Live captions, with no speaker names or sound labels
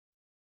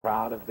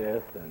proud of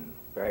this and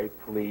very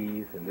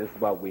pleased, and this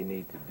is what we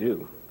need to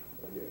do.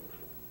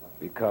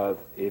 Because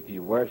if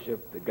you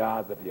worship the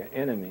gods of your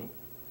enemy,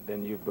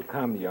 then you've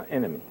become your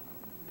enemy.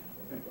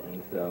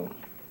 And so,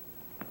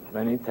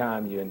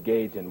 anytime you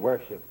engage in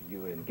worship,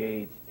 you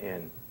engage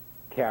in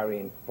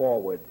carrying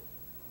forward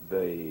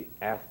the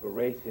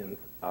aspirations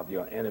of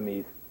your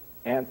enemy's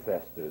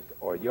ancestors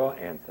or your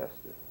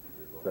ancestors.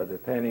 So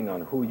depending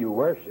on who you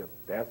worship,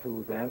 that's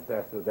whose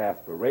ancestors'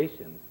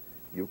 aspirations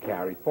you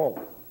carry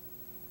forward.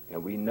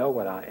 And we know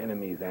what our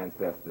enemy's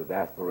ancestors'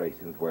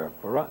 aspirations were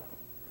for us.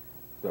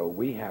 So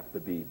we have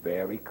to be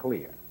very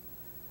clear.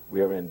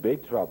 We are in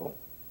big trouble,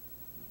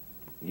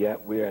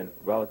 yet we're in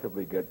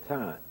relatively good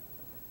time.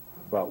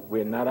 But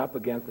we're not up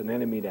against an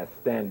enemy that's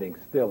standing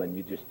still and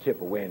you just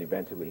chip away and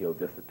eventually he'll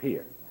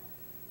disappear.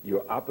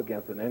 You're up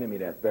against an enemy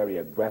that's very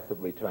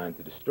aggressively trying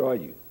to destroy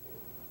you.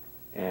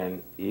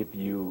 And if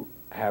you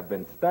have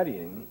been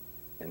studying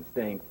and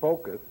staying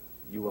focused,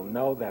 you will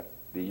know that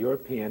the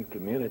European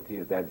community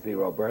is at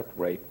zero birth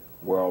rate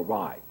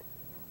worldwide.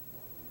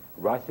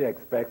 Russia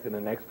expects in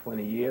the next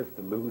 20 years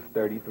to lose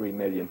 33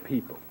 million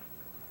people.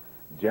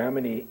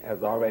 Germany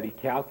has already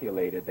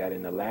calculated that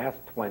in the last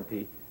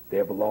 20,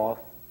 they've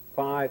lost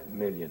 5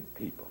 million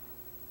people.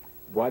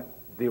 What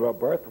zero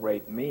birth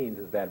rate means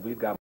is that we've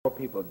got more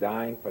people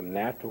dying from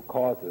natural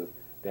causes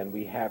than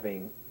we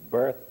having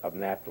birth of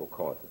natural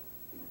causes.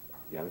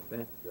 You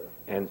understand? Yeah.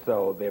 And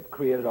so they've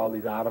created all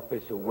these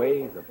artificial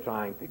ways of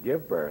trying to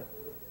give birth,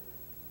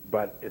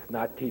 but it's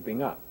not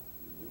keeping up.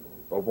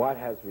 But what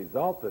has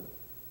resulted,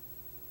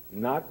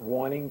 not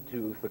wanting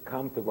to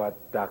succumb to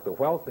what Dr.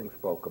 Welsing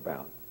spoke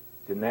about,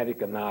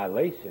 genetic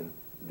annihilation,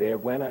 they're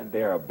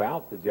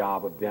about the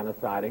job of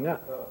genociding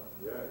us.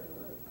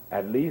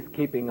 At least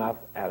keeping us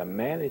at a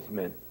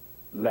management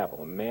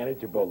level, a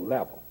manageable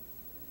level.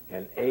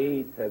 And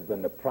AIDS has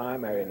been the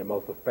primary and the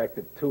most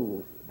effective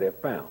tools they've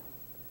found.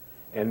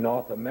 In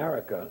North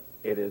America,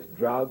 it is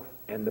drugs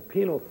and the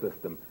penal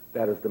system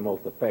that is the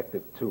most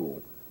effective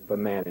tool for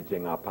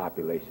managing our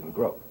population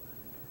growth.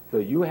 So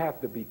you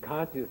have to be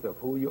conscious of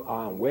who you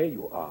are and where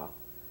you are,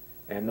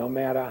 and no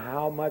matter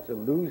how much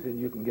illusion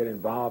you can get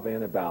involved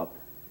in about,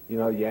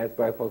 you ask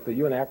black folks, say,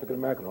 you're an African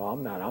American. Oh,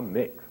 I'm not, I'm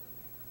mixed.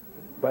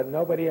 But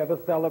nobody ever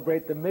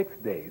celebrates the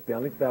mixed days. They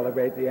only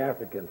celebrate the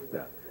African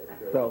stuff.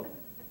 So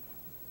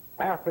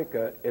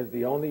Africa is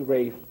the only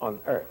race on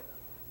earth.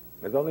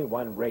 There's only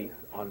one race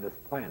on this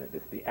planet.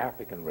 It's the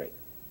African race.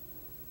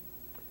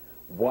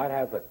 What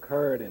has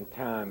occurred in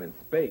time and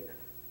space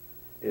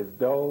is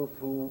those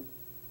who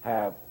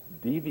have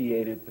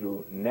deviated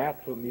through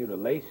natural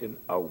mutilation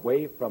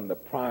away from the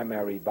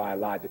primary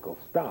biological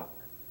stock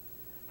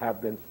have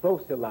been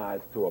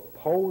socialized to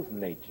oppose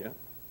nature,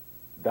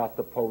 thus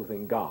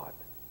opposing God.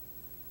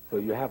 So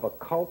you have a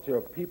culture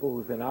of people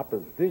who's in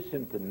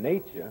opposition to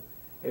nature.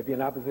 If you're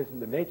in opposition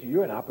to nature,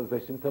 you're in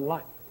opposition to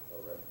life.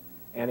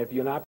 And if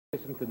you're in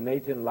opposition to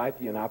nature and life,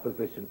 you're in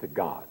opposition to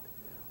God.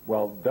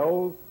 Well,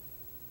 those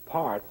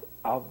parts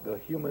of the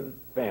human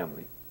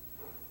family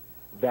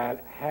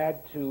that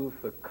had to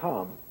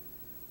succumb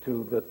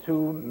to the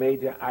two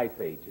major ice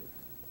ages,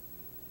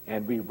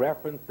 and we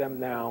reference them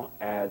now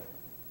as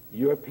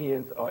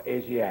Europeans or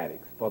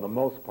Asiatics for the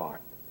most part,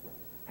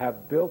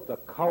 have built a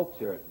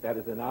culture that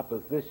is in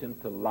opposition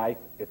to life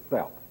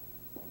itself,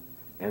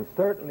 and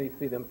certainly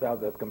see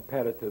themselves as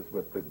competitors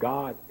with the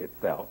God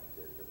itself,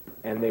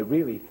 and they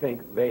really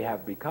think they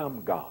have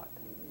become God.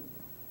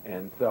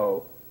 And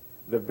so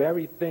the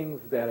very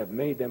things that have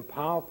made them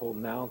powerful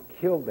now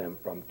kill them,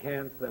 from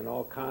cancer and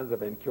all kinds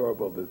of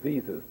incurable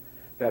diseases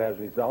that has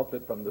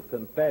resulted from the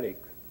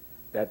synthetics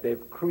that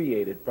they've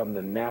created from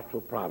the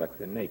natural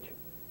products in nature.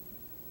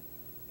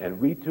 And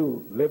we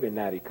too live in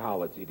that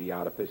ecology, the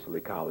artificial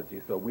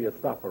ecology, so we are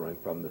suffering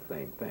from the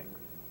same things.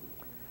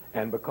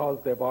 And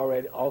because they've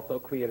already also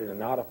created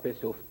an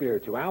artificial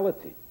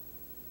spirituality,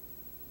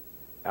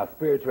 a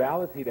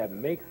spirituality that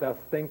makes us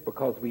think,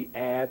 because we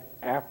add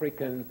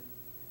African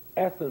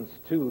essence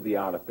to the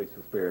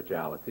artificial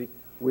spirituality,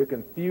 we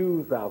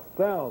confuse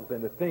ourselves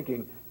into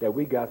thinking that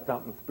we got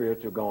something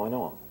spiritual going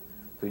on.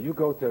 So you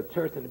go to a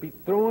church and be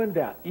throwing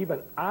down,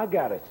 even I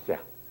got a shout,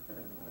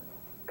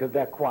 because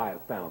that choir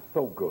sounds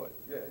so good.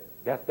 Yeah.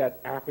 That's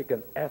that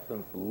African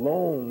essence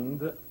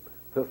loaned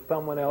to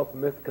someone else's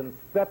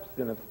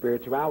misconception of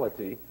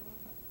spirituality,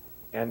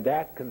 and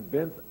that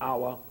convinced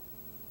our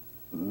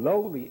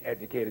lowly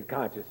educated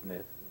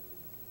consciousness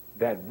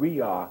that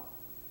we are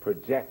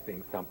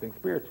projecting something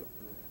spiritual.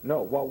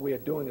 No, what we're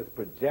doing is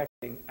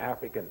projecting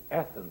African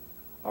essence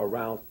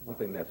around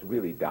something that's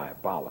really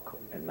diabolical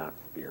and not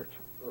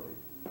spiritual.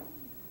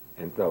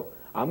 And so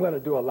I'm going to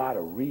do a lot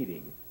of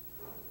reading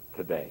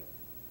today.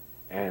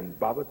 And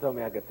Baba told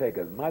me I could take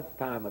as much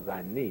time as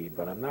I need,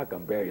 but I'm not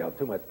going to bear y'all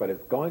too much, but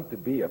it's going to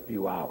be a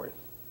few hours.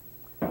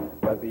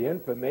 But the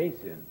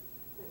information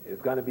is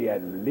going to be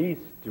at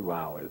least 2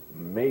 hours,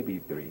 maybe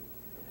 3.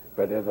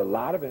 But there's a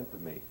lot of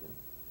information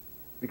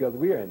because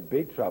we are in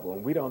big trouble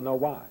and we don't know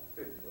why.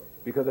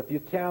 Because if you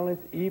challenge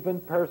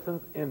even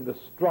persons in the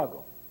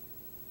struggle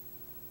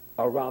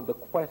around the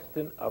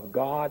question of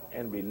God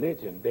and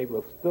religion, they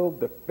will still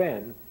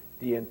defend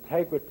the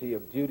integrity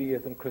of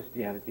Judaism,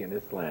 Christianity, and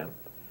Islam.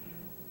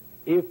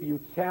 If you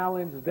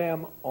challenge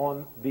them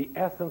on the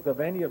essence of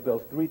any of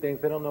those three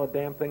things, they don't know a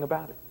damn thing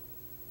about it.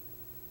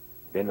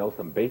 They know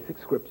some basic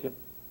scripture,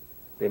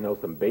 they know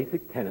some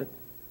basic tenets,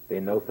 they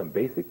know some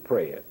basic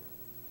prayers,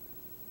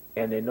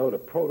 and they know the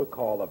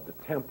protocol of the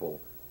temple,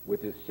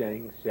 which is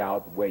shing,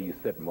 shout, where you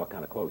sit, and what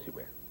kind of clothes you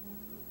wear.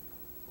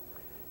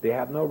 They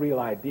have no real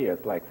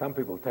ideas. Like some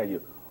people tell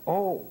you,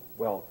 oh,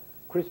 well,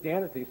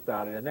 Christianity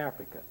started in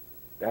Africa.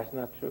 That's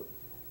not true.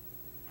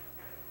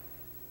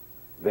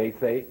 They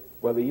say,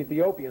 well, the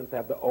Ethiopians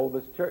have the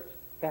oldest church.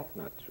 That's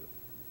not true.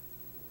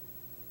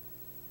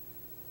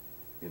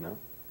 You know?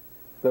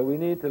 So we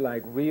need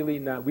to really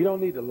not, we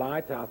don't need to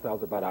lie to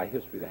ourselves about our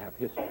history to have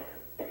history.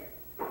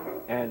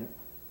 And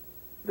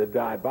the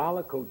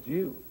diabolical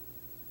Jew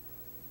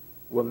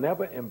will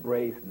never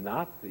embrace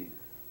Nazis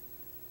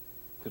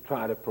to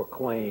try to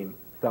proclaim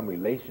some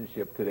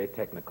relationship to their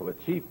technical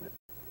achievement.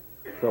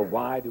 So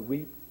why do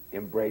we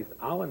embrace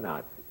our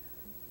Nazis?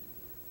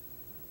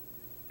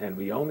 And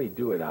we only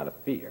do it out of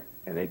fear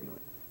and ignorance.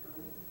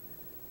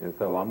 And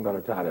so I'm going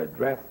to try to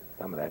address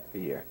some of that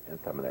fear and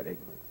some of that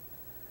ignorance.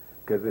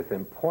 Because it's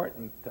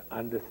important to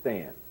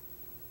understand,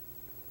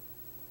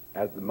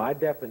 as my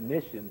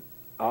definition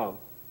of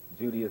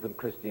Judaism,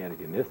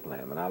 Christianity, and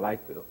Islam, and I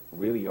like to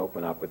really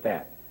open up with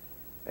that.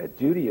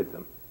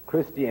 Judaism,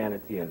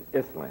 Christianity, and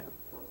Islam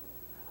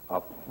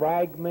are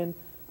fragments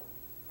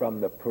from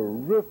the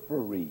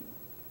periphery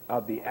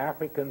of the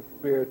African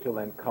spiritual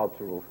and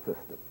cultural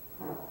system.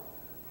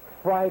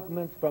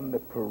 Fragments from the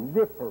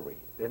periphery.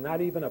 They're not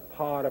even a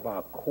part of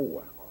our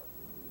core.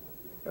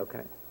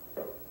 Okay?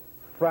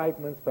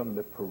 Fragments from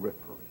the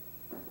periphery.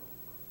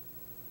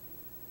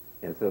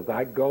 And so as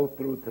I go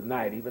through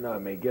tonight, even though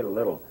it may get a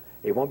little,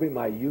 it won't be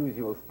my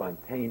usual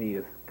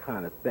spontaneous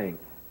kind of thing,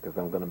 because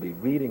I'm going to be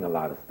reading a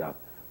lot of stuff,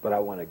 but I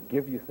want to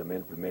give you some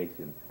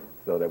information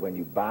so that when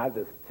you buy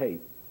this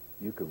tape,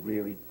 you could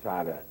really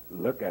try to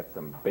look at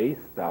some base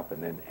stuff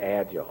and then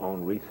add your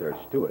own research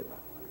to it.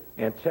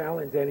 And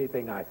challenge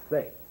anything I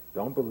say.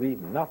 Don't believe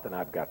nothing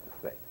I've got to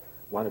say.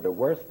 One of the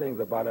worst things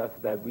about us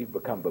is that we've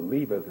become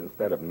believers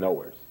instead of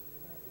knowers.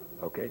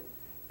 Okay?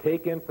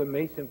 Take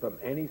information from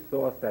any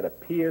source that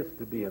appears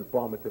to be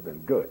informative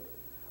and good,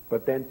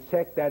 but then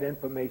check that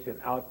information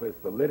out for its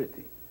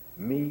validity,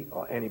 me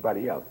or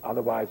anybody else.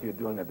 Otherwise, you're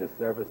doing a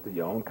disservice to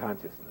your own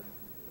consciousness,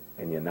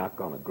 and you're not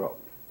going to grow.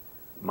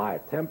 My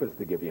attempt is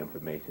to give you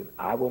information.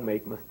 I will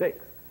make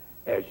mistakes.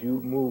 As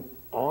you move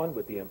on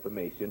with the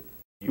information,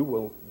 you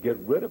will get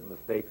rid of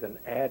mistakes and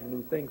add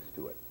new things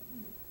to it.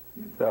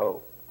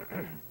 So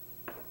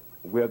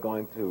we're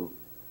going to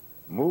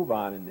move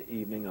on in the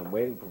evening. I'm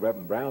waiting for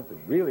Reverend Brown to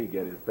really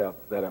get himself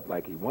set up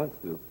like he wants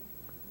to.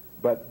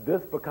 But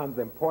this becomes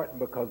important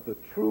because the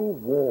true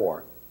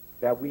war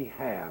that we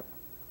have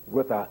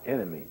with our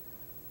enemies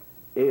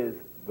is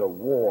the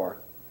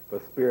war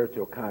for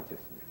spiritual consciousness.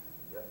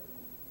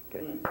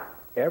 Okay?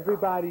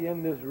 Everybody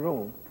in this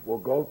room will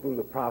go through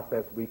the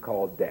process we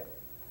call death.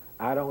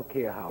 I don't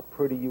care how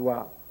pretty you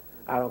are.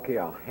 I don't care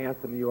how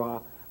handsome you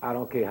are. I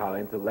don't care how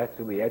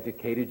intellectually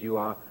educated you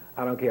are.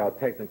 I don't care how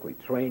technically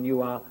trained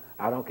you are.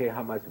 I don't care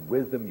how much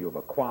wisdom you have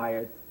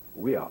acquired.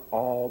 We are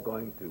all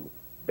going to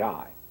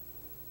die.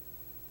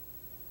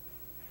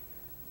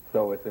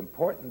 So it's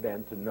important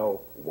then to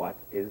know what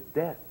is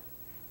death.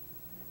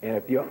 And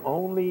if your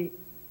only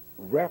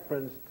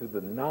reference to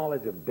the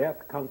knowledge of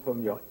death comes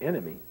from your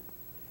enemy,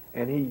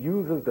 and he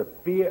uses the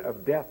fear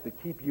of death to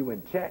keep you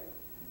in check,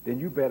 then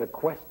you better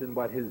question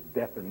what his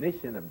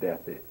definition of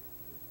death is.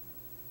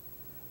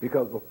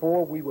 Because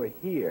before we were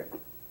here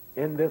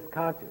in this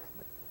consciousness,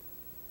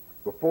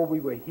 before we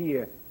were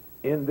here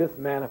in this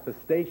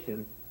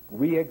manifestation,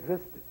 we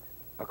existed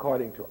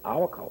according to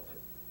our culture.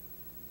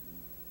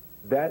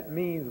 That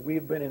means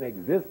we've been in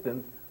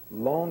existence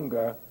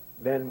longer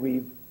than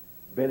we've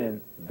been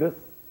in this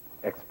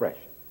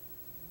expression.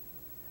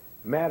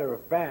 Matter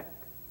of fact,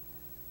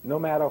 no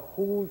matter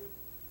whose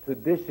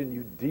tradition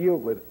you deal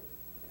with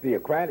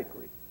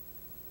theocratically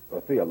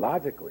or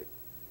theologically,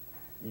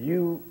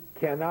 you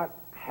cannot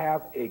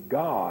have a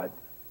God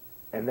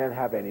and then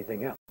have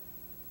anything else.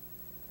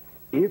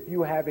 If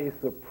you have a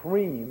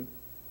supreme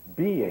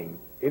being,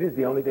 it is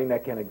the only thing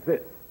that can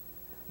exist.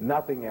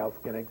 Nothing else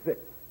can exist.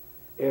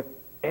 If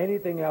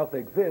anything else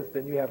exists,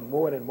 then you have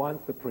more than one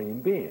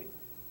supreme being.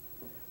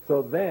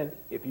 So then,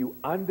 if you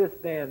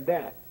understand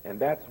that, and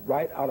that's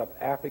right out of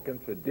African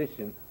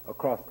tradition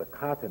across the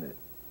continent,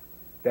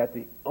 that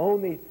the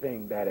only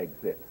thing that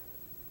exists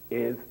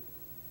is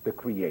the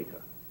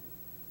Creator,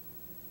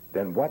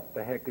 then what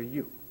the heck are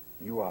you?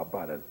 You are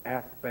but an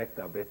aspect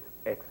of its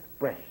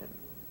expression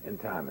in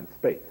time and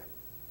space.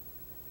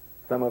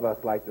 Some of us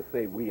like to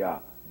say we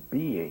are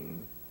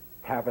beings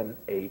having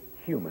a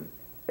human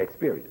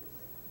experience.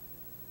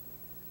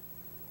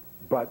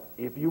 But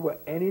if you were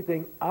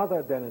anything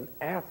other than an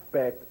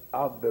aspect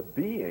of the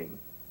being,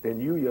 then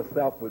you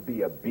yourself would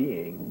be a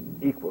being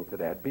equal to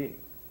that being.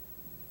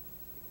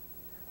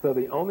 So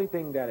the only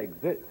thing that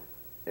exists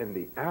in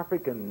the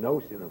African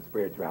notion of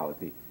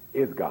spirituality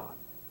is God.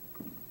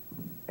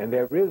 And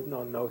there is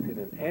no notion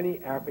in any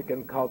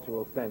African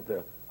cultural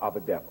center of a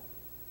devil.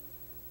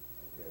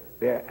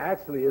 There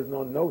actually is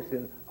no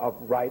notion of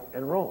right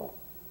and wrong.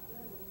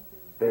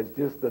 There's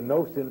just the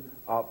notion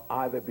of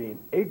either being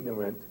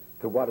ignorant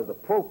to what is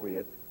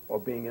appropriate or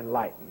being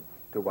enlightened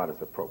to what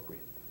is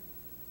appropriate.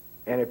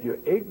 And if you're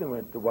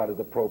ignorant to what is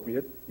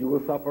appropriate, you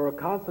will suffer a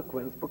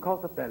consequence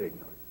because of that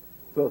ignorance.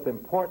 So it's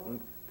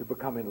important to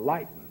become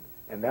enlightened,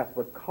 and that's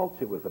what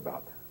culture was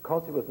about.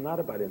 Culture was not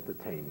about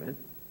entertainment.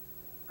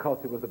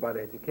 Culture was about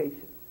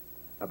education,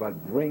 about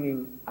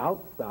bringing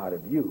outside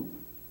of you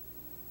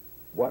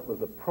what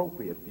was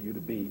appropriate for you to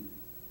be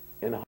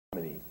in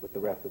harmony with the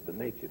rest of the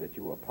nature that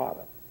you were a part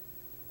of.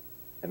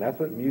 And that's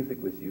what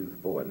music was used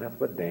for, and that's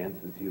what dance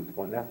was used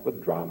for, and that's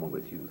what drama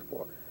was used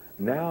for.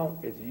 Now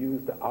it's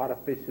used to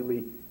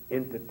artificially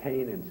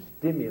entertain and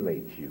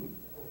stimulate you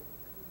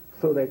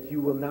so that you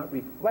will not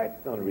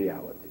reflect on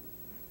reality.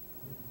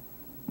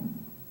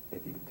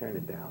 If you turn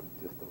it down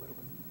just a little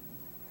bit.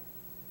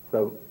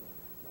 So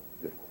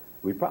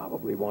we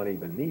probably won't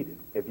even need it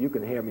if you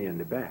can hear me in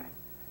the back.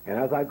 And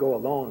as I go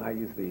along, I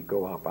usually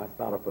go up. I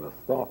start off with a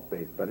soft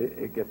bass, but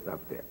it gets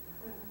up there.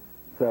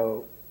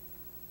 So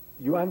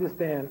you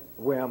understand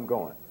where I'm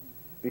going.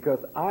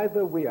 Because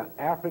either we are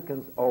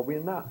Africans or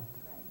we're not.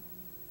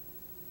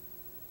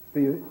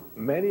 See,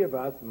 many of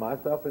us,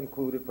 myself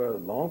included, for a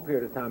long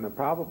period of time, and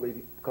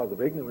probably because of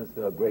ignorance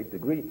to a great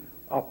degree,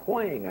 are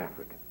playing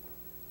African.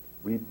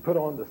 We put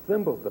on the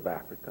symbols of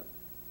Africa,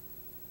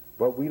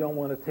 but we don't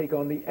want to take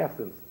on the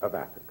essence of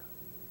Africa.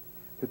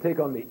 To take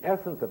on the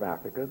essence of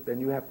Africa, then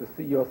you have to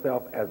see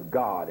yourself as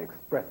God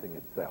expressing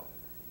itself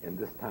in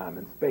this time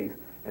and space,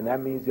 and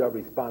that means your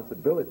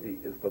responsibility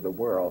is for the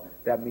world.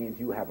 That means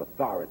you have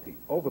authority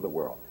over the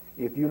world.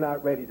 If you're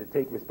not ready to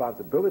take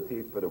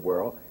responsibility for the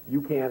world,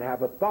 you can't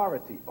have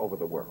authority over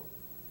the world.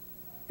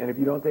 And if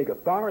you don't take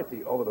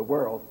authority over the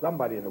world,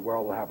 somebody in the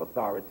world will have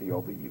authority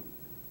over you.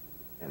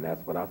 And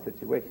that's what our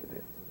situation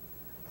is.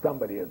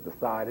 Somebody has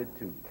decided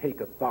to take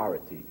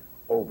authority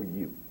over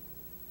you.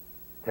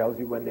 Tells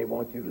you when they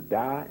want you to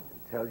die,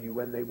 tells you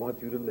when they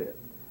want you to live.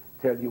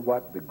 Tell you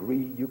what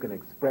degree you can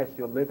express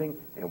your living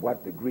and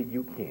what degree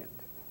you can't.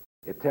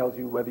 It tells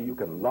you whether you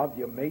can love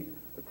your mate,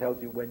 or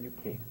tells you when you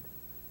can't.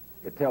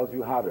 It tells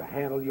you how to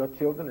handle your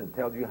children and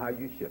tells you how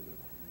you shouldn't.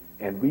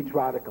 And we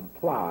try to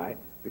comply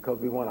because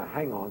we want to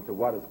hang on to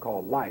what is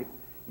called life,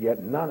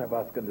 yet none of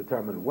us can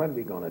determine when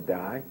we're going to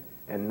die,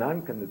 and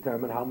none can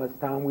determine how much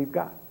time we've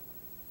got.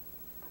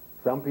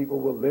 Some people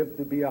will live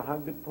to be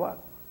 100 plus.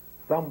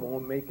 Some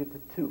won't make it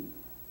to 2.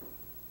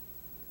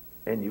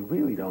 And you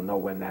really don't know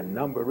when that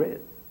number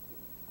is.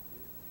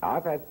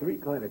 I've had 3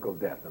 clinical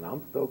deaths, and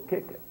I'm still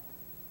kicking.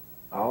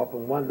 I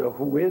often wonder,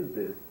 who is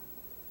this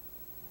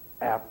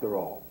after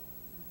all?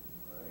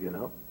 You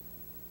know?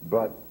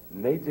 But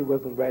nature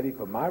wasn't ready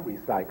for my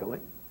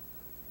recycling,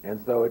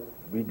 and so it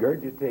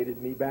regurgitated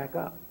me back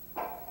up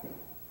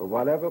for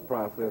whatever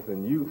process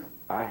and use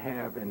I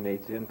have in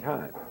nature and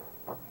time.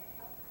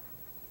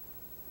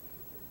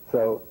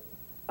 So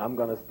I'm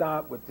going to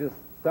start with just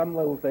some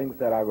little things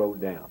that I wrote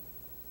down.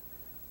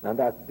 Now,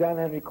 Dr. John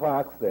Henry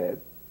Clark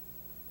said,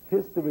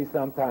 history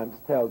sometimes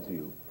tells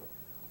you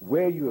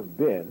where you have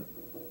been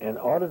in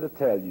order to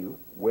tell you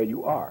where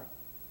you are.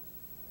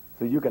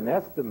 So you can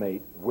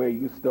estimate where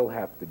you still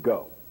have to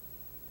go.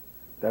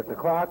 Dr.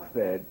 Clark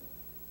said,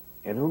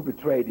 in Who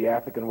Betrayed the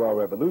African World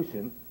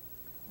Revolution,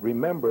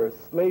 remember,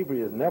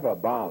 slavery is never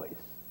abolished.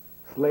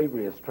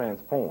 Slavery is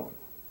transformed.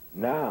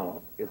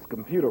 Now it's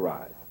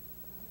computerized.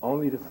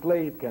 Only the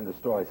slave can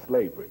destroy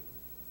slavery.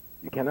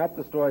 You cannot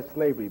destroy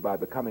slavery by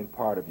becoming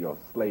part of your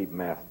slave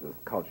master's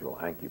cultural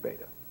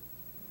incubator.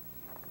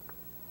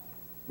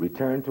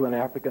 Return to an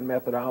African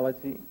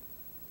methodology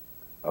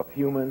of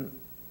human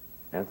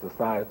and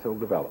societal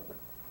development.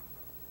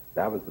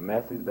 That was the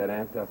message that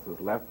ancestors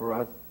left for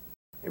us,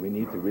 and we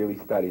need to really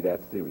study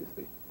that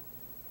seriously.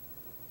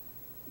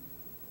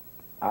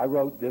 I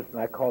wrote this, and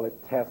I call it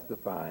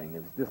testifying.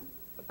 It's just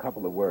a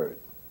couple of words.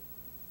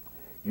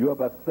 You are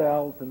but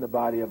cells in the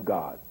body of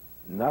God.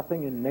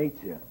 Nothing in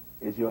nature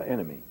is your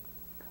enemy.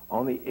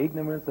 Only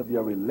ignorance of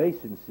your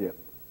relationship,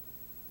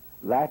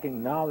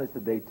 lacking knowledge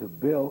today to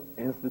build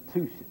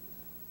institutions.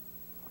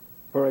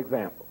 For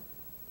example,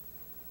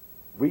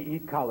 we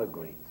eat collard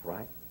greens,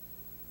 right?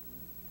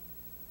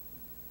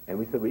 And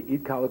we said we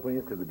eat collard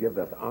greens because it gives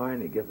us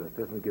iron, it gives us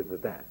this, and it gives us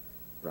that,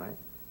 right?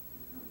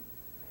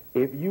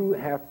 If you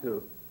have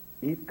to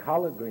eat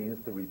collard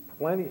greens to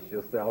replenish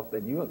yourself,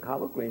 then you and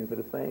collard greens are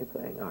the same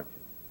thing, aren't you?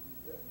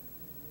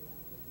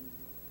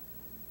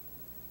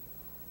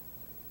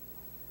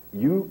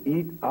 You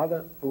eat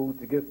other food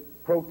to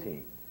get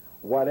protein,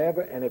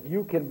 whatever, and if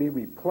you can be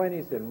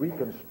replenished and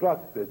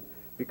reconstructed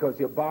because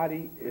your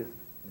body is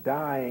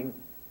dying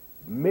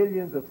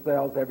millions of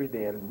cells every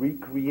day and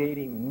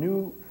recreating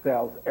new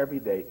cells every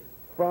day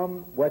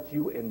from what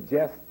you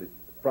ingested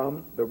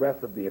from the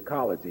rest of the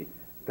ecology,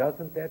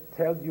 doesn't that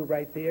tell you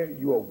right there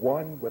you are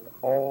one with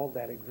all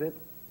that exists?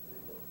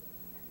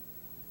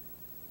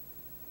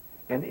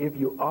 And if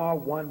you are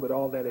one with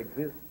all that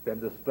exists, then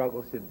the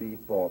struggle should be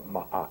for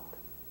ma'at,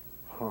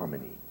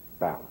 harmony,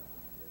 balance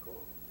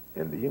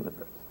in the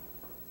universe.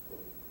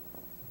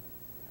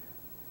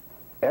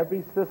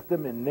 Every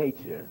system in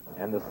nature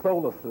and the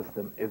solar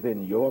system is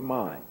in your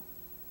mind.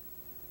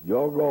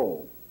 Your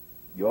role,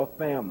 your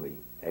family,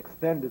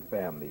 extended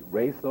family,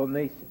 race or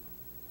nation.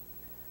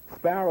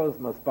 Sparrows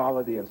must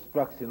follow the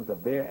instructions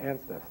of their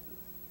ancestors.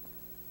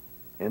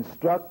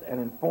 Instruct and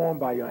inform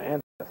by your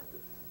ancestors.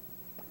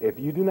 If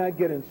you do not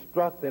get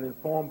instructed and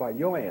informed by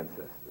your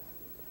ancestors,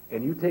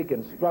 and you take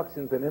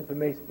instructions and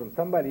information from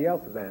somebody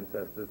else's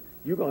ancestors,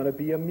 you're going to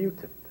be a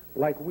mutant,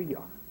 like we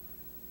are.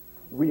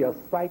 We are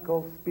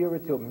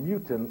psycho-spiritual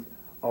mutants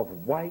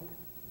of white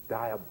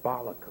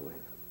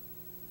diabolicalism.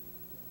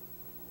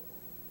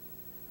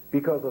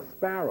 Because a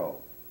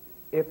sparrow,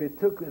 if it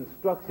took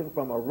instruction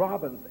from a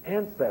robin's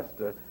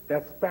ancestor,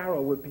 that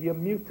sparrow would be a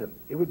mutant.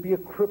 It would be a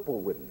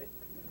cripple, wouldn't it?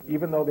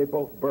 Even though they're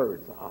both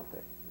birds, aren't they?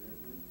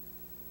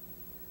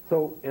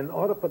 So in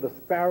order for the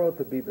sparrow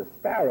to be the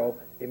sparrow,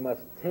 it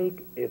must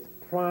take its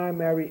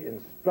primary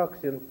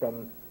instruction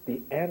from the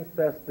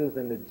ancestors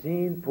and the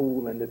gene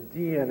pool and the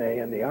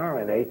DNA and the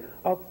RNA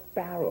of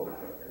sparrows,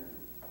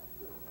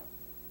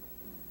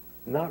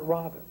 not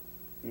robins,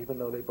 even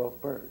though they're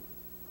both birds.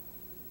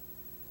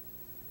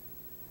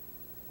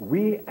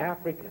 We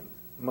Africans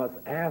must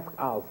ask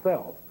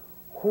ourselves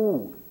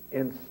who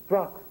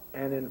instructs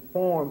and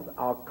informs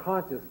our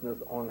consciousness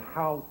on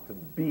how to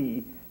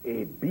be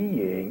a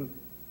being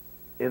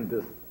in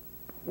this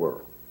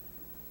world.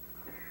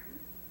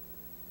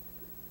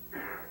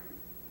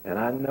 And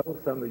I know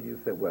some of you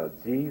said, well,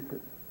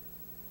 Jesus,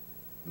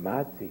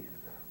 my Jesus,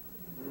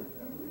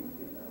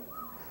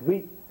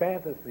 sweet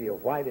fantasy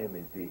of white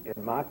imagery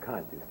in my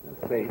consciousness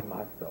saved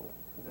my soul.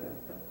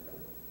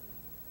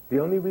 The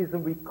only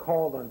reason we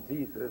called on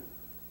Jesus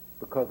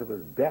because it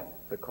was death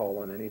to call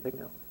on anything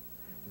else.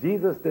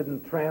 Jesus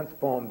didn't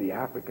transform the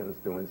Africans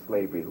during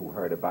slavery who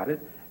heard about it.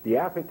 The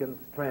Africans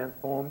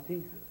transformed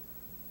Jesus.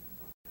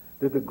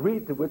 The degree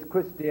to which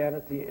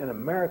Christianity in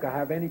America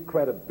have any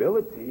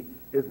credibility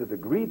is the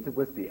degree to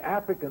which the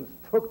Africans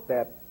took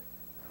that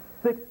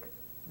sick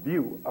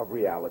view of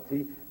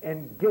reality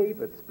and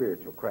gave it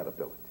spiritual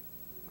credibility.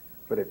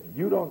 But if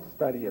you don't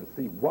study and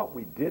see what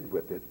we did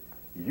with it,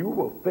 you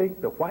will think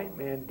the white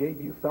man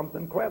gave you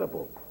something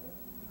credible.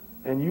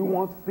 And you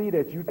won't see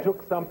that you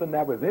took something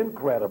that was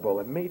incredible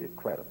and made it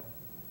credible.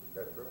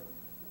 That's right.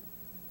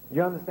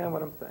 You understand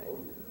what I'm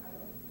saying?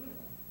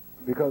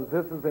 Because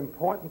this is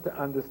important to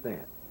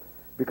understand.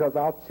 Because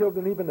our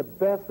children, even the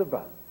best of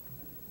us,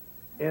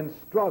 in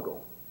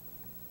struggle,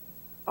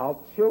 our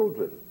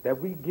children that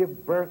we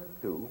give birth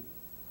to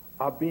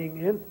are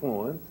being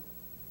influenced,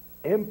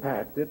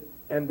 impacted,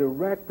 and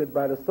directed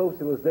by the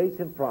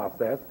socialization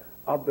process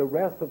of the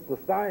rest of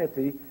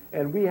society,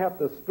 and we have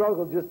to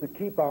struggle just to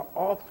keep our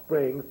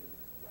offspring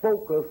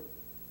focused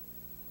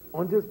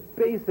on just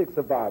basic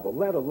survival,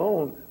 let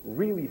alone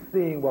really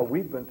seeing what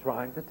we've been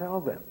trying to tell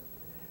them.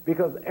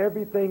 Because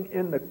everything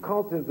in the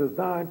culture is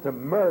designed to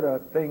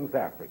murder things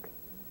African.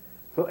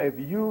 So if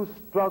you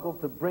struggle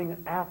to bring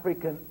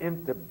African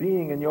into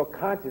being in your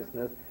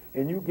consciousness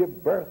and you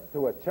give birth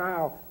to a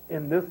child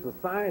in this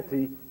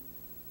society,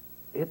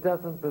 it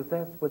doesn't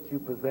possess what you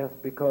possess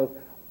because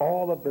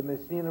all of the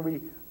machinery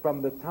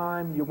from the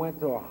time you went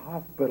to a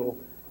hospital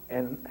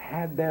and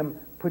had them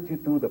put you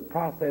through the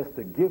process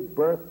to give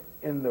birth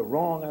in the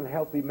wrong,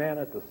 unhealthy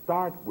manner to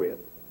start with,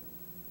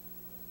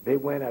 they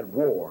went at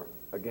war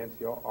against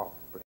your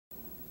offspring.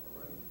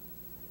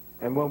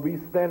 And when we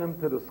send them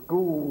to the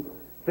schools,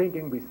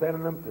 thinking we're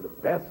sending them to the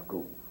best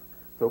schools,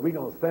 so we're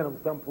going to send them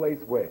someplace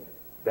where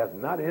that's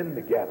not in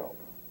the ghetto,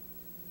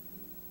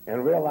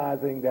 and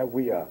realizing that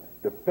we are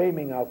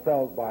defaming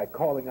ourselves by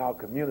calling our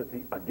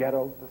community a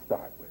ghetto to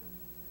start with.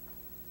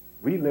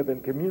 We live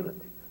in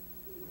communities.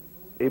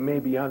 It may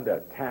be under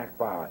attack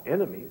by our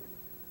enemies,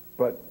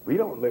 but we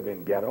don't live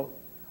in ghettos.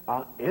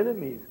 Our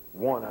enemies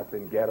want us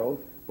in ghettos,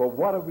 but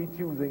what are we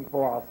choosing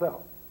for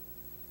ourselves?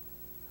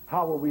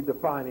 How are we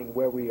defining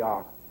where we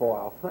are for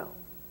ourselves?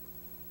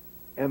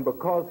 And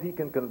because he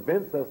can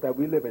convince us that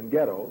we live in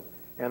ghettos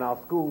and our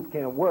schools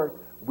can't work,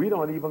 we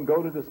don't even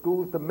go to the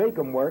schools to make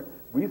them work.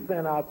 We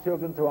send our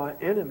children to our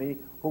enemy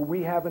who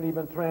we haven't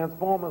even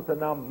transformed and said,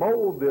 now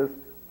mold this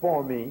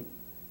for me,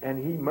 and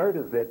he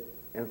murders it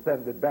and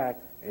sends it back,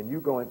 and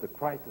you go into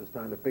crisis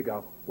trying to figure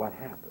out what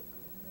happened.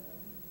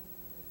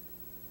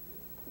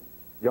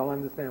 Y'all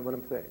understand what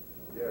I'm saying?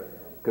 Yes.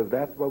 Because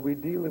that's what we're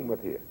dealing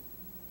with here.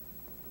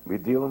 We're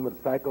dealing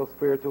with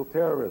psycho-spiritual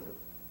terrorism.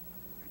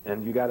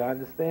 And you got to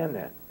understand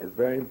that. It's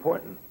very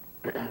important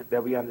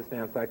that we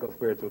understand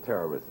psycho-spiritual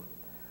terrorism.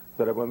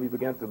 So that when we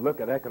begin to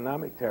look at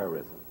economic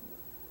terrorism,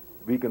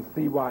 we can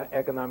see why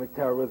economic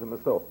terrorism is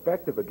so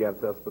effective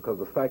against us because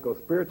the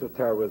psycho-spiritual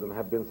terrorism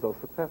have been so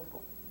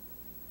successful.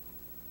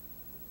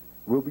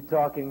 We'll be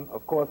talking,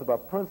 of course,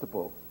 about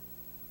principles.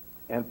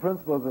 And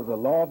principles is a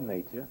law of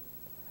nature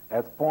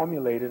as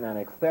formulated and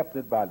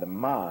accepted by the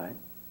mind,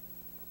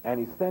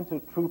 an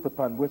essential truth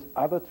upon which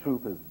other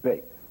truth is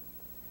based.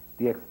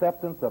 the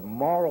acceptance of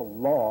moral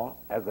law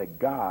as a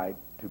guide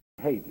to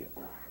behavior,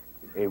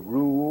 a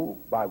rule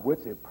by which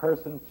a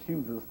person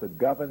chooses to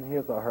govern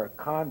his or her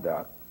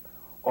conduct,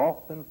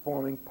 often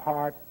forming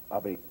part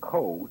of a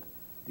code,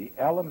 the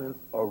elements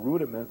or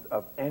rudiments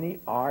of any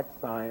art,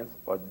 science,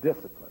 or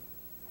discipline.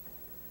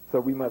 So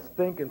we must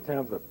think in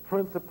terms of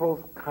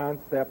principles,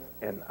 concepts,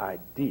 and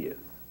ideas.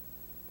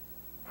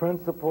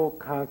 Principle,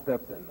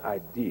 concepts, and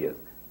ideas.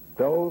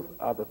 Those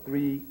are the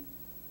three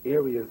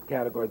areas,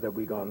 categories that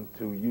we're going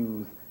to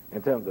use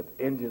in terms of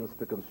engines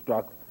to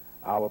construct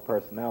our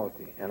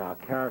personality and our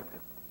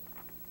character.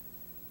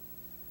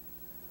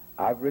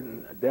 I've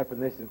written a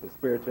definition for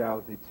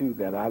spirituality, too,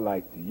 that I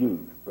like to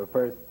use. But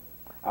first,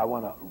 I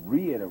want to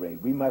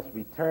reiterate, we must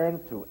return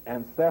to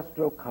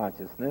ancestral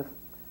consciousness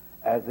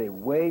as a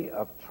way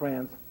of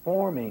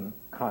transforming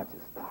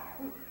consciousness.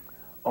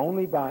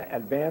 Only by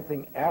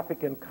advancing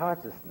African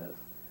consciousness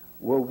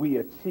will we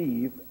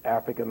achieve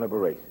African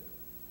liberation.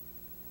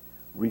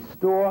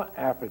 Restore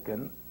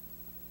African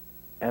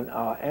and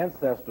our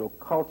ancestral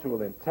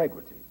cultural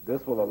integrity.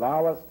 This will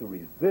allow us to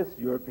resist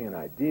European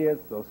ideas,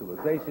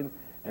 socialization,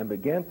 and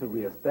begin to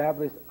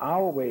reestablish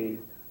our ways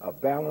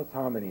of balance,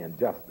 harmony, and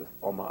justice,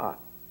 or ma'at.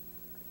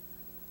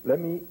 Let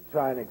me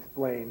try and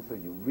explain so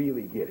you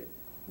really get it.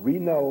 We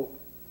know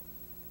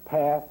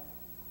past,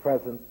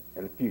 present,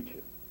 and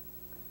future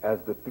as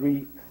the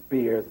three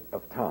spheres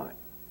of time.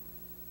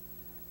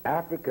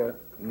 Africa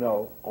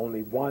know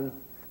only one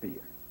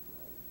sphere,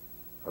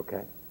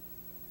 okay?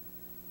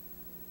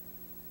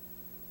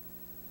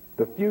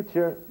 The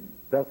future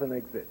doesn't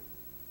exist.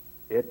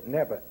 It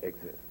never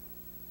exists.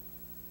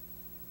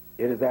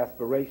 It is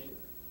aspiration.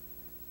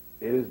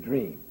 It is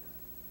dream.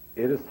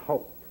 It is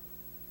hope.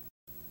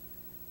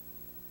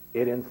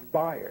 It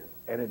inspires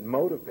and it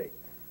motivates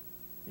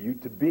you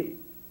to be,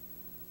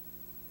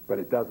 but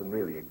it doesn't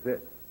really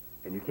exist.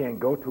 And you can't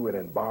go to it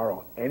and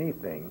borrow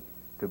anything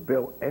to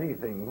build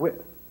anything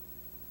with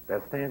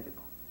that's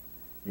tangible.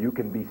 You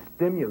can be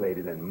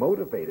stimulated and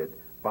motivated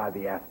by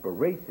the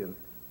aspirations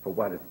for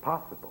what is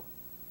possible.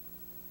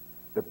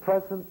 The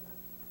present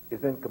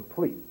is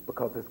incomplete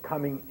because it's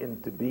coming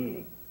into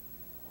being.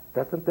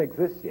 Doesn't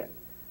exist yet.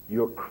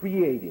 You're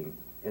creating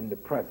in the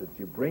present.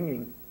 You're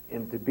bringing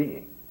into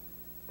being.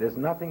 There's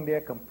nothing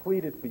there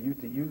completed for you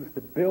to use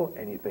to build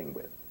anything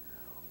with.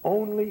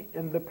 Only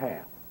in the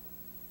past,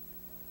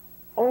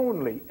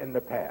 only in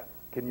the past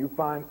can you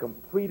find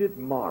completed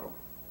models,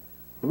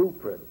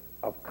 blueprints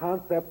of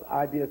concepts,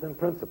 ideas, and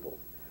principles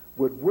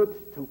with which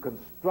to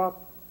construct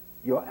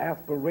your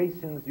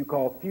aspirations you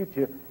call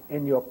future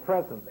in your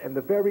present. And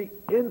the very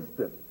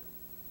instant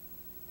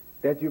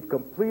that you've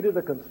completed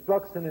a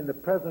construction in the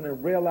present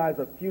and realize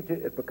a future,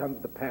 it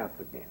becomes the past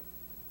again,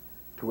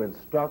 to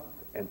instruct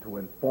and to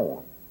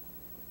inform.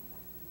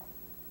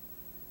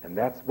 And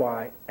that's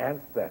why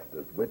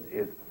ancestors, which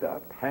is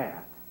the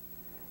past,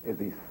 is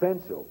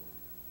essential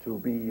to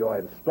be your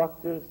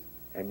instructors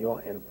and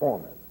your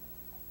informers.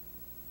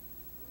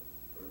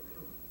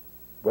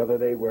 Whether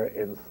they were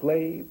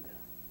enslaved,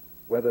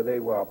 whether they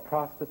were a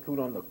prostitute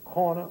on the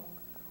corner,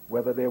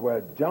 whether they were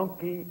a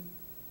junkie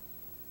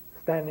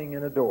standing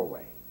in a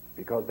doorway,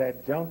 because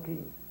that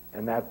junkie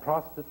and that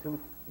prostitute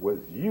was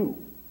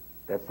you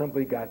that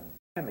simply got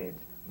damaged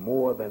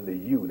more than the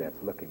you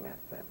that's looking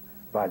at them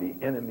by the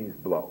enemy's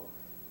blows.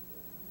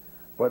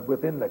 But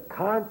within the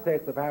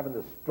context of having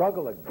to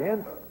struggle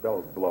against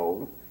those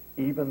blows,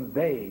 even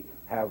they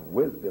have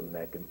wisdom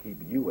that can keep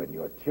you and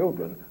your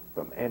children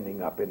from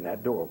ending up in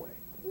that doorway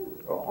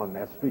or on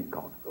that street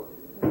corner.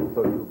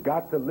 So you've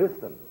got to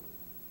listen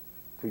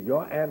to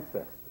your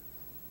ancestors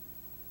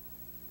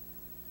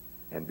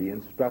and be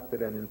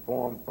instructed and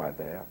informed by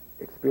their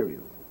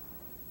experiences.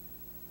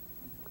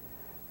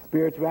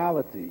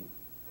 Spirituality,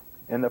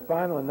 in the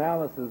final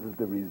analysis, is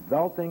the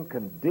resulting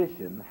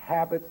condition,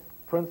 habits,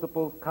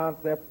 principles,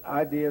 concepts,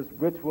 ideas,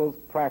 rituals,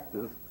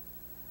 practice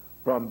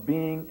from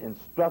being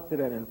instructed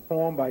and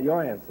informed by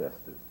your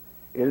ancestors.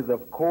 It is,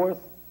 of course,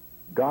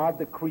 God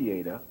the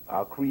Creator,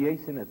 our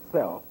creation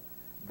itself,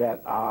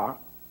 that are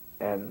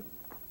and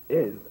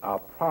is our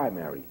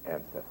primary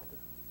ancestor.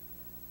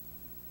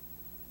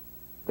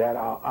 That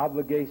our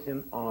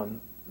obligation on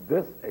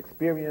this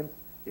experience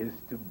is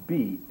to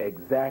be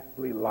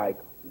exactly like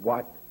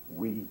what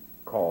we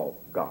call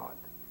God.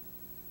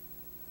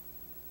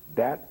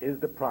 That is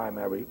the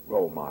primary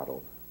role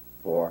model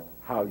for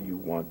how you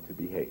want to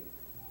behave.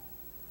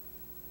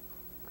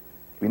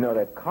 We know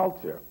that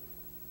culture,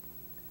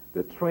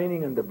 the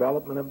training and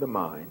development of the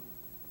mind,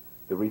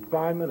 the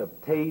refinement of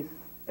tastes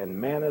and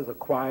manners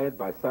acquired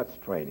by such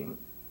training,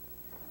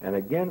 and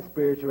again,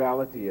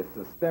 spirituality is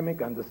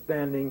systemic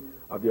understanding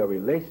of your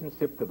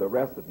relationship to the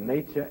rest of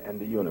nature and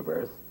the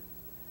universe,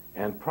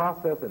 and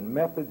process and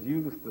methods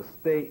used to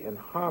stay in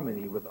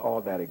harmony with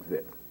all that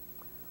exists.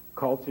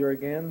 Culture,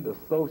 again, the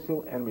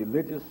social and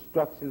religious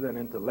structures and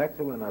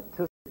intellectual and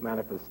artistic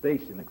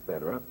manifestation,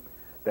 etc.,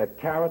 that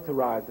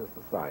characterize a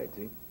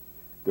society,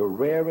 the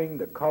rearing,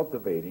 the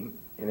cultivating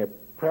in a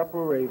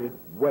preparated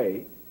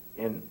way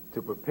and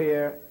to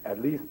prepare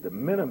at least the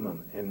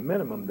minimum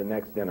the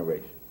next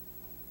generation.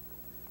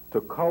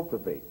 To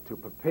cultivate, to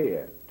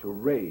prepare, to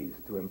raise,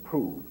 to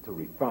improve, to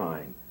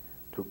refine,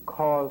 to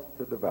cause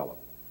to develop.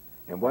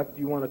 And what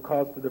do you want to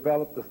cause to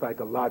develop? The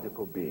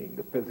psychological being,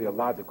 the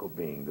physiological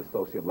being, the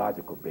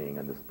sociological being,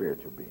 and the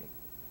spiritual being.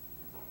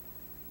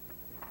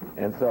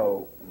 And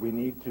so we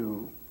need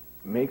to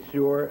make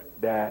sure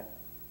that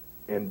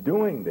in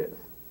doing this,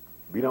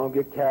 we don't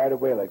get carried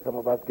away like some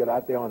of us get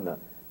out there on the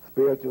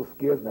spiritual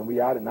skids and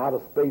we out in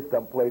outer space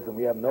someplace and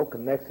we have no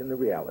connection to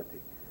reality.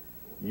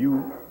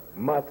 You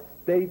must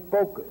stay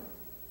focused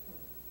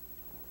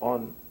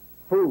on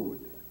food,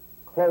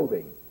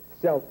 clothing,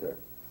 shelter,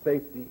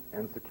 safety,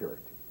 and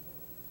security.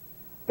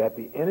 That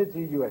the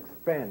energy you're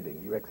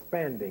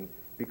expanding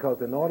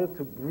because in order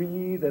to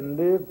breathe and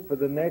live for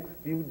the next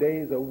few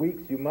days or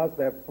weeks, you must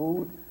have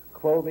food,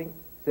 clothing,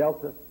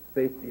 shelter,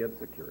 safety, and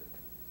security.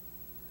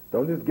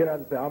 Don't just get out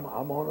and say, I'm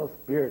on a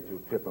spiritual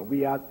trip, and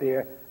we out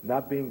there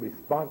not being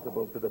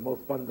responsible to the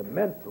most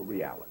fundamental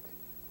reality.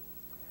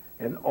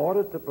 In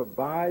order to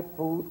provide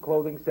food,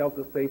 clothing,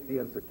 shelter, safety,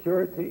 and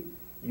security,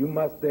 you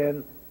must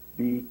then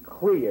be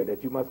clear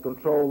that you must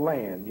control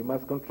land, you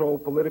must control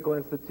political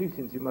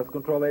institutions, you must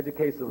control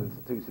educational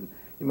institutions,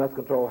 you must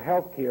control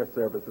health care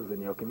services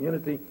in your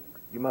community,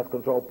 you must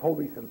control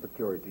police and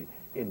security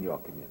in your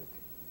community.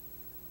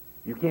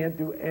 You can't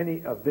do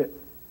any of this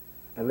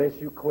unless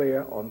you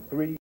clear on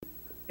three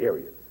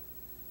areas: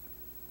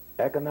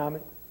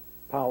 economics,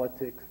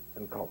 politics,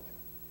 and culture.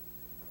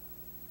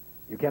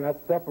 You cannot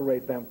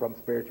separate them from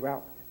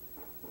spirituality.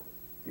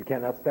 You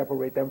cannot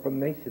separate them from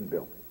nation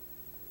building.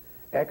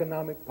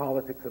 Economic,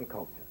 politics, and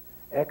culture.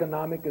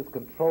 Economic is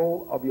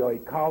control of your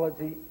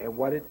ecology and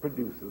what it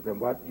produces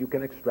and what you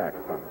can extract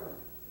from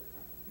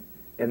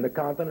it. In the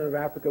continent of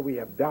Africa, we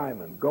have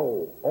diamond,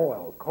 gold,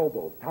 oil,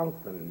 cobalt,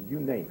 tungsten, you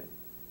name it.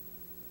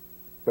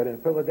 But in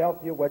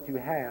Philadelphia, what you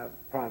have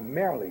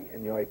primarily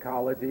in your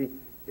ecology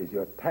is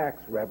your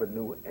tax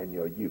revenue and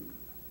your youth.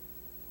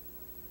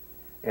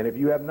 And if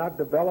you have not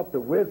developed the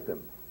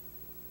wisdom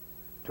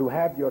to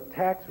have your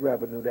tax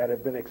revenue that has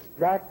been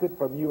extracted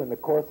from you in the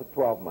course of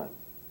 12 months,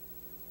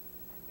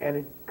 and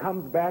it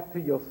comes back to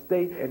your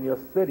state and your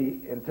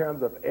city in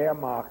terms of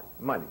earmarked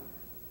money,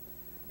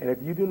 and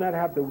if you do not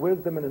have the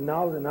wisdom and the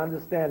knowledge and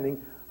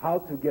understanding how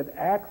to get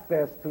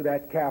access to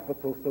that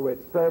capital so it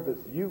serves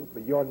you for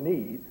your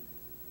needs,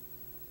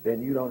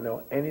 then you don't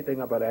know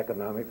anything about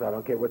economics. I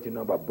don't care what you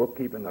know about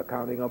bookkeeping,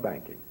 accounting, or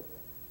banking.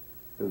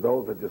 Because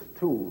those are just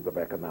tools of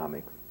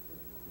economics.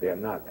 They're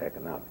not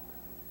economics.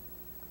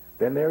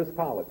 Then there's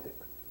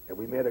politics. And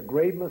we made a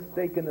grave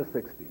mistake in the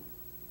 60s.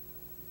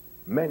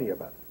 Many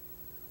of us.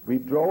 We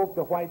drove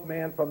the white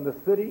man from the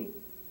city,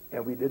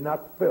 and we did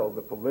not fill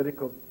the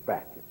political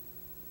vacuum.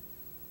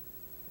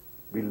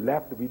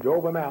 We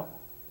drove him out.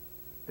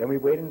 Then we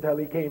waited until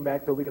he came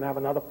back so we can have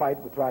another fight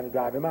with trying to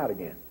drive him out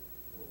again.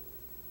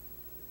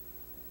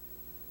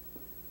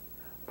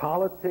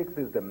 Politics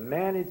is the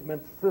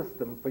management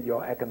system for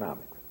your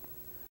economics.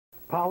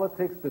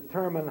 Politics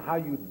determine how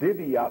you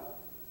divvy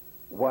up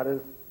what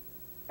is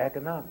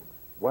economics,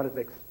 what is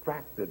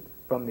extracted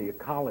from the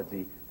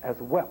ecology as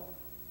wealth.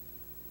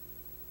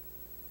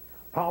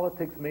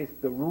 Politics makes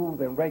the rules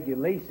and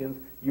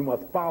regulations you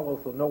must follow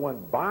so no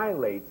one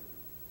violates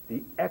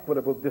the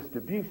equitable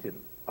distribution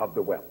of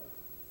the wealth.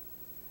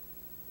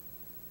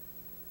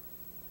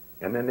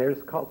 And then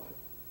there's culture.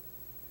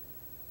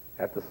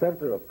 At the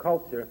center of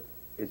culture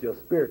is your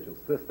spiritual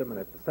system, and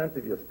at the center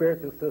of your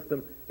spiritual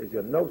system is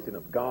your notion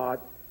of God,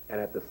 and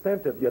at the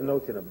center of your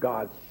notion of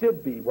God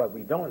should be what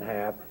we don't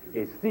have,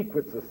 a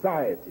secret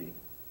society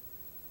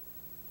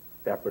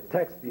that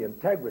protects the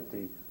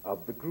integrity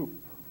of the group.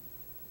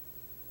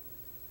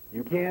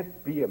 You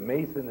can't be a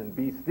Mason and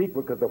be secret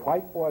because the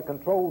white boy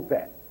controls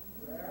that.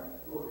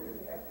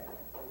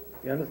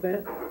 You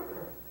understand?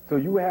 So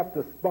you have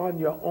to spawn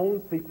your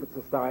own secret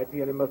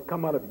society, and it must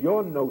come out of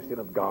your notion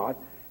of God,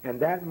 and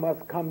that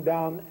must come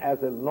down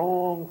as a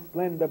long,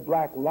 slender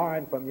black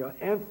line from your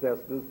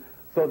ancestors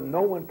so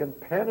no one can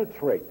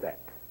penetrate that.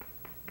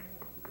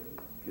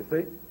 You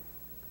see?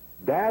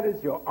 That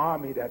is your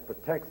army that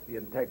protects the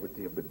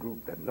integrity of the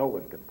group that no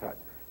one can touch.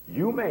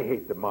 You may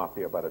hate the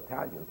mafia, but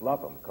Italians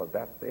love them because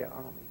that's their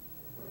army.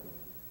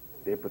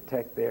 They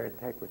protect their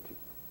integrity.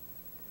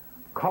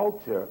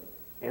 Culture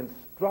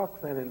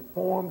instructs and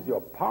informs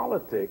your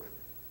politics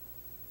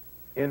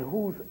in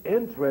whose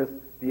interest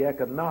the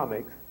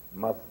economics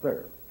must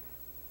serve.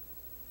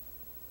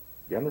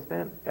 You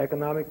understand?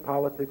 Economic,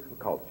 politics, and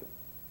culture.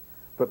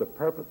 For the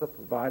purpose of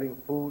providing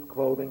food,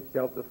 clothing,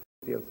 shelter,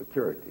 safety, and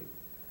security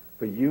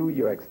for you,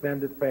 your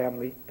extended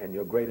family, and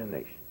your greater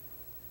nation.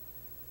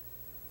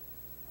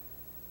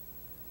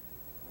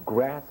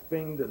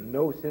 Grasping the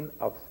notion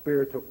of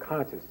spiritual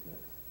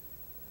consciousness,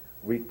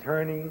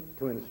 returning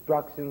to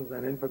instructions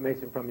and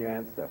information from your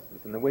ancestors.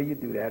 And the way you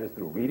do that is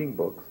through reading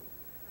books,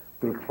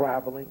 through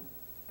traveling,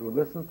 through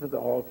listening to the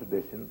oral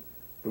tradition,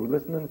 through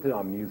listening to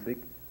our music,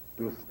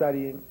 through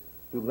studying,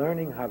 through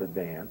learning how to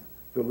dance,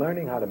 through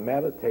learning how to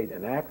meditate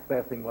and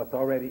accessing what's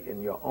already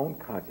in your own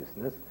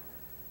consciousness.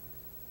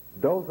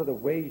 Those are the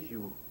ways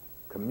you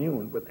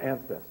commune with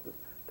ancestors.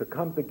 To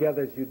come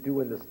together as you do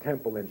in this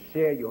temple and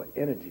share your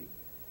energy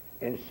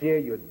and share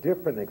your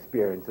different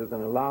experiences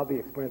and allow the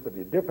experience of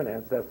your different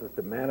ancestors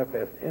to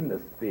manifest in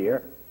the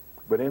sphere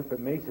with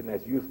information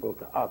that's useful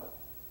to others.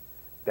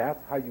 That's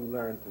how you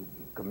learn to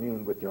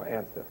commune with your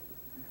ancestors.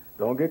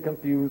 Don't get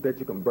confused that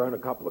you can burn a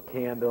couple of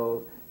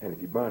candles, and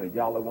if you burn a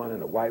yellow one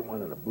and a white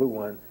one and a blue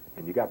one,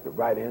 and you got the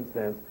right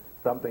incense,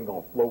 something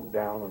gonna float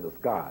down on the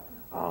sky.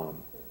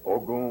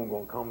 Ogun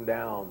gonna come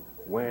down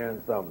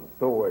wearing some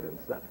sword and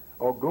stuff.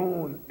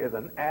 Ogun is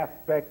an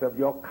aspect of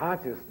your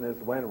consciousness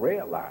when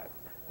realized.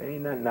 There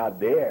ain't nothing out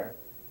there.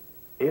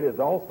 It is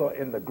also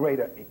in the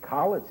greater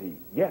ecology,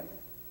 yes,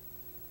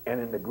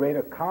 and in the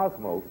greater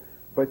cosmos,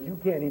 but you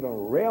can't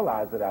even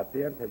realize it out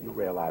there until you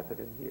realize it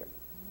in here.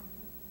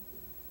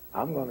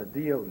 I'm going to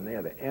deal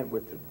near the end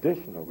with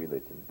traditional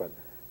religion, but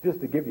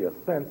just to give you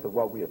a sense of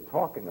what we are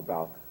talking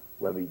about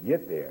when we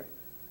get there,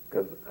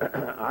 because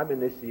I'm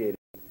initiated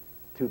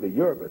to the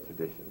Yoruba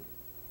tradition,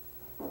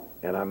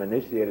 and I'm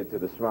initiated to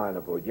the shrine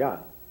of Oya.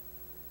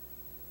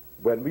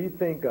 When we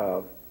think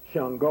of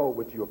Shango,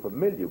 which you're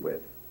familiar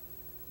with,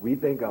 we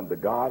think of the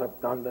god of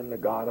thunder and the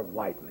god of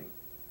lightning.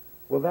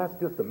 Well, that's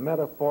just a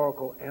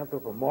metaphorical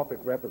anthropomorphic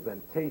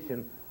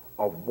representation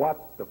of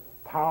what the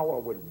power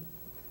would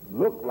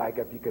look like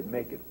if you could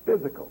make it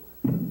physical.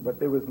 But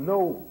there was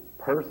no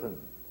person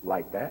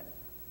like that.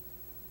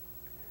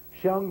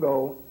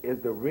 Shango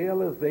is the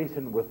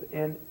realization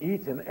within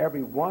each and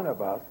every one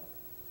of us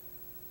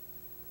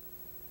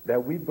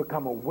that we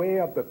become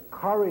aware of the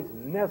courage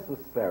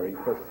necessary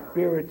for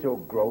spiritual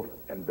growth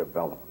and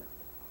development.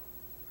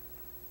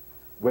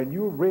 When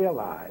you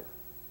realize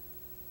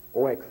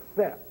or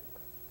accept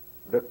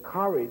the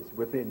courage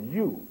within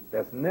you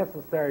that's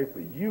necessary for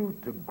you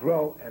to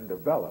grow and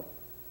develop,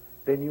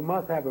 then you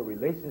must have a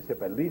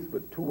relationship at least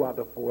with two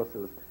other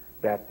forces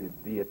that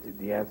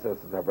the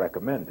ancestors have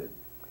recommended.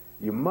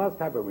 You must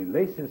have a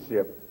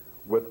relationship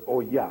with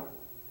Oya.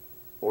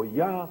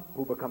 Oya,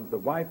 who becomes the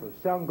wife of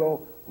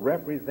Shango,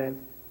 represents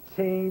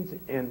change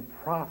in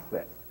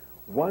process.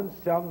 Once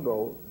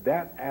Shango,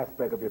 that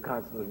aspect of your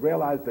consciousness,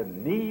 realizes the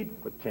need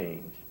for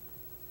change,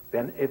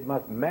 then it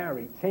must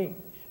marry change,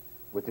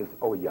 which is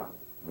Oya,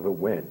 the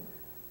wind,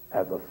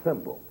 as a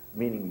symbol,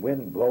 meaning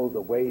wind blows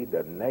away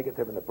the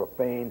negative and the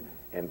profane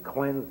and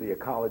cleanse the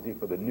ecology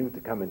for the new to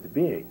come into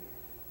being.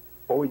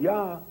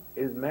 Oya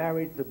is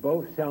married to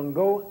both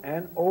Shango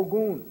and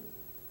Ogun.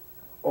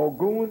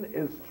 Ogun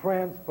is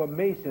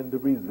transformation, the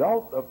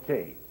result of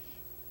change.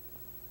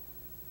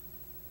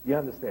 You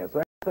understand?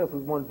 So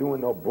ancestors weren't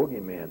doing no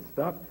boogeyman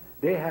stuff.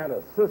 They had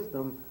a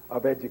system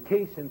of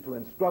education to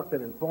instruct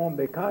and inform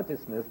their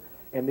consciousness,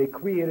 and they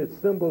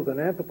created symbols and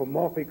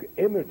anthropomorphic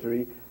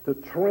imagery to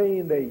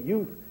train their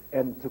youth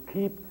and to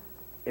keep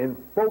in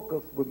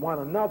focus with one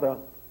another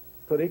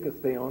so they could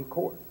stay on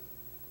course.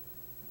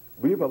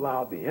 We've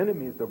allowed the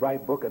enemies to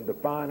write book and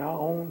define our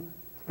own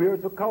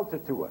spiritual culture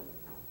to us.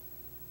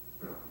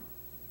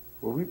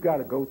 Well, we've got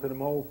to go to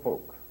them old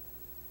folks.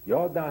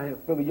 Y'all down here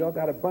in Philly, y'all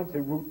got a bunch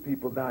of root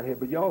people down here,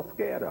 but y'all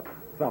scared of them,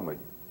 some of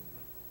you.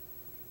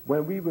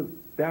 When we was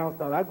down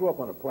south, I grew up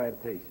on a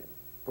plantation,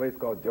 a place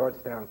called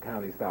Georgetown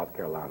County, South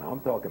Carolina.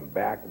 I'm talking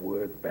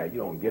backwoods, you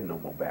don't get no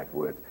more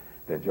backwoods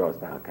than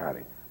Georgetown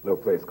County. A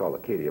little place called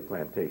Acadia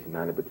Plantation,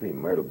 down in between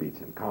Myrtle Beach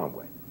and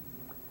Conway.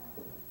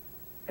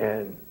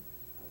 And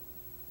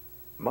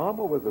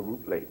Mama was a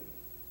root lady.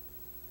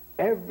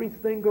 Every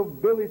single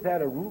village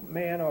had a root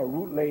man or a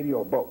root lady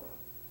or both.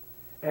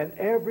 And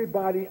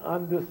everybody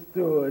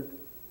understood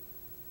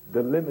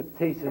the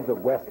limitations of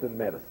Western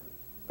medicine,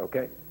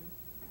 okay?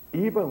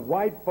 Even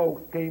white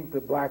folks came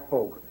to black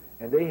folks,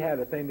 and they had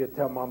a thing they'd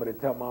tell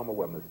Mama,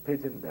 well, Miss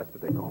Pigeon, that's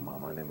what they call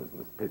Mama, her name was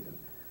Miss Pigeon.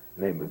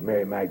 Her name was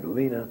Mary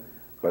Magdalena,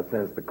 but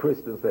since the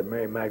Christians said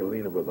Mary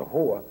Magdalena was a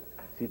whore,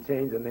 she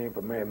changed her name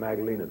from Mary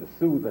Magdalena to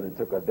Susan and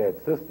took her dead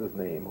sister's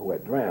name, who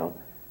had drowned,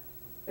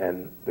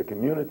 and the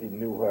community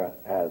knew her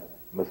as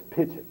Miss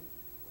Pigeon,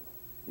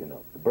 you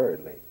know, the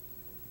bird lady,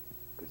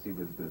 because she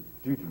was the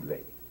juju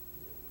lady,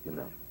 you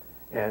know.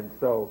 And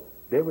so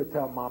they would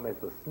tell Mama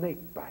it's a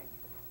snake bite.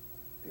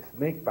 The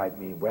snake bite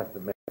means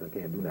Western medicine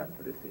can't do nothing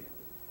for this here.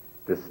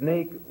 The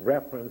snake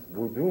referenced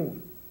voodoo,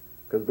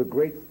 because the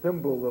great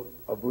symbol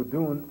of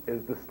voodoo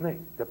is the snake,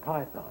 the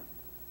python,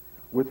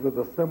 which was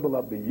a symbol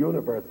of the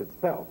universe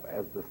itself,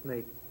 as the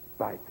snake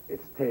bites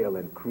its tail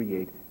and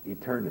creates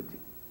eternity.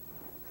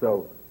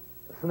 So,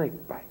 a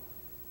snake bite,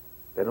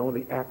 that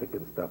only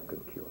African stuff can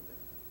cure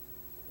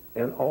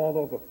this. And all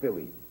over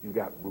Philly, you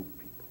got root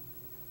people.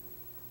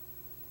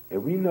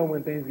 And we know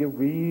when things get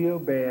real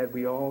bad,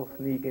 we all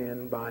sneak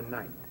in by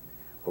night.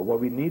 But what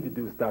we need to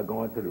do is start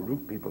going to the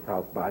root people's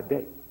house by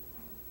day.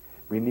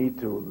 We need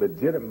to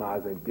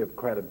legitimize and give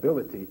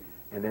credibility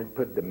and then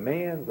put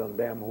demands on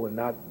them who are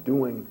not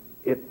doing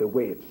it the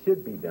way it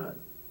should be done,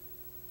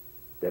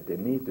 that they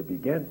need to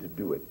begin to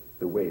do it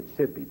the way it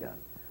should be done.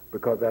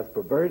 Because as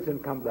perversion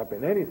comes up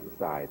in any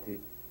society,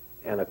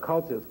 and a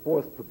culture is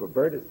forced to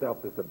pervert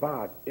itself to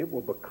survive, it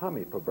will become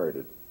a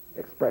perverted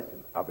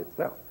expression of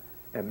itself.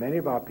 And many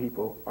of our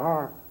people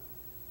are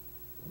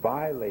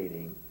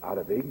violating out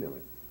of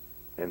ignorance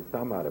and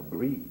some out of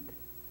greed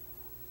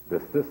the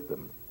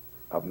system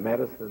of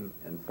medicine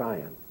and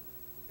science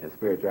and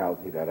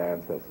spirituality that our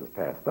ancestors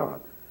passed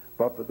on.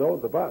 But for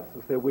those of us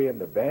who say we're in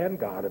the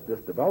vanguard of this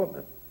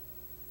development,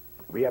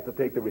 we have to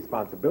take the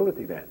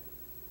responsibility then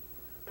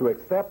to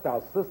accept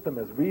our system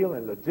as real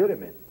and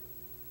legitimate,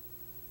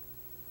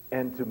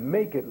 and to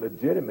make it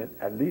legitimate,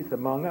 at least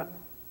among us.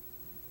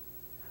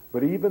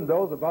 But even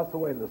those of us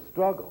who are in the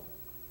struggle,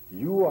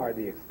 you are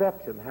the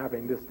exception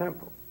having this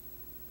temple.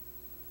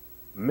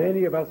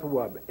 Many of us who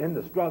are in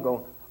the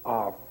struggle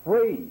are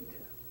afraid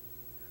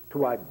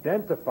to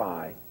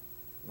identify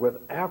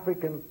with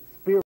African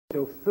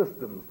spiritual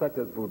systems such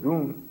as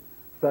voodoo,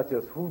 such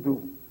as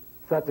hoodoo,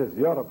 such as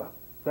Yoruba,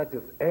 such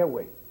as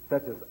Ewe,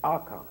 such as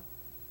Akan.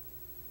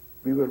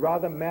 We would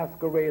rather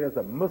masquerade as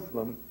a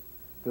Muslim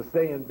to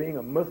say in being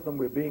a Muslim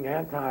we're being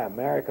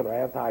anti-American or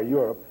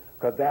anti-Europe,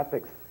 because that's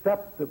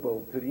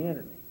acceptable to the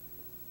enemy.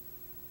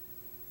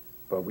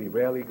 But we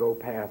rarely go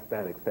past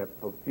that except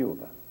for a few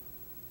of us.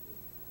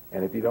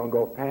 And if you don't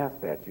go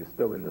past that, you're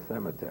still in the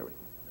cemetery.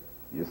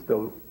 You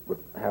still would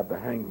have the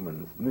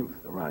hangman's noose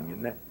around your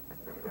neck.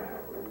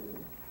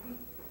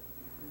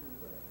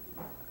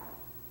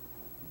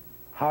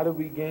 How do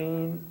we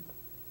gain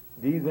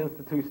these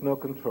institutional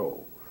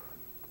controls?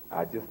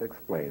 I just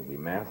explained. We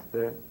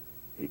master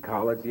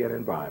ecology and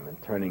environment,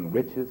 turning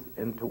riches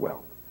into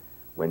wealth.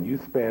 When you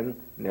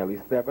spend nearly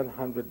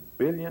 $700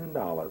 billion,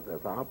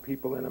 as our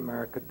people in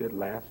America did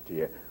last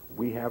year,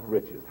 we have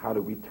riches. How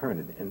do we turn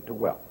it into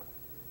wealth?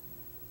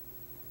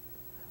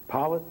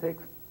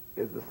 Politics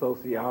is the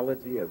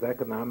sociology as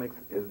economics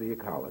is the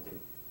ecology.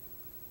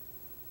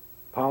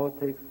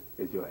 Politics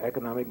is your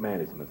economic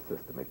management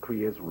system. It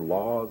creates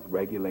laws,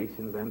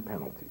 regulations, and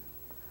penalties.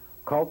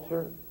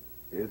 Culture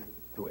is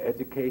to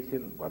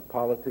education what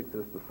politics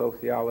is to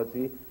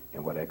sociology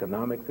and what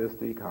economics is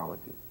to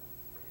ecology.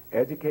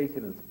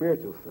 Education and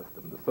spiritual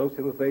system, the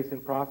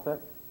socialization process,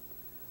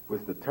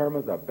 which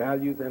determines our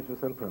values,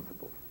 interests, and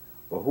principles.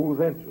 For whose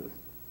interests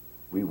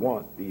we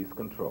want these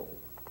controls.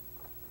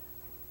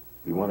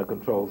 We want to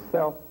control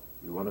self,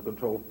 we want to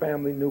control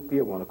family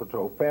nuclear, we want to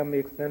control family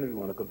extended, we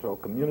want to control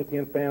community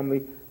and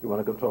family, we want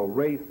to control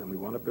race, and we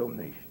want to build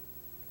nation.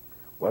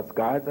 What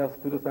guides us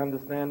to this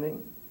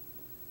understanding?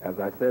 As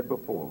I said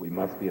before, we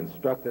must be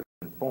instructed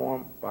and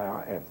informed by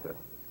our ancestors.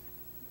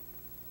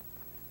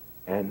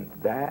 And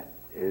that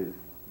is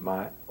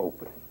my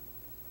opening.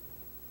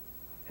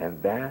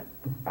 And that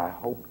I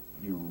hope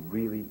you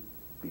really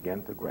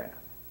begin to grasp.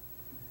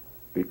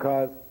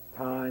 Because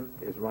time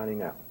is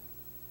running out.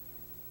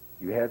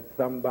 You had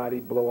somebody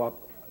blow up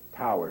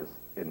towers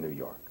in New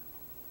York.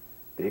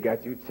 They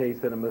got you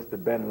chasing a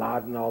Mr. Bin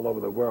Laden all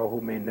over the world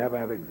who may never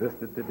have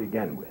existed to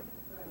begin with.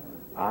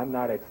 I'm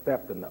not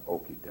accepting the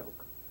okie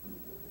doke.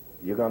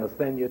 You're going to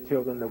send your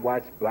children to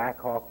watch Black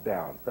Hawk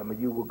Down. Some of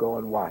you will go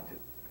and watch it.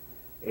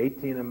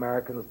 18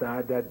 Americans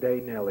died that day.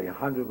 Nearly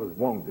 100 was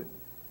wounded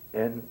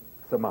in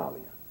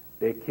Somalia.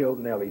 They killed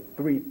nearly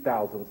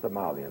 3,000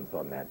 Somalians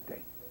on that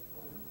day.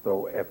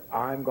 So if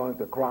I'm going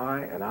to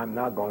cry, and I'm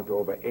not going to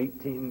over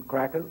 18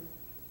 crackers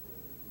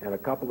and a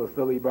couple of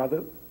silly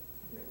brothers,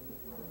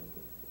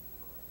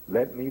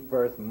 let me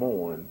first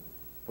mourn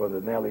for the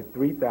nearly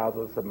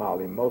 3,000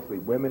 Somali, mostly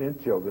women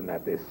and children,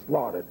 that they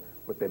slaughtered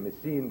with their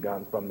machine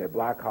guns from their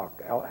Black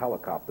Hawk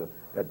helicopter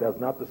that does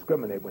not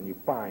discriminate when you're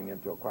firing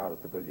into a crowded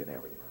civilian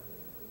area.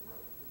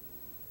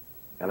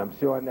 And I'm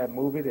sure in that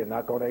movie they're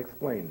not going to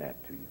explain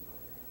that to you.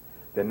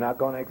 They're not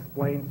going to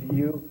explain to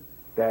you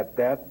that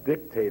that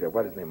dictator,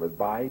 what his name was,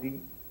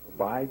 Biden,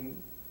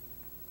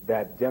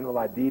 that General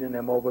Aidid and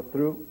them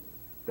overthrew,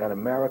 that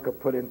America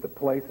put into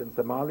place in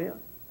Somalia,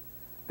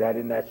 that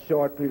in that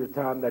short period of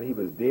time that he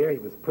was there, he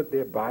was put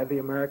there by the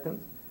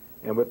Americans,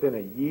 and within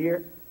a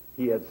year,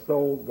 he had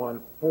sold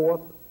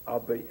 1/4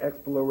 of the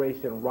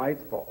exploration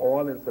rights for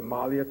oil in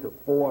Somalia to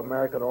 4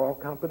 American oil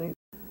companies,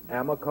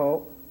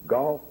 Amoco,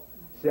 Gulf,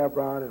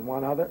 Chevron, and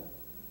one other.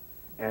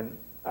 And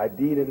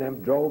Aidid and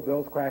them drove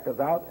those crackers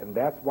out, and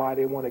that's why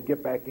they want to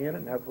get back in,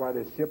 and that's why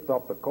there's ships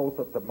off the coast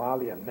of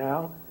Somalia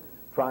now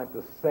trying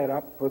to set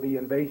up for the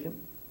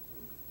invasion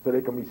so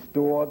they can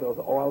restore those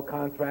oil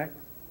contracts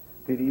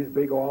to these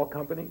big oil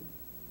companies.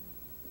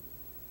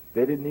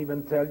 They didn't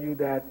even tell you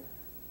that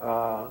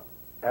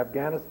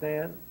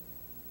Afghanistan,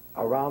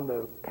 around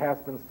the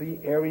Caspian Sea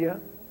area,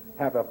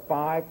 have a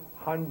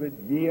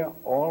 500-year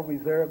oil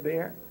reserve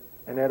there,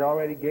 and that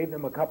already gave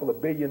them a couple of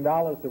 $1 billion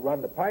to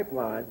run the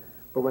pipeline.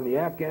 But when the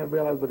Afghans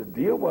realized what the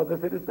deal was, they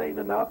said, this ain't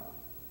enough.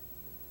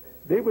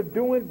 They were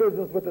doing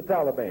business with the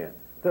Taliban,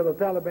 till the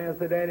Taliban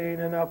said, that ain't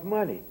enough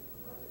money.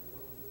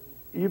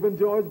 Even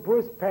George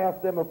Bush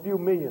passed them a few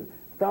million.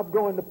 Stop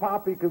going to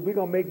Poppy, because we're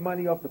going to make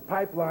money off the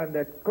pipeline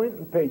that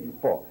Clinton paid you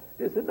for.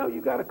 They said, no, you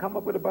got to come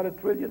up with about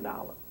 $1 trillion.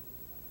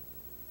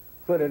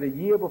 So that a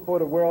year before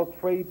the World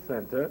Trade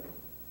Center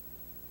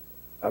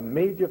A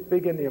major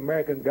figure in the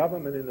American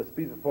government in the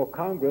speech before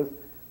Congress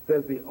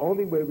says the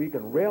only way we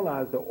can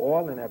realize the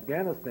oil in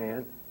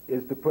Afghanistan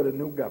is to put a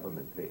new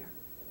government there.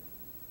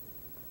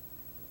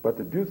 But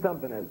to do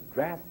something as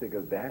drastic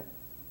as that,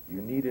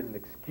 you needed an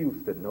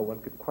excuse that no one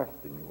could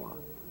question you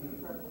on.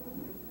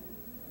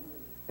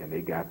 And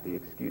they got the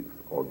excuse,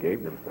 or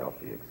gave themselves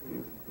the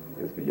excuse.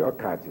 It's for your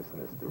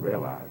consciousness to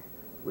realize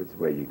which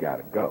way you got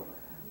to go.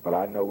 But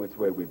I know which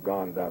way we've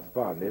gone thus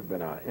far, and they've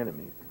been our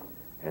enemies,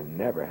 and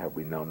never have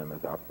we known them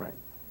as our friends.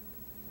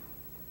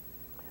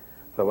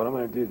 So what I'm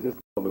going to do is just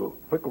a little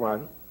quick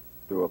run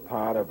through a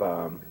part of,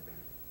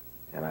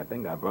 and I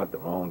think I brought the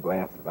wrong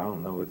glasses. I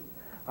don't know.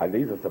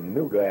 These are some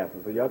new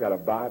glasses, so y'all got to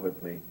buy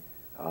with me.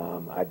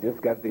 I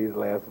just got these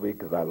last week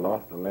because I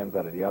lost the lens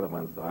out of the other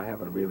ones, so I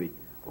haven't really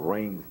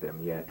ranged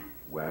them yet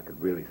where I could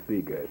really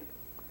see good.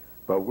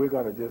 But we're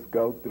going to just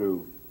go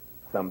through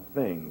some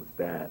things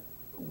that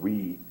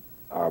we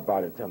are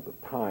about in terms of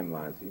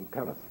timelines, so you can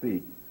kind of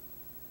see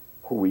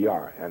who we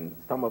are. And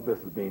some of this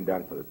is being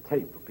done for the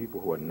tape for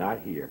people who are not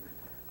here,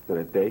 so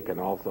that they can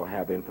also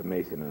have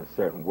information in a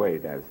certain way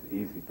that is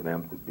easy for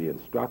them to be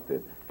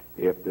instructed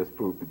if this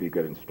proved to be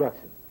good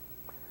instruction.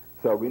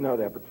 So we know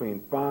that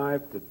between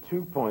 5 to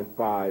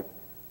 2.5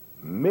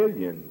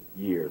 million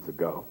years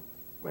ago,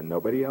 when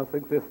nobody else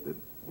existed,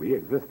 we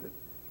existed.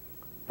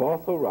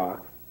 Fossil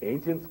rocks,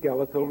 ancient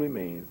skeletal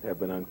remains, have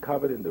been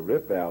uncovered in the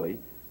Rift Valley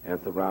and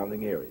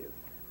surrounding areas.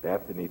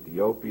 That's in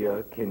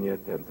Ethiopia, Kenya,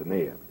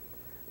 Tanzania.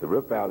 The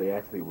Rift Valley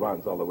actually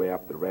runs all the way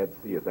up. The Red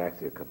Sea is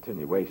actually a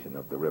continuation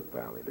of the Rift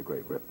Valley, the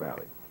Great Rift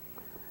Valley.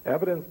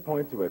 Evidence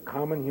points to a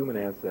common human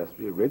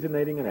ancestry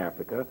originating in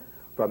Africa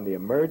from the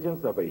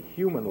emergence of a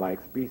human-like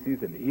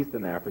species in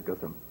eastern Africa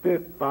some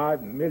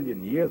 5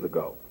 million years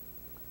ago.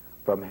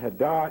 From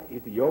Hadar,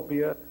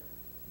 Ethiopia,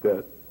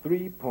 the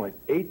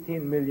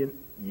 3.18 million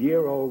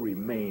year-old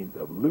remains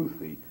of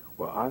Lucy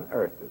were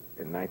unearthed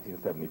in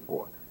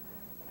 1974.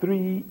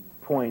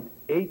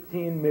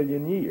 3.18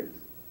 million years.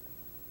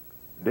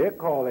 They're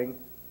calling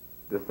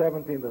the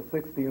 17th and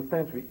 16th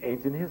century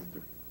ancient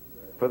history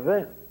for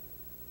them.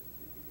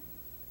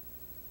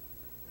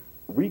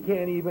 We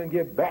can't even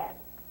get back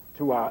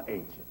to our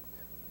ancient,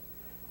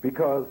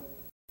 because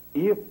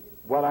if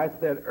what I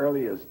said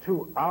earlier is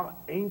true, our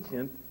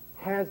ancient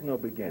has no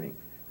beginning.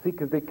 See,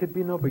 because there could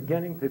be no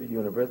beginning to the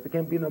universe, there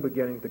can be no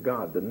beginning to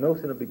God. The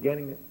notion of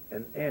beginning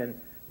and end,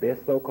 their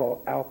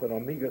so-called alpha and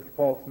omega, is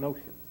false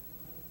notions.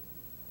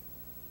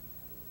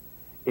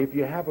 If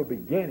you have a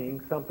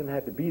beginning, something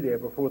had to be there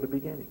before the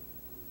beginning.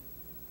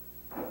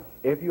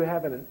 If you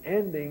have an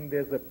ending,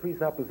 there's a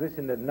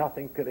presupposition that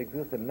nothing could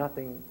exist and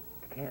nothing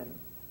can.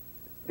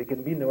 There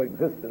can be no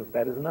existence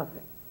that is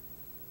nothing.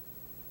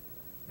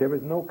 There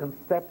is no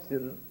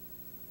conception,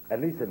 at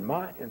least in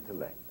my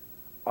intellect,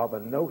 of a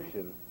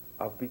notion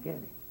of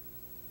beginning.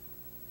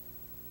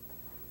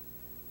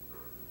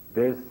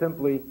 There's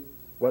simply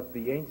what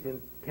the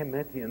ancient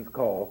Kemethians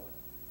call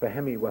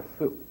Fahemi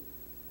Wasu,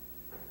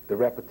 the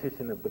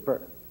repetition of the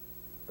birth,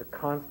 the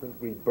constant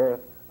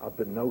rebirth of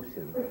the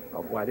notion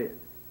of what is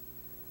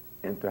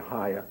into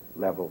higher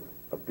levels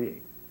of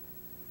being.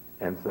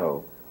 And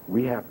so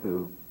we have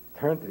to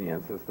turn to the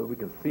ancestors so we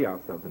can see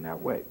ourselves in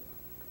that way.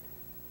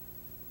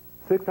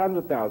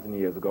 600,000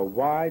 years ago,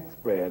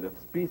 widespread of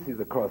species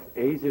across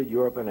Asia,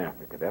 Europe, and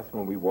Africa. That's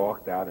when we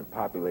walked out and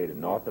populated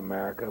North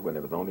America, when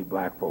there was only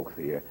black folks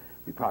here.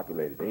 We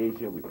populated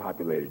Asia, we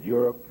populated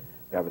Europe.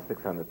 That was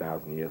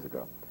 600,000 years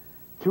ago.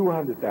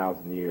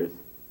 200,000 years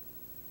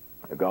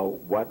ago,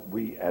 what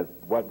we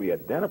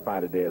identify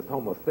today as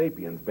Homo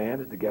sapiens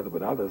banded together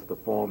with others to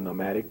form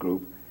nomadic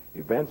groups.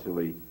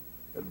 Eventually,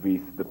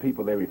 the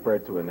people they refer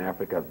to in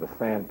Africa as the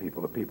Sand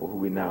people, the people who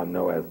we now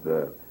know as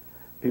the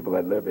people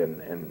that live in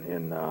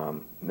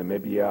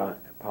Namibia,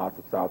 parts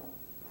of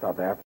South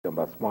Africa, and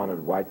Botswana.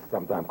 The whites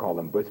sometimes call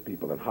them Bush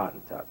people and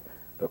Hottentots,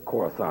 the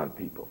Khorasan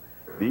people.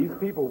 These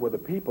people were the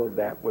people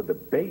that were the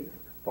base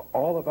for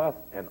all of us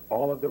and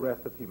all of the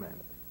rest of humanity.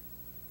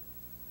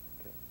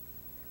 Okay.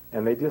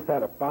 And they just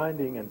had a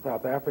finding in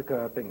South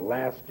Africa, I think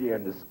last year,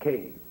 in this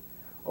cave,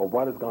 of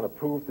what is going to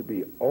prove to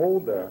be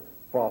older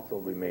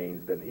fossil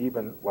remains than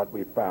even what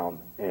we found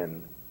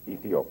in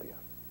Ethiopia.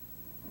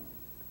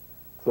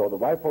 So the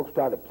white folks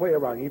try to play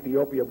around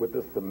Ethiopia with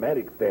this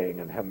Semitic thing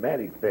and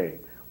Hamitic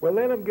thing. Well,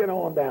 let them get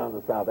on down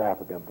to South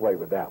Africa and play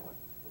with that one.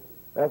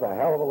 That's a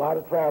hell of a lot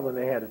of traveling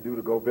they had to do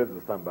to go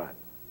visit somebody,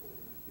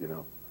 you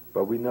know.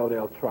 But we know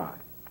they'll try.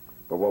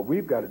 But what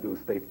we've got to do is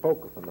stay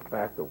focused on the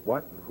fact of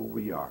what and who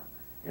we are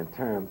in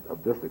terms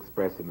of this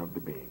expression of the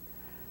being.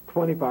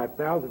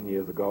 25,000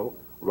 years ago,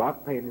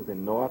 rock paintings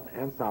in North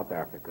and South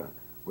Africa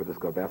were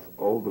discovered. That's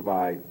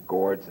Olduvai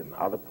Gorge and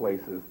other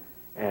places.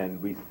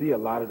 And we see a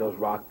lot of those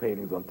rock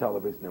paintings on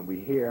television, and we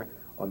hear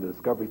on the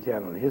Discovery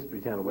Channel and the History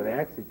Channel where they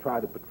actually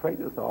try to portray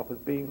this off as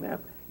being them.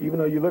 Even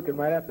though you're looking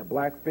right at the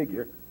black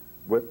figure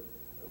with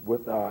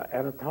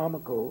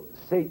anatomical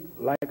shape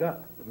like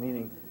us,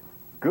 meaning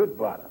good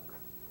buttocks,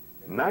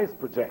 nice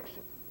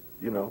projection,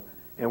 you know,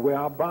 and where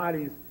our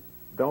bodies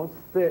don't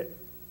sit,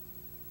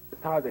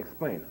 it's hard to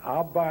explain.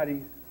 Our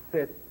bodies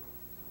sit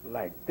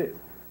like this.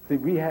 See,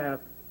 we have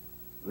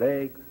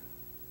legs,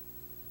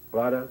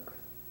 buttocks,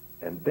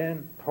 and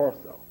then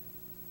torso.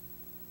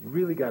 You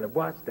really got to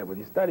watch that. When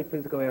you study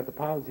physical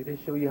anthropology, they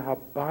show you how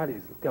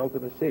bodies and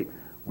skeleton are shaped.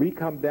 We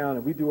come down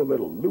and we do a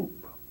little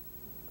loop.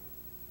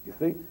 You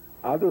see?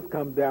 Others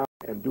come down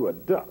and do a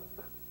duck.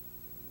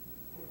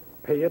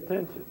 Pay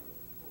attention.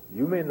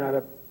 You may not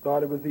have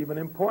thought it was even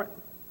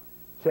important.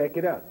 Check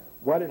it out.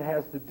 What it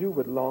has to do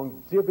with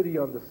longevity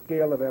on the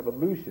scale of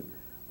evolution.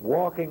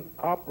 Walking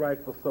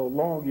upright for so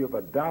long, you've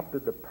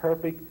adopted the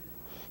perfect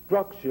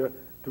structure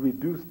to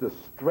reduce the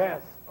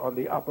stress on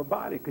the upper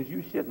body, because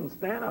you shouldn't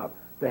stand up.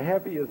 The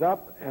heavy is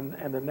up and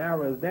the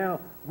narrow is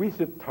down. We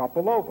should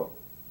topple over.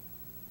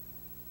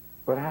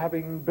 But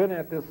having been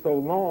at this so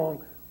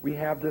long, we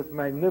have this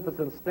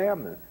magnificent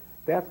stamina.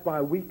 That's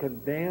why we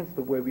can dance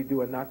the way we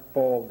do and not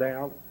fall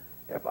down.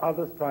 If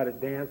others try to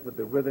dance with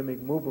the rhythmic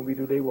movement we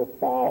do, they will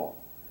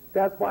fall.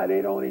 That's why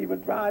they don't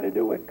even try to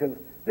do it, because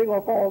they're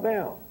going to fall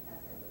down.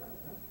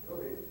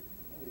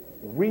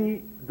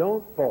 We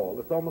don't fall.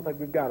 It's almost like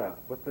we've got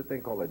what's the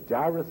thing called, a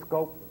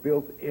gyroscope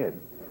built in.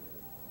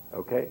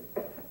 Okay?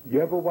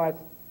 You ever watch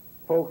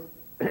folks,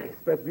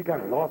 especially, we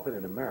kind of lost it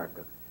in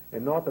America.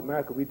 In North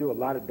America, we do a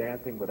lot of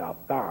dancing with our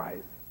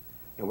thighs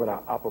and with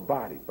our upper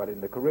body. But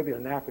in the Caribbean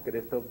and Africa,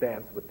 they still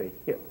dance with their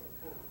hips.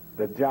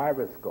 The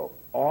gyroscope,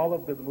 all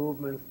of the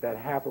movements that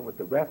happen with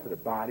the rest of the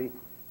body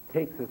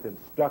takes its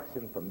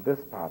instruction from this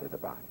part of the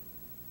body.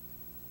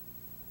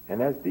 And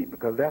that's deep,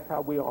 because that's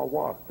how we all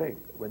walk. Think,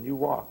 when you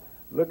walk,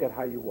 look at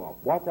how you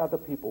walk. Watch other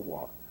people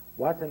walk.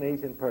 Watch an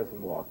Asian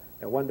person walk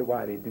and wonder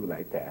why they do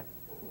like that.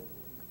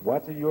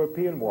 Watch a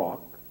European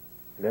walk,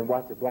 and then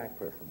watch a black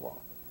person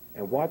walk.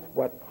 And watch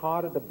what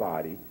part of the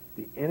body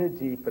the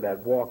energy for that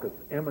walk is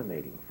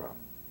emanating from.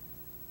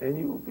 And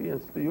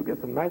you'll get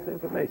some nice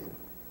information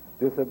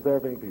just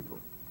observing people.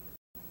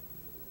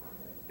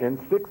 In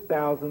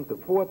 6,000 to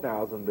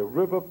 4,000, the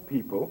river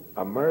people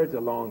emerge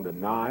along the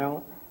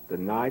Nile, the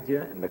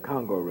Niger, and the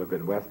Congo River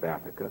in West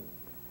Africa.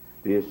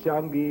 The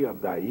Ashangi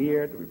of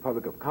Zaire, the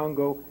Republic of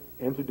Congo,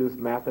 introduced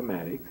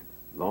mathematics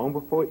long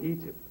before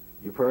Egypt.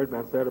 You've heard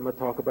Manserema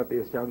talk about the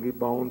Ashangi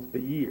bones for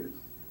years.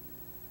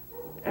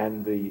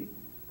 And the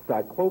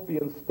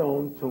Cyclopean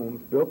stone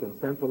tombs built in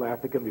Central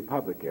African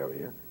Republic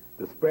area,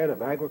 the spread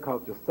of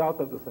agriculture south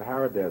of the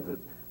Sahara Desert,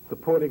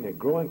 supporting a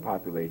growing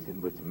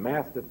population which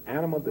mastered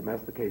animal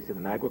domestication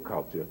and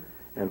agriculture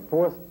and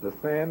forced the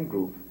sand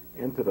groups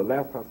into the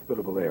less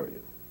hospitable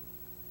areas.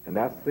 And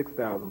that's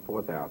 6,000,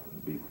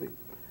 4,000 BC.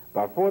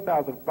 By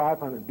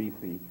 4,500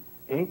 BC,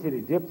 ancient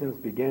Egyptians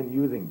began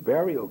using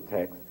burial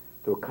texts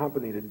to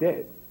accompany the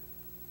dead.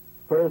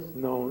 First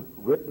known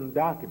written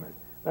documents.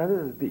 Now this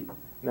is deep.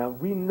 Now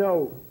we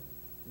know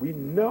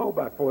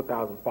by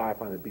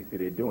 4,500 BC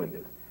they're doing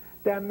this.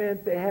 That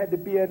meant they had to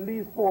be at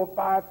least 4,000 or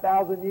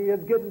 5,000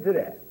 years getting to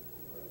that.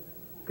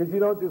 Because you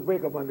don't just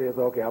wake up one day and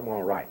say, okay, I'm going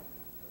to write.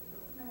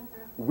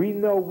 We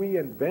know we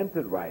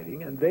invented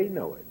writing, and they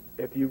know it.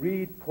 If you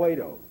read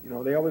Plato,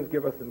 they always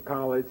give us in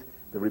college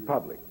the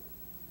Republic,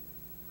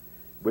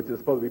 which is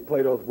supposed to be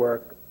Plato's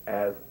work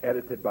as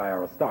edited by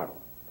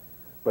Aristotle.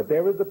 But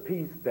there is a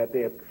piece that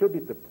they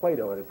attribute to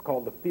Plato, and it's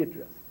called the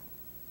Phaedrus.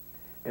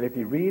 And if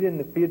you read in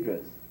the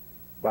Phaedrus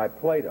by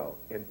Plato,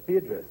 in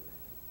Phaedrus,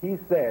 he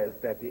says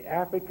that the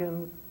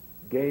Africans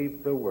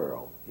gave the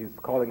world, he's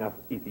calling us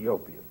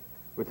Ethiopians,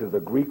 which is a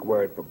Greek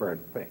word for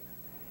burnt things.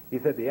 He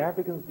said the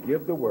Africans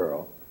give the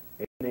world,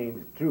 and he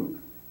names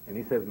truth, and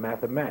he says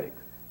mathematics,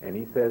 and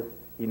he says,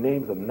 he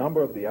names a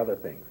number of the other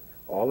things,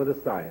 all of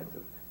the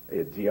sciences,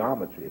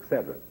 geometry,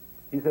 etc.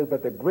 He says,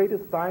 but the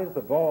greatest science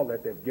of all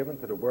that they've given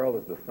to the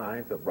world is the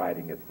science of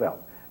writing itself.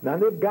 Now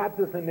they've got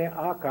this in their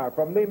archive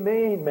from their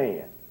main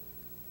man,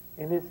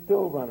 and they're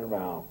still running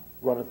around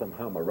running some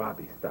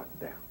Hammurabi stuff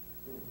down,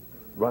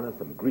 running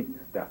some Greek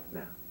stuff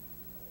now.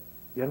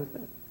 You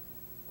understand?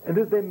 And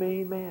this is their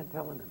main man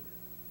telling them this.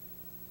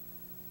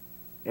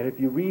 And if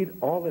you read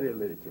all of their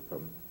literature,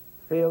 from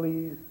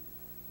Thales,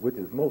 which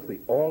is mostly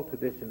oral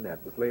tradition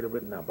that was later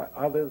written down by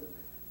others,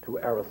 to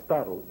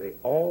Aristotle, they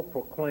all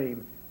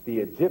proclaim the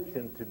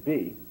Egyptian to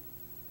be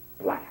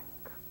black,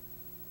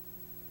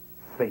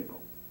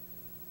 sable.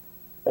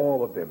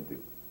 All of them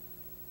do.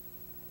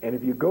 And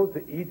if you go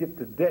to Egypt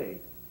today,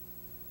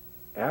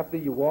 after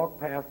you walk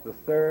past the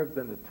serfs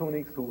and the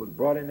tunics who was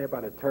brought in there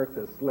by the Turks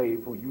as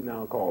slaves, who you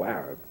now call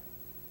Arabs,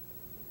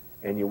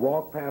 and you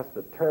walk past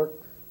the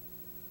Turks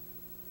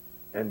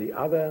and the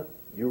other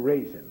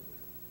Eurasians,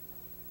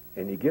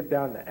 and you get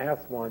down to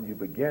Aswan, you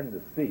begin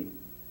to see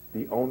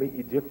the only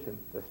Egyptian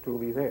that's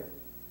truly there,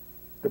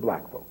 the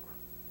black folks.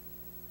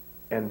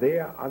 And they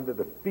are under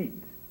the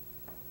feet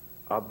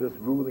of this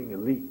ruling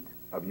elite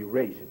of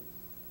Eurasians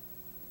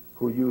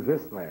who use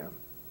Islam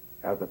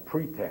as a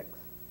pretext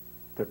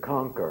to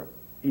conquer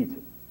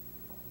Egypt.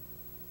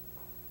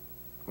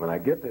 When I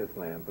get to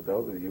Islam, for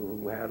those of you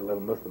who had a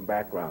little Muslim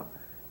background,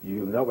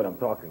 you know what I'm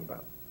talking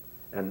about.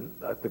 And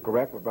to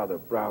correct what Brother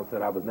Brown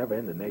said, I was never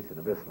in the Nation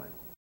of Islam.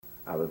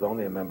 I was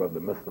only a member of the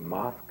Muslim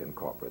Mosque and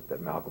corporate that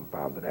Malcolm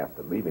founded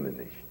after leaving the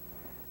nation.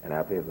 And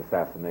after his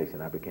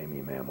assassination, I became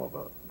imam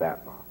over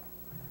that mosque.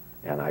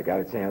 And I got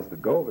a chance to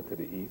go over to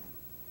the east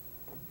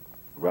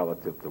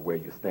relative to where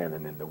you're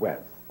standing in the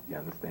west. You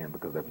understand?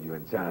 Because if you're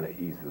in China,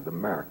 east is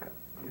America,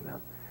 you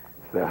know.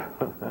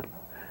 So,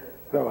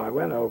 so I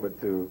went over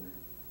to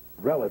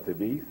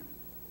relative east,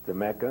 to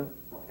Mecca,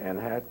 and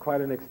had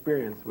quite an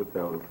experience with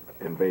those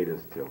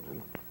invaders'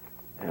 children.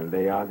 And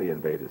they are the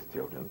invaders'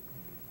 children.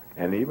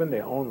 And even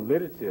their own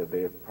literature,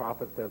 their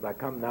prophet says, I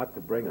come not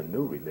to bring a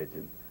new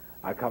religion.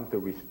 I come to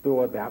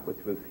restore that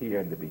which was here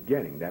in the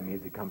beginning. That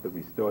means he comes to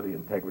restore the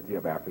integrity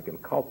of African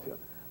culture.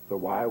 So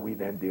why are we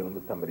then dealing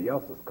with somebody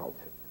else's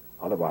culture?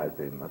 Otherwise,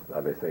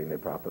 are they saying their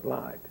prophet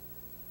lied?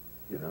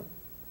 You know?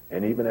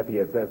 And even if he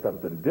had said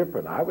something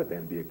different, I would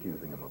then be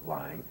accusing him of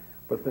lying.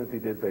 But since he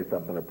did say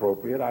something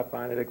appropriate, I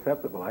find it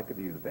acceptable. I could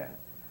use that.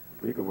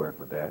 We could work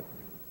with that.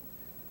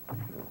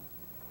 You know?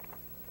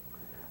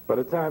 By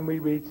the time we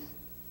reach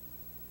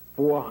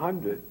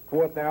 4,000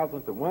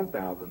 to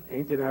 1,000,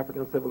 ancient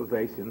African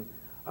civilization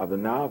of the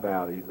Nile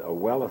valleys are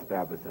well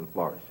established and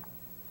flourishing.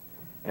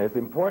 And it's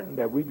important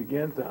that we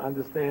begin to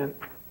understand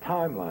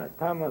timelines.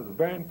 Timelines is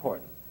very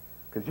important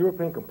because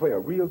European can play a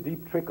real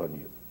deep trick on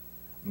you.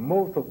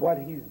 Most of what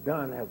he's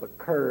done has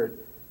occurred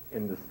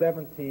in the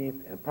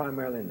 17th and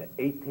primarily in the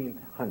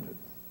 1800s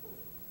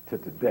to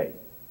today.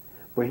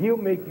 But he'll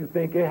make you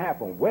think it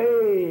happened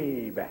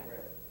way back.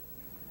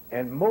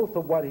 And most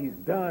of what he's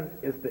done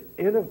is to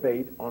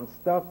innovate on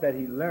stuff that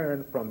he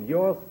learned from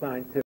your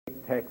scientific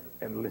texts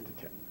and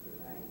literature.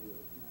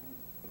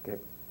 Okay?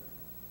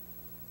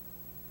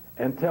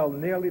 Until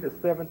nearly the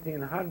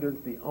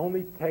 1700s, the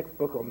only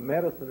textbook on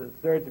medicine and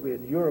surgery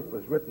in Europe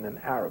was written in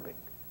Arabic.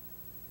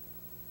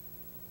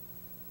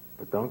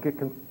 But don't get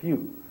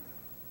confused,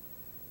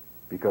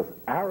 because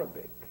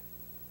Arabic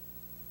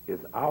is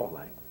our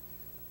language.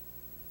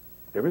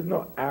 There is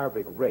no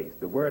Arabic race.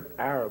 The word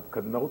Arab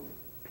connotes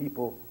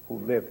people who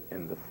live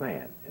in the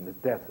sand, in the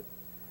desert.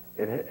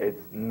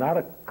 It's not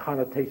a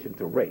connotation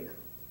to race.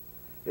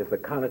 It's a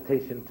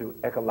connotation to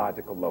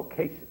ecological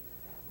location.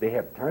 They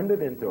have turned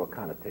it into a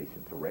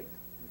connotation to race.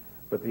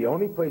 But the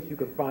only place you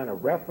can find a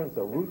reference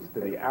or roots to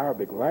the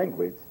Arabic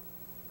language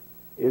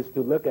is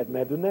to look at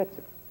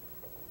Medunetcha,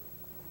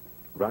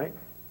 right?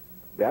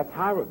 That's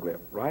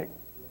hieroglyph, right?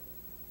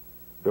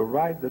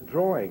 The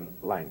drawing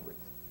language,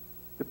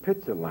 the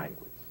picture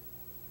language.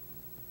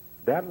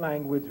 That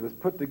language was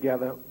put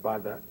together by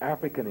the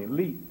African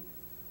elite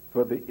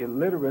for the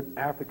illiterate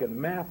African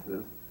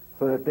masses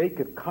so that they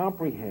could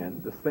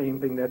comprehend the same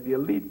thing that the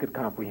elite could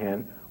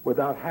comprehend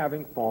without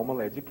having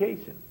formal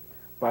education.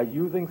 By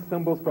using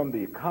symbols from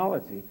the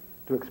ecology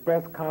to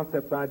express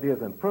concepts,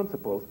 ideas, and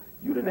principles,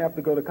 you didn't have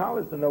to go to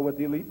college to know what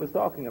the elite was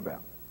talking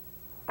about.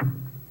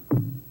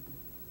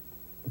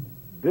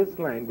 This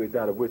language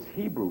out of which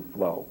Hebrew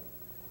flow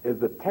is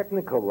the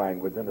technical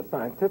language and the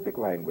scientific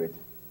language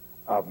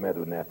of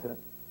Medunetcha,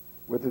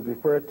 which is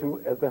referred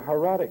to as the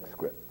Hieratic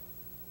script.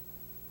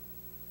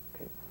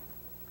 Okay.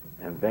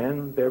 And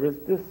then there is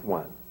this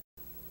one,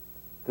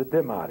 the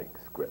Demotic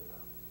script,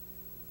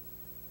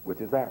 which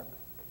is Arabic.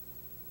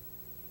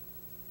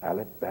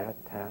 Alif, Bat,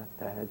 Ta,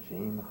 Ta,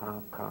 Jim, Ha,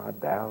 Ka,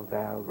 Dal,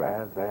 Dal,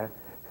 Raz, Za,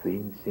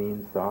 Sin,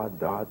 Shin, Sa,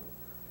 Dot.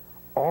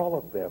 All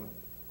of them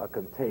are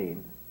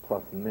contained,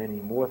 plus many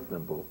more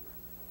symbols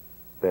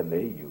than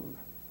they use,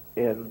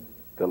 in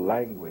the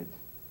language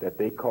that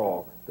they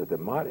call the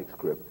Demotic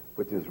script,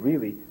 which is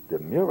really the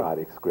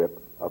Meroitic script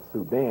of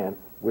Sudan,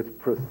 which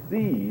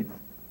precedes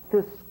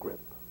this script.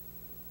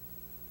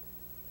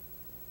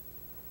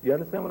 You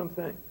understand what I'm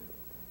saying?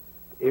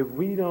 If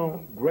we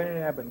don't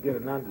grab and get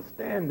an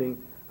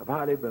understanding of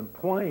how they've been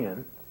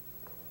playing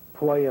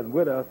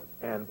with us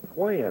and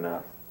playing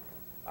us,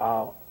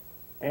 our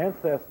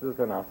ancestors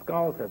and our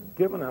scholars have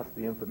given us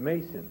the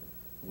information.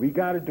 We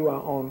got to do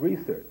our own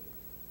research.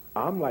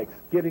 I'm like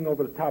skidding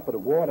over the top of the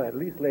water, at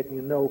least letting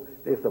you know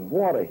there's some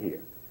water here.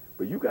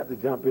 But you got to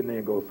jump in there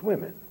and go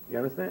swimming. You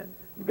understand?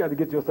 You got to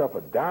get yourself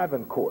a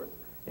diving course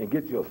and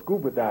get your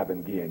scuba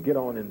diving gear and get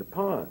on in the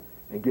pond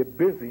and get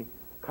busy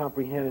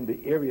comprehending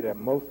the area that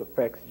most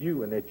affects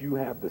you and that you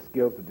have the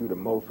skills to do the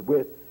most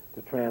with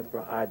to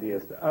transfer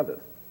ideas to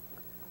others.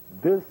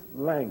 This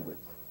language,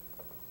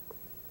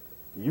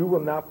 you will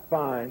not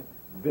find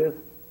this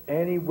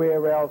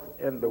anywhere else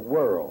in the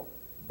world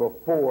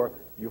before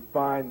you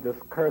find this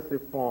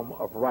cursive form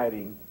of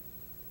writing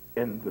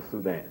in the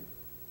Sudan.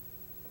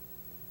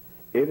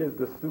 It is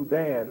the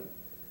Sudan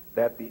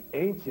that the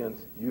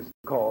ancients used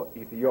to call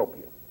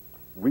Ethiopia.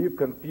 We've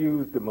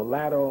confused the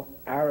mulatto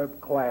Arab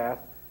class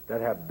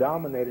that have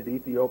dominated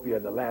Ethiopia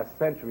in the last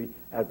century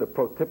as the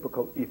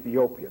prototypical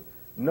Ethiopian.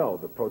 No,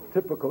 the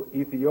prototypical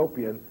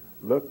Ethiopian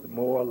looked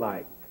more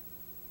like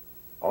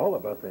all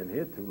of us in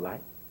here too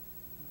like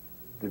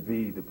to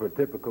be the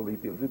prototypical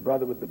Ethiopian. This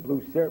brother with the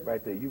blue shirt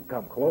right there, you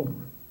come close.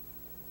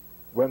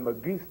 When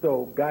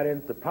Mengistu got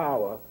into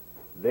power,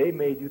 they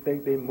made you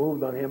think they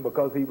moved on him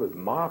because he was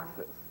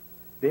Marxist.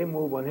 They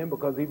moved on him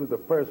because he was the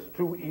first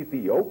true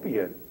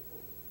Ethiopian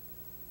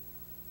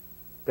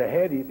to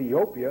head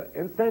Ethiopia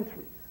in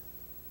centuries.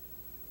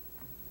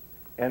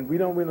 And we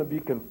don't want to be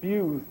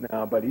confused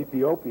now about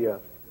Ethiopia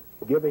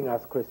giving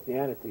us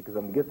Christianity, because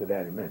I'm going to get to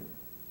that in a minute.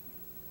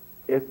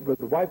 It was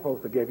the white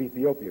folks that gave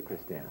Ethiopia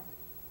Christianity.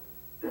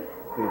 See,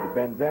 the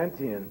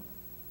Byzantines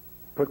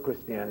put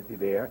Christianity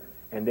there,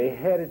 and they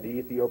headed the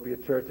Ethiopia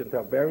church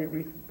until very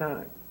recent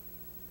times.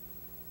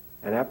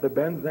 And after the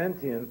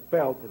Byzantines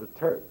fell to the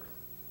Turks,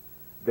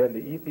 then the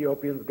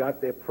Ethiopians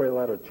got their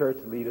prelate or church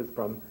leaders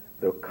from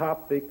the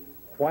Coptic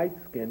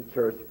white-skinned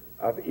church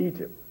of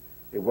Egypt.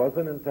 It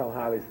wasn't until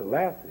Haile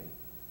Selassie,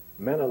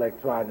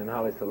 Menelik tried in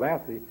Haile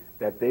Selassie,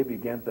 that they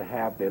began to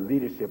have their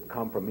leadership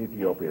come from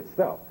Ethiopia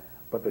itself.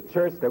 But the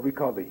church that we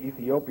call the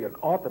Ethiopian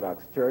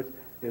Orthodox Church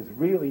is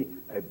really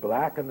a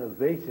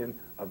blackenization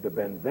of the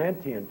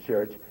Byzantine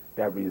church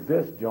that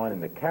resists joining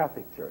the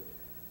Catholic Church.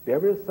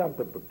 There is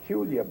something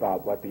peculiar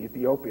about what the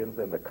Ethiopians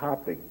and the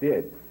Coptic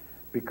did,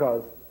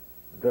 because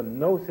the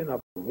notion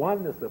of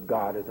oneness of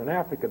God is an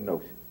African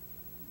notion.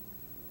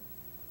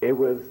 It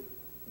was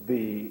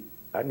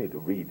I need to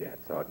read that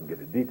so I can get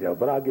the details,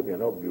 but I'll give you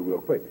an overview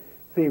real quick.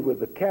 See, it was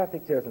the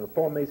Catholic Church and the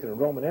formation of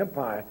the Roman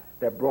Empire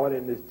that brought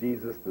in this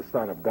Jesus, the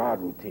Son of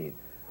God routine.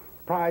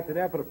 Prior to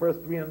that, for the first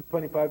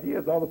 325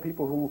 years, all the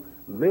people who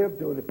lived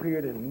during the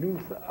period and knew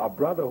a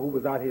brother who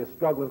was out here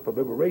struggling for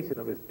liberation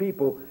of his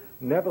people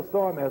never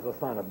saw him as a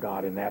son of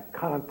God in that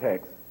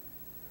context.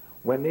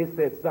 When they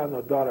said son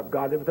or daughter of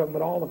God, they were talking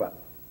about all of us,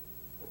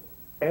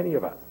 any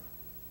of us.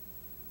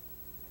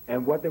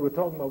 And what they were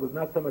talking about was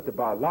not so much a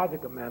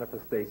biological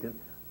manifestation,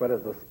 but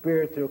as a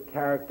spiritual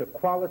character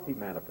quality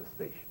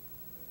manifestation,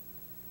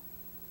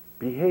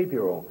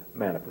 behavioral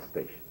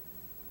manifestation.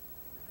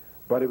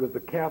 But it was the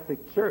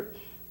Catholic Church,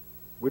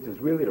 which is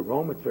really the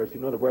Roman Church.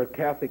 You know, the word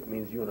Catholic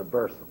means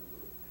universal,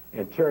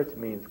 and church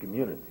means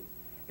community.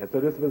 And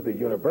so this was the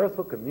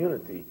universal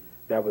community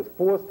that was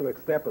forced to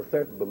accept a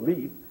certain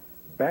belief,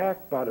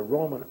 backed by the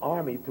Roman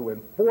army to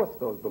enforce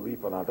those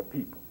beliefs on other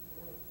people.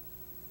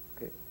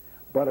 Okay.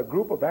 But a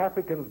group of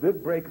Africans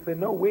did break and say,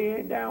 no, we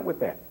ain't down with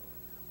that.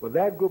 Well,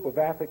 that group of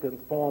Africans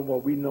formed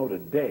what we know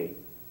today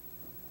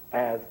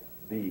as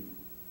the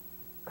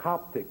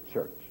Coptic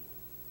Church.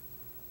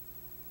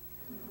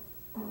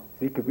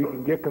 See, because we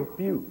can get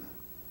confused.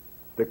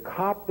 The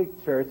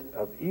Coptic Church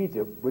of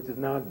Egypt, which is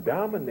now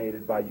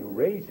dominated by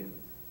Eurasians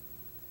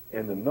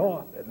in the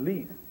north at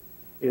least,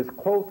 is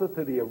closer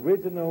to the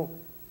original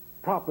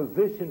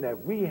proposition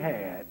that we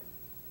had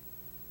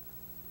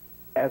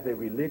as a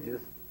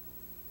religious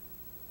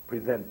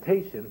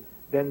presentation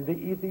than the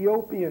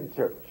Ethiopian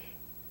church,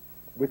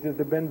 which is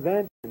the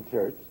Byzantine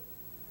church,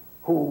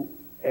 who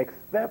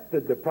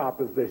accepted the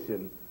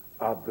proposition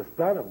of the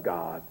Son of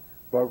God,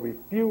 but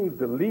refused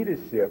the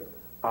leadership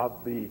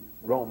of the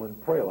Roman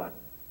prelate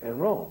in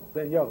Rome,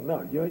 saying, yo,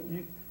 no,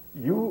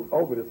 you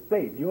over the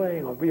state, you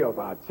ain't going to be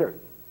over our church.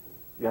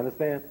 You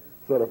understand?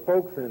 So the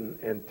folks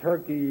in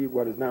Turkey,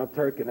 what is now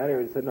Turkey, in that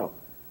area, said, no,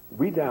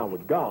 we down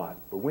with God,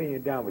 but we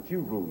ain't down with you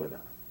ruling us.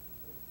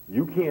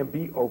 You can't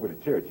be over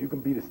the church. You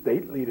can be the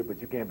state leader,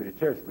 but you can't be the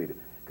church leader.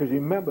 Because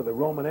remember, the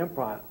Roman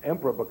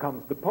emperor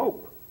becomes the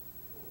Pope.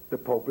 The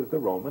Pope is the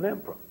Roman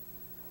emperor.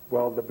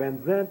 Well, the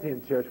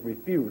Byzantine church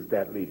refused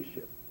that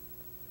leadership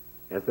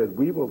and says,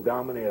 we will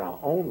dominate our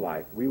own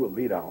life. We will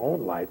lead our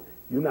own life.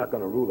 You're not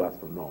going to rule us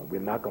from Rome.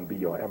 We're not going to be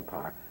your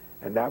empire.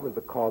 And that was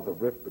the cause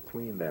of rift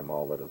between them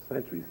all of the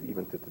centuries,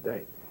 even to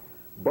today.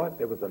 But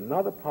there was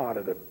another part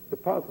of the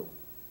puzzle.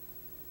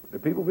 The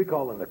people we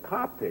call them the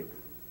Coptics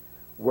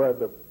were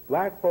the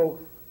black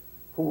folks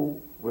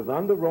who was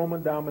under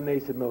Roman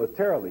domination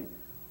militarily,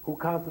 who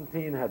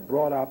Constantine had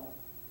brought up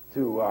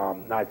to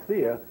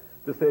Nicaea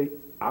to say,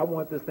 I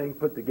want this thing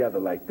put together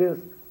like this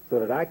so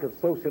that I can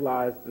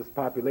socialize this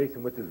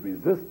population which is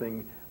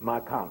resisting my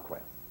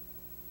conquest.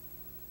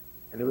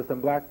 And there were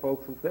some black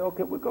folks who say,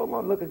 okay, we'll go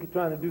along, look at you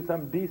trying to do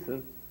something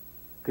decent,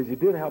 because you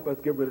did help us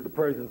get rid of the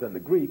Persians and the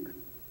Greeks.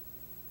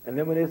 And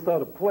then when they saw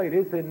the play,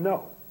 they said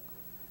no.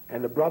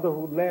 And the brother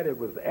who led it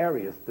was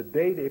Arius.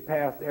 Today they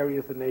passed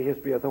Arius in their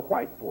history as a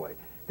white boy.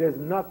 There's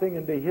nothing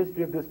in the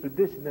history of this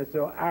tradition that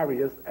shows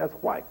Arius as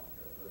white.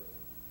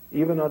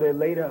 Even though they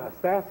later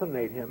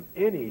assassinate him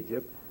in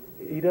Egypt,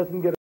 he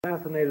doesn't get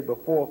assassinated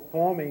before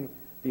forming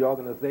the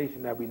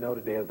organization that we know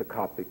today as the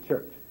Coptic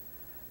Church.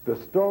 The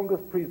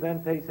strongest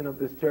presentation of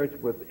this church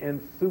was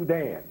in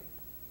Sudan,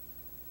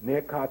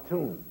 near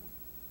Khartoum.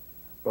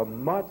 But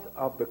much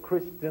of the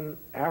Christian,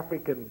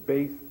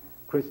 African-based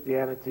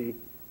Christianity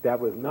that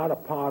was not a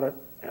part of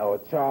or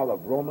a child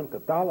of Roman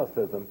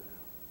Catholicism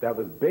that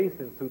was based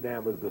in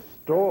Sudan was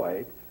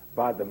destroyed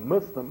by the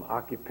Muslim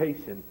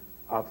occupation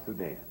of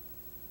Sudan,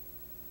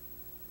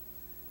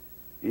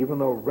 even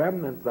though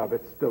remnants of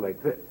it still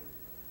exist.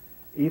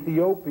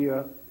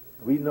 Ethiopia,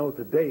 we know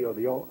today, or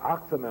the old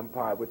Aksum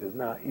Empire, which is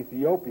now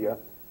Ethiopia,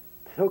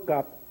 took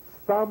up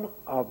some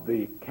of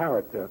the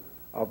character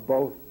of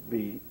both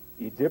the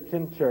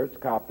Egyptian church,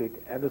 Coptic,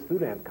 and the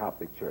Sudan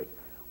Coptic church,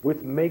 which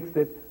makes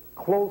it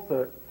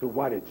closer to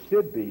what it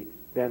should be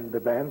than the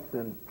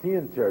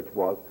Byzantine church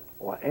was,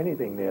 or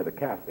anything near the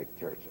Catholic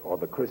church or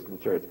the Christian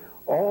church.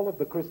 All of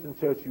the Christian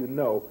church you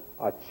know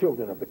are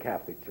children of the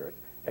Catholic church,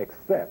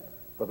 except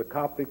for the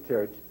Coptic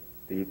Church,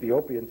 the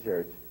Ethiopian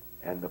Church,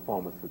 and the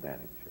former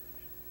Sudanic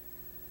Church.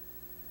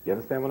 You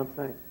understand what I'm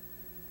saying?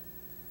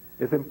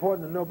 It's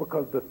important to know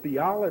because the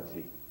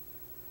theology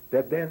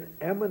that then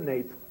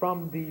emanates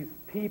from these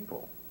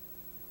people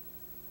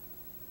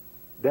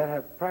that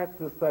have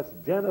practiced such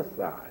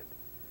genocide,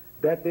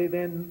 that they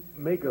then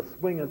make a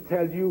swing and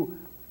tell you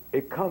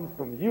it comes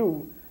from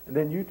you, and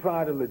then you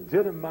try to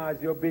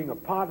legitimize your being a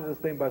part of this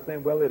thing by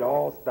saying, well, it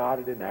all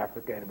started in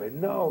Africa anyway.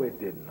 No,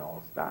 it didn't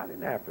all start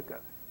in Africa.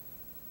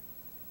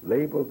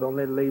 Labels, don't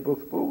let labels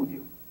fool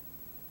you.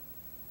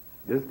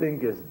 This thing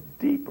gets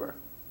deeper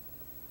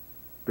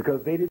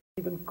because they didn't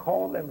even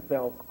call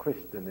themselves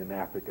Christian in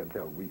Africa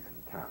until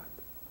recent times.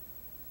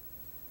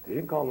 They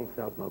didn't call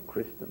themselves no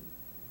Christian.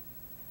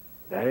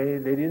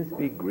 They didn't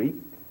speak Greek.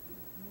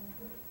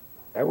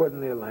 That wasn't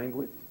their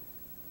language.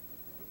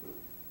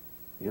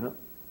 You know?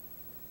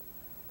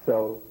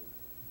 So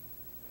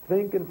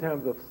think in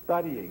terms of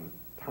studying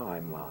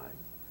timelines.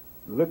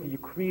 Look, you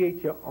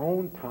create your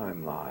own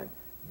timeline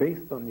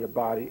based on your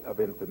body of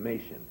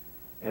information.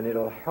 And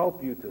it'll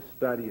help you to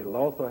study. It'll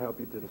also help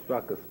you to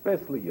instruct,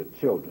 especially your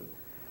children.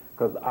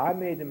 Because I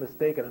made the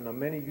mistake, and I know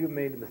many of you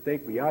made the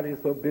mistake. We out here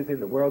so busy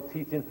in the world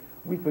teaching,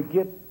 we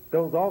forget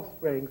those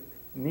offsprings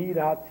need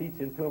our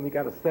teaching to them. We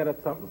got to set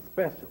up something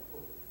special.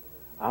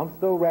 I'm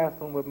still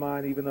wrestling with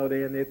mine, even though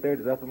they're in their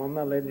 30s. That's why I'm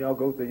not letting y'all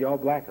go through y'all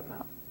black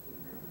enough.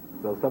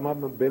 So some of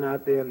them have been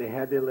out there and they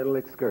had their little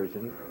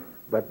excursions,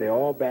 but they're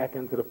all back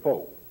into the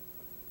fold.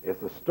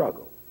 It's a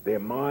struggle. They're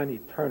mine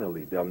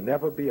eternally. There'll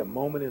never be a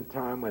moment in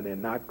time when they're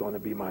not going to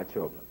be my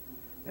children,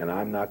 and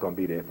I'm not going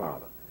to be their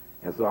father.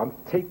 And so I'm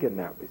taking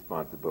that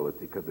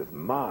responsibility because it's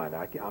mine.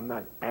 I'm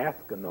not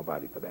asking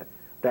nobody for that.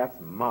 That's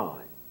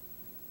mine.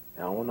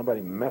 And I don't want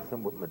nobody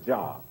messing with my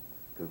job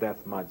because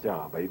that's my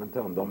job. I even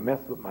tell them, don't mess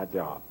with my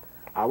job.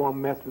 I won't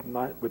mess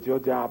with your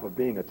job of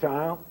being a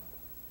child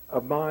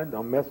of mine.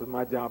 Don't mess with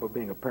my job of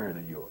being a parent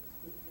of yours.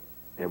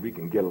 And we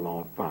can get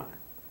along fine.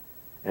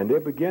 And they're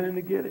beginning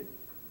to get it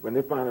when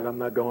they find that I'm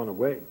not going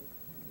away.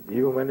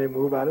 Even when they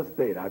move out of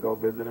state, I go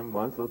visit them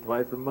once or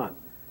twice a month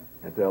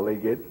until they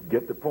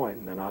get the point,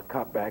 and then I'll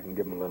cut back and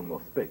give them a little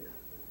more space.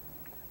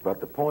 But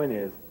the point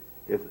is,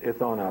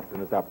 it's on us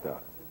and it's up to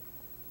us.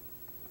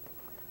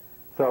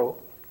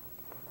 So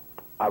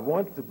I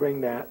want to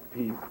bring that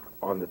piece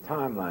on the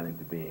timeline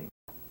into being.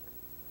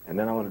 And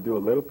then I want to do a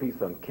little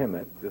piece on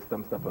Kemet, just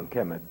some stuff on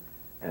Kemet,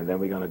 and then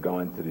we're going to go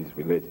into these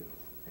religions.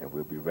 And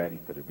we'll be ready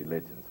for the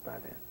religions by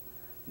then.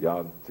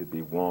 Y'all should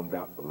be warmed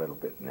up a little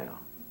bit now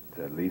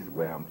to at least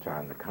where I'm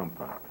trying to come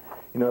from.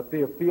 You know,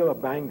 Theophila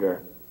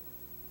Banger,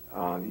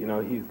 you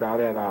know, he's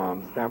out at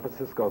San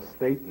Francisco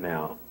State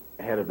now,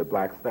 head of the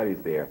black studies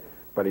there,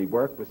 but he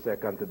worked with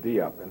Sheikh Anta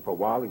Diop, and for a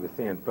while he was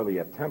seeing Philly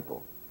at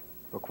Temple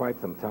for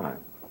quite some time.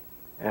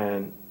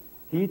 And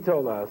he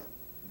told us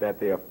that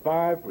there are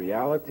 5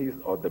 realities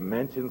or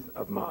dimensions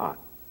of Ma'at.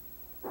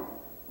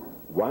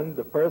 One,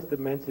 the first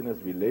dimension is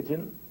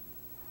religion,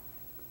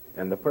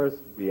 and the first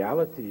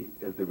reality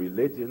is the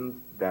religions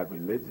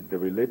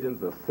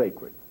are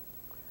sacred.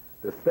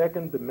 The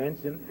second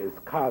dimension is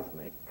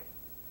cosmic,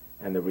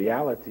 and the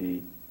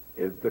reality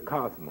is the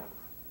cosmos.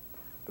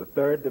 The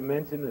third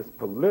dimension is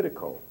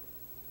political,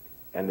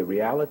 and the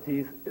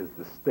realities is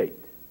the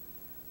state.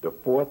 The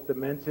fourth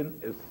dimension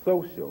is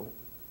social,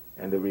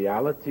 and the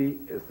reality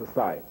is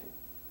society.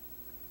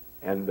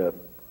 And the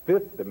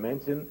fifth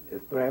dimension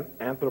is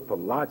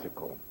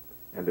anthropological,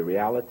 and the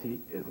reality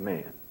is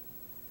man.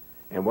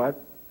 And what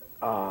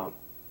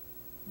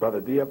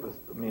Brother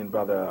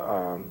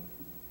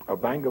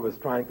Obanga was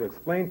trying to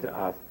explain to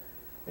us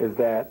is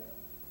that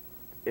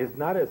it's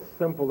not as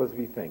simple as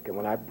we think. And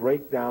when I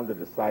break down the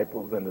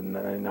disciples and the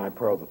 99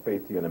 pearls of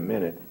faith to you in a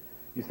minute,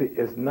 you see,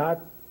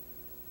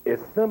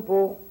 it's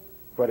simple,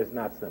 but it's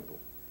not simple.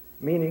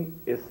 Meaning,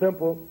 it's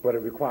simple, but it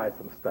requires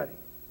some study.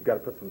 You got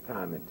to put some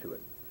time into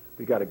it.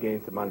 We got to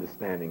gain some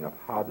understanding of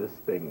how this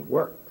thing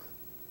works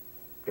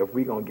if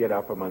we're going to get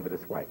out from under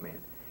this white man.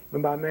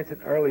 Remember I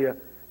mentioned earlier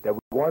that we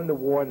won the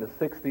war in the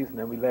 60s and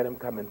then we let him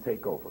come and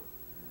take over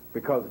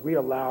because we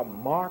allow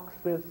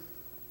Marxist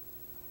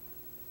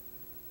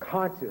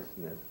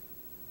consciousness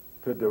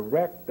to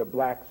direct the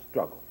black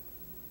struggle.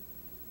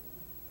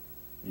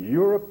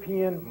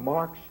 European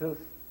Marxist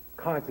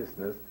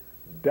consciousness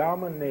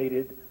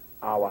dominated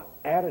our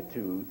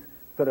attitudes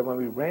so that when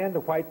we ran the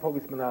white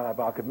policemen out of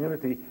our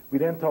community, we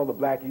then told the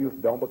black youth,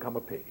 don't become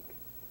a pig.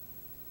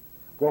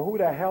 Well, who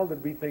the hell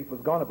did we think was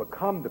going to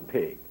become the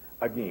pig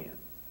again?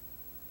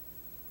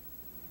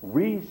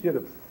 We should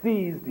have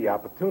seized the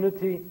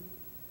opportunity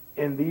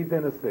in these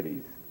inner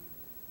cities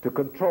to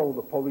control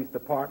the police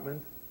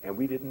departments, and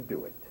we didn't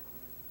do it.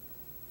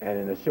 And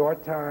in a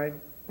short time,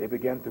 they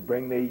began to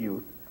bring their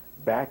youth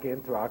back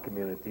into our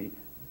community,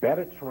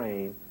 better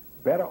trained,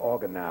 better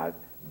organized,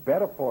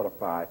 better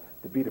fortified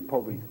to be the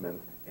policemen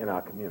in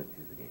our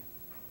communities again.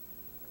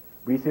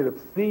 We should have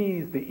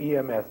seized the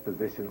EMS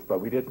positions, but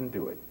we didn't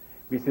do it.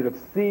 We should have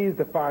seized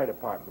the fire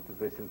department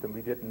positions, and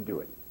we didn't do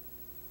it.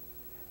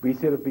 We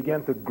should have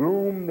begun to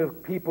groom the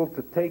people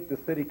to take the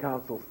city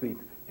council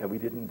seats, and we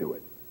didn't do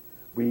it.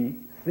 We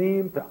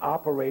seem to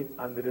operate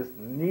under this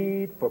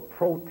need for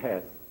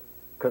protest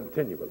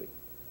continually.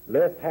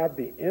 Let's have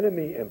the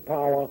enemy in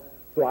power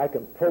so I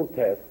can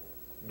protest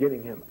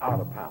getting him out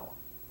of power,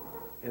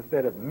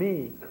 instead of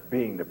me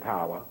being the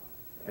power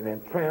and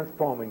then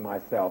transforming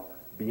myself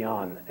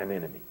beyond an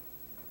enemy.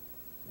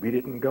 We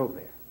didn't go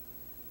there,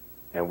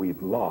 and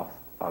we've lost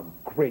a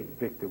great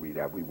victory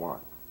that we won.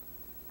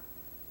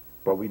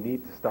 But we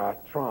need to start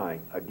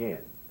trying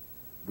again.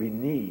 We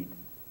need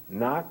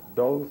not,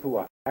 those who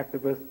are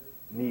activists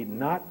need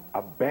not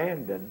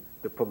abandon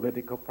the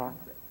political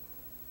process,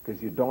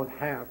 because you don't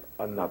have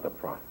another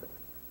process.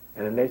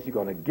 And unless you're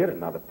going to get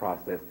another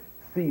process,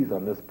 seize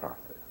on this process.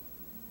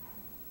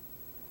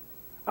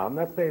 I'm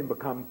not saying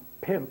become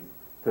pimps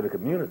to the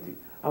community.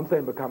 I'm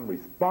saying become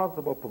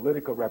responsible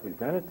political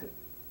representatives.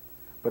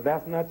 But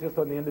that's not just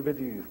on the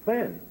individual you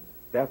send.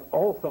 That's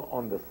also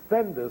on the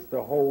senders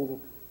to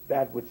hold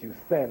that which you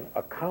send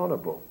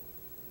accountable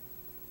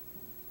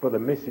for the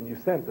mission you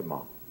sent them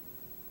on.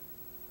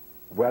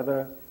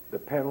 Whether the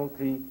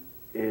penalty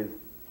is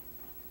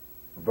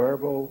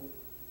verbal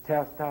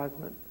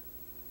chastisement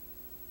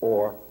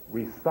or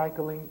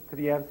recycling to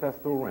the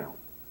ancestral realm,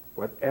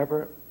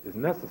 whatever is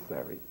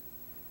necessary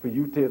for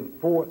you to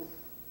enforce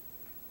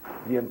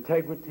the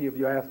integrity of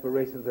your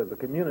aspirations as a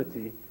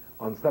community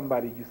on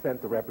somebody you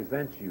sent to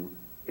represent you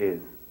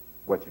is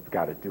what you've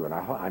got to do. And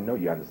I know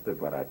you understood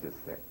what I just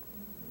said.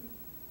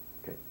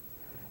 Okay.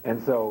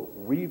 And so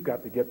we've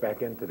got to get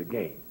back into the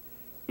game.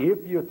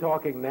 If you're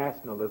talking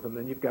nationalism,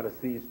 then you've got to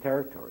seize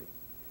territory.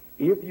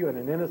 If you're in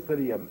an inner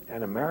city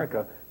in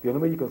America, the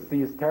only way you can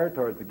seize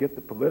territory is to get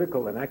the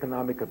political and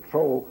economic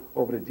control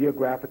over the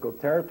geographical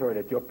territory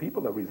that your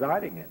people are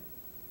residing in.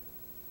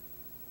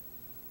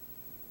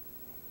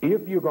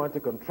 If you're going to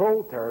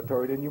control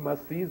territory, then you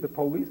must seize the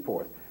police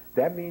force.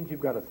 That means you've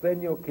got to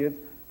send your kids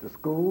to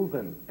schools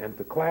and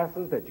to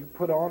classes that you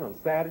put on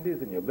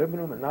Saturdays in your living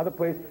room and another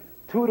place,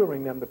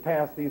 tutoring them to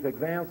pass these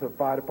exams for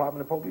fire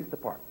department and police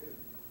department.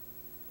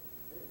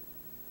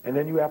 And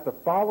then you have to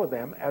follow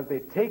them as they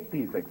take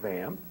these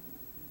exams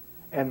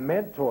and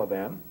mentor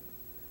them.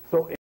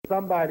 So if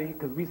somebody,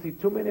 because we see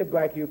too many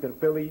black youth in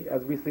Philly,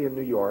 as we see in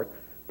New York,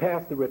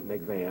 pass the written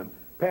exam,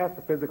 pass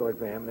the physical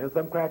exam, and then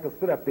some crackers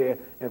sit up there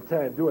and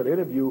try and do an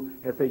interview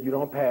and say you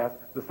don't pass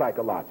the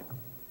psychological.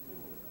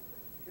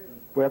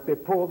 Well, if they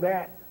pull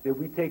that, then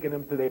we've taken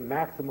them to their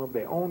maximum of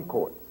their own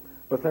courts.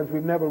 But since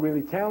we've never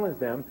really challenged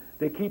them,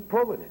 they keep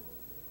pulling it.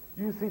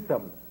 You see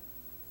some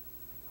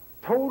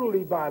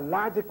totally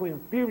biologically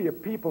inferior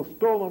people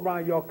strolling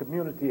around your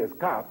community as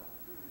cops,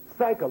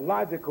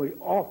 psychologically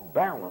off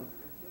balance,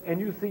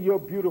 and you see your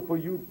beautiful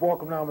youth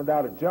walking around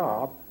without a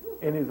job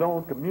in his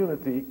own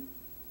community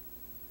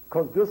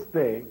because this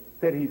thing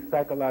said he's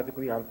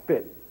psychologically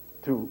unfit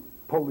to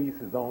police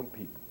his own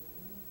people,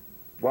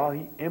 while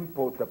he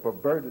imports a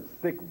perverted,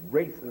 sick,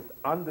 racist,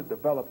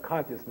 underdeveloped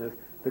consciousness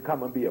to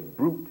come and be a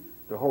brute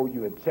to hold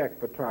you in check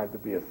for trying to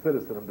be a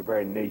citizen of the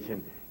very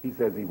nation he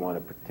says he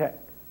wants to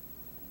protect.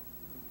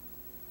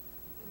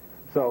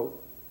 So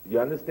you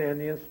understand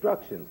the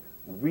instructions.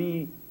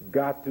 We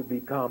got to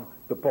become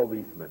the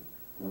policeman.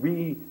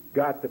 We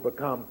got to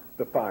become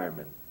the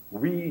fireman.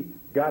 We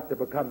got to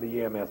become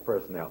the EMS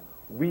personnel.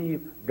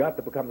 We've got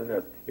to become the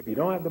nurse. If you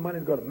don't have the money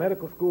to go to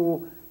medical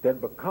school, then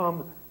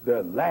become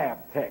the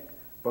lab tech.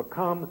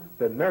 Become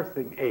the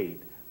nursing aide.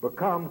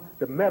 Become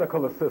the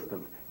medical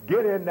assistants.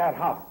 Get in that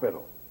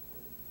hospital.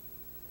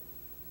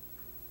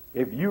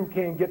 If you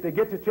can't get there,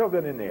 get your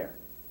children in there,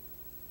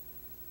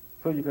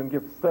 so you can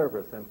give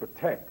service and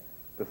protect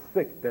the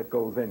sick that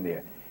goes in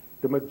there.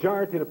 The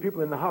majority of the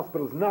people in the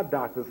hospital is not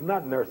doctors,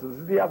 not nurses,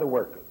 it's the other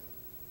workers.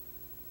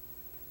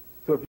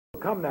 So if you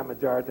become that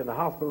majority in the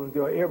hospital in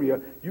your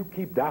area, you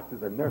keep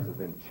doctors and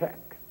nurses in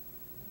check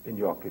in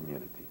your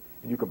community.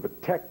 And you can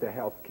protect the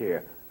health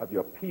care of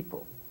your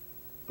people.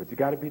 But you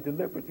got to be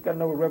deliberate. You got to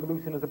know what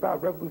revolution is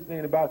about. Revolution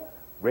ain't about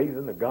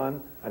raising a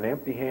gun, an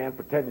empty hand,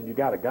 pretending you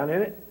got a gun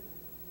in it.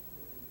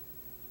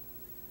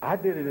 I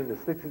did it in the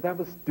 60s. I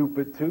was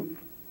stupid, too.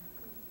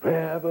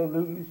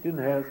 Revolution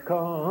has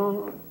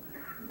come.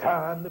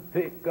 Time to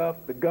pick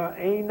up the gun.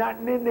 Ain't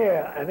nothing in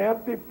there. An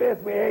empty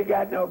fist. We ain't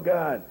got no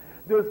gun.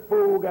 This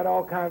fool got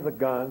all kinds of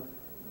guns,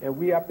 and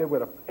we up there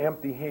with an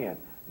empty hand.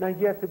 Now,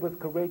 yes, it was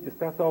courageous.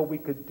 That's all we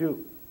could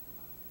do.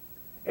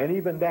 And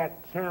even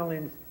that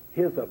challenged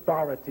his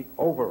authority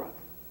over us.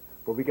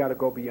 But we got to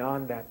go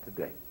beyond that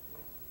today.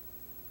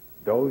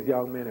 Those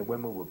young men and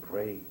women were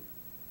brave.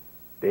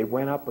 They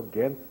went up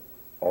against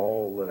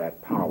all of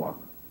that power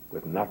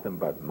with nothing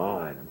but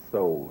mind and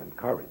soul and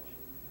courage.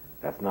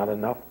 That's not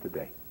enough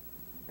today.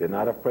 They're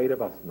not afraid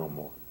of us no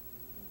more.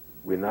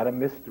 We're not a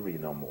mystery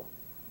no more.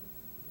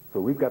 So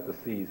we've got to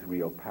seize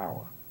real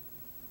power.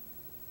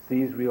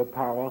 Seize real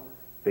power.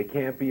 They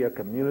can't be a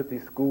community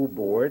school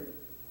board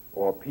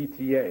or a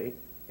PTA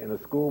in a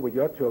school where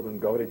your children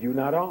go that you're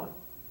not on.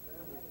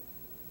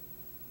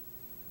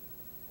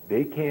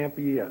 They can't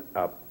be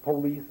a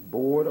police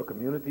board or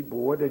community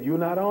board that you're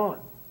not on.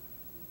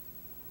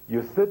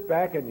 You sit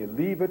back and you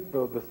leave it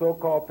for the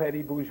so-called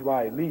petty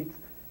bourgeois elites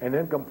and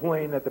then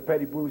complain that the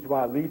petty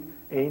bourgeois elite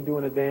ain't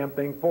doing a damn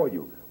thing for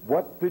you.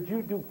 What did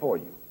you do for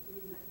you?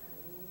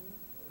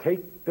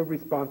 Take the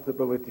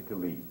responsibility to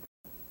lead.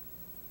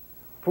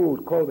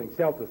 Food, clothing,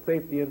 shelter,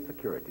 safety, and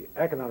security,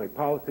 economic,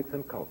 politics,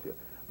 and culture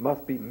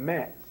must be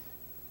matched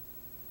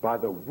by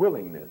the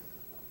willingness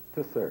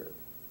to serve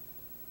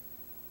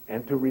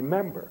and to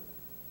remember.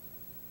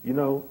 You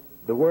know,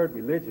 the word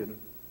religion,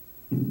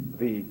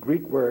 the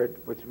Greek word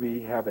which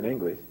we have in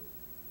English,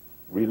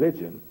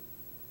 religion,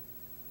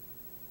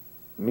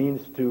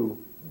 means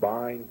to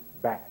bind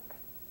back.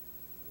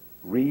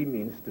 Re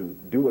means to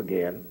do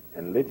again,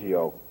 and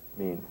ligio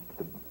means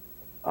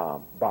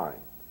to bind.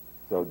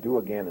 So do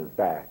again is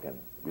back, and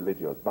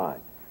religio is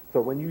bind. So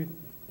when you're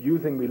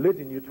using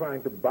religion, you're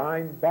trying to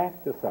bind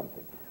back to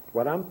something.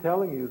 What I'm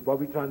telling you is what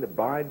we're trying to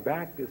bind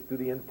back is to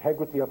the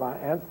integrity of our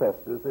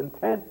ancestors'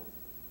 intent.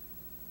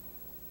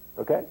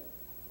 Okay?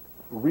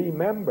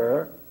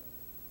 Remember,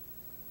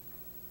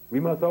 we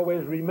must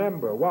always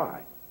remember.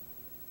 Why?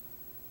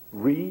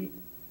 Re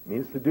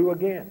means to do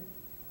again.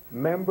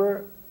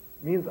 Member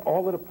means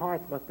all of the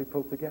parts must be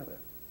pulled together.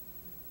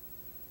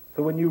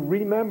 So when you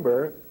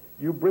remember,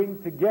 you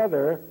bring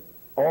together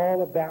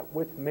all of that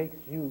which makes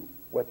you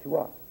what you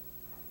are.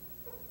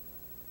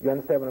 You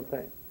understand what I'm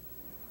saying?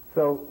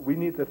 So we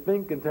need to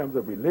think in terms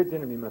of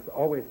religion, and we must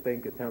always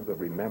think in terms of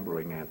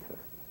remembering ancestors.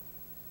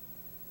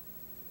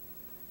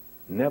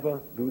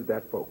 Never lose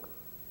that focus.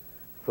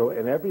 So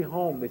in every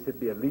home, there should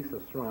be at least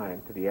a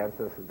shrine to the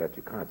ancestors that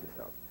you're conscious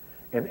of.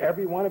 In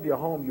every one of your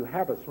homes, you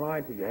have a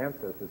shrine to your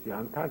ancestors. You're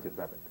unconscious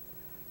of it.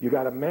 You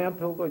got a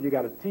mantle, or you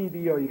got a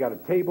TV, or you got a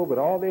table with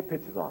all their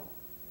pictures on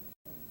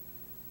it.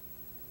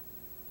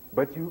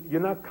 But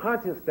you're not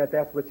conscious that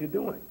that's what you're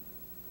doing.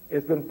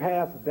 It's been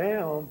passed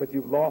down, but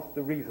you've lost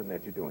the reason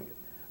that you're doing it.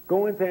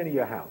 Go into any of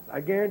your house.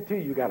 I guarantee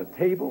you got a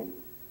table,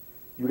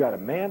 you got a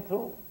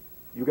mantle,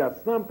 you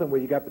got something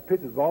where you got the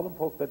pictures of all them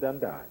folks that done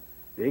died.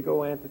 They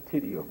go Auntie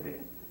Titty over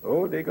there.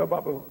 Oh, they go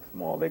Baba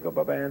Small, they go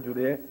Baba Andrew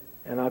there,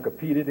 and Uncle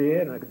Peter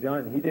there, and Uncle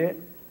John, he there.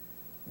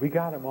 We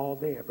got them all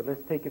there, but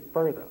let's take it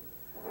further.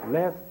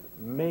 Let's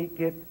make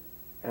it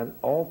an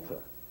altar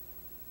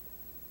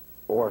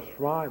or a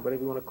shrine,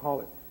 whatever you want to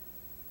call it.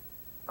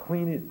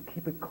 Clean it,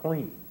 keep it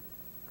clean.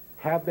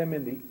 Have them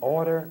in the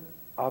order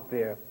of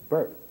their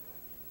birth.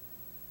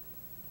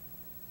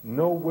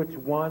 Know which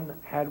one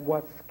had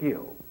what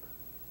skill.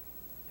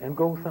 And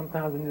go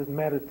sometimes and just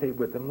meditate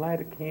with them. Light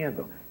a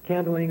candle.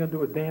 Candle ain't going to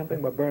do a damn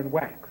thing but burn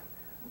wax.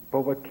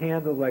 But what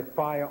candles like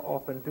fire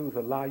often do is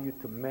allow you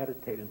to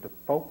meditate and to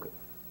focus.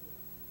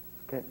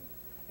 Okay?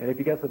 And if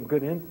you get some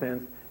good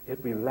incense, it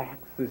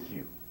relaxes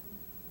you.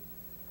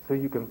 So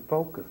you can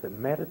focus and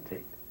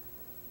meditate.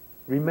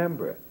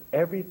 Remember,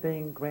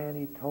 everything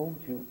Granny told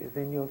you is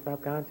in your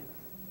subconscious.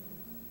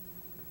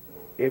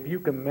 If you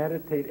can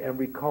meditate and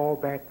recall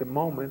back the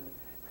moment,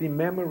 see,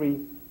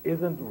 memory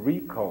isn't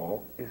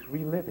recall, it's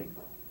reliving.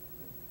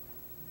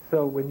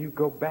 So when you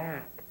go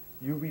back,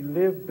 you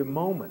relive the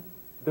moment.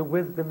 The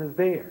wisdom is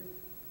there.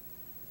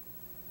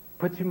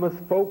 But you must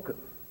focus.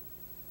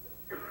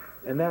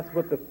 And that's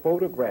what the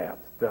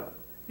photographs does.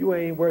 You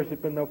ain't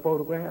worshiping no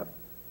photographs.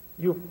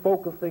 You're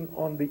focusing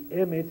on the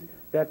image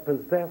that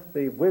possessed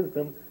the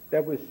wisdom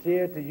that was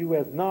shared to you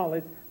as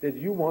knowledge that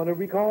you want to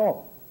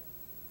recall.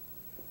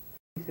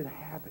 We should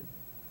have it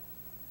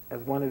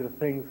as one of the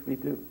things we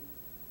do.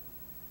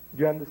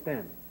 Do you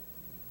understand?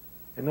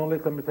 And don't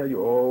let somebody tell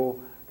you,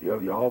 oh,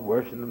 y'all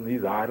worshiping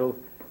these idols.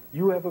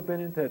 You ever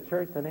been into a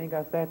church that ain't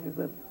got statues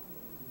in it?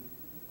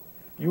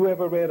 You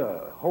ever read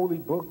a holy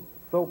book,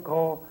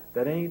 so-called,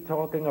 that ain't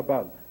talking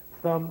about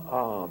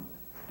some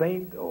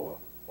saint or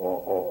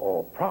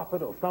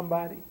prophet or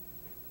somebody?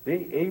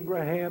 They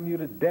Abraham you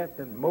to death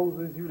and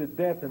Moses you to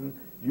death, and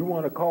you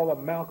want to call up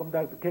Malcolm,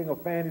 Dr. King, or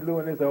Fannie Lou,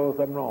 and they say, oh,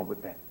 something wrong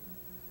with that.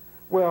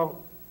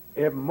 Well,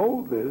 if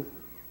Moses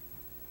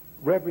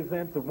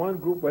represents the one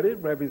group what it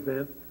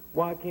represents,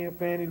 why can't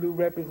Fannie Lou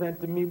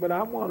represent to me what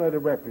I want her to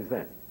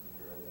represent?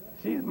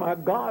 She's my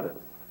goddess.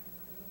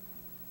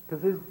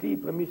 Because it's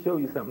deep. Let me show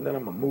you something. Then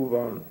I'm going to move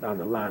on down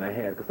the line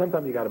ahead. Because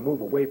sometimes you got to move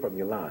away from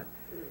your line.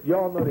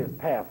 Y'all know there's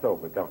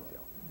Passover, don't you?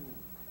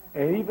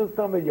 And even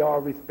some of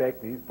y'all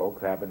respect these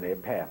folks having their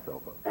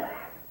Passover.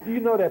 Do you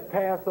know that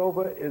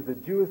Passover is the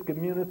Jewish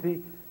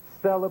community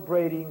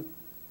celebrating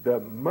the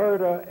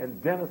murder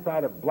and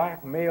genocide of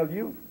black male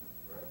youth?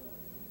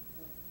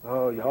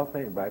 Oh, y'all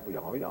saying right for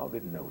y'all. Y'all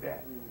didn't know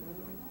that.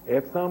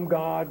 If some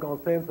God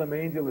gonna send some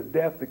angel of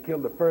death to kill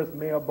the first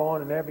male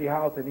born in every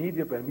house in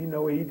Egypt, and we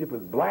know Egypt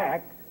is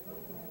black,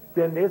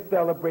 then they're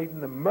celebrating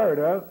the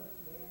murder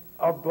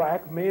of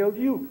black male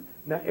youth.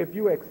 Now, if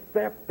you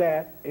accept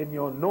that in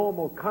your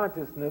normal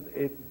consciousness,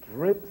 it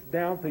drips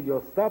down to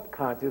your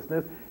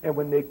subconsciousness, and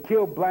when they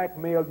kill black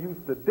male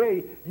youth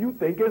today, you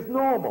think it's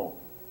normal.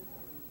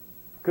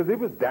 Because it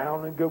was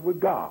down and good with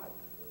God.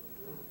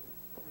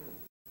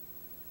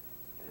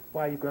 That's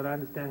why you've got to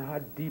understand how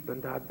deep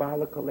and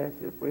diabolical that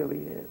shit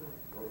really is.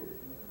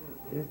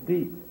 It's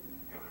deep.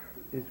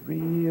 It's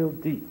real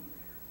deep.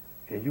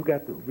 And you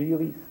got to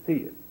really see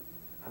it.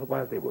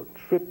 Otherwise, they will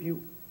trip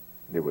you,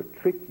 they will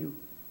trick you,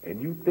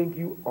 and you think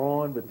you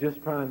on with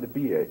just trying to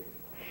be a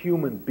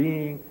human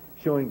being,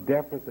 showing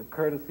deference and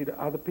courtesy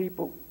to other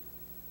people.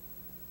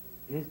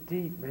 It's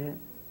deep, man.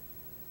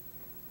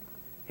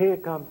 Here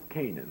comes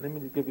Canaan. Let me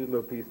just give you a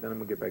little piece, then I'm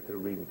going to get back to the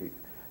reading piece.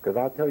 Because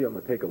I'll tell you I'm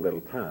going to take a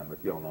little time,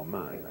 if y'all don't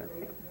mind.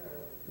 Right?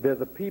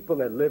 There's a people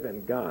that live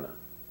in Ghana.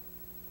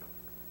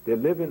 They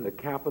live in the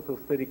capital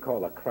city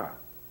called Accra.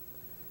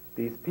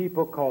 These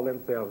people call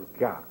themselves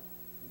Ga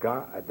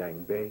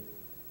Adangbe,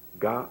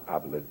 Ga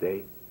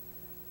Ablade.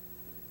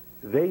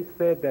 They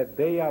said that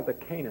they are the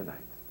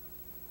Canaanites.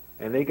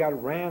 And they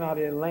got ran out of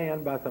their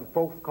land by some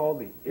folks called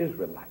the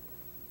Israelites.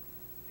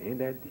 Ain't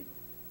that deep?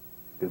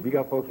 Because we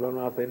got folks running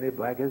around saying they're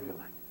black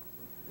Israelites.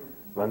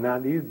 Well, now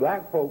these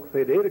black folks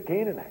say they're the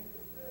Canaanites.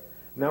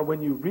 Now,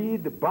 when you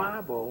read the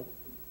Bible,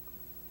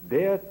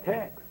 their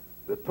text,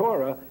 the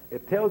Torah,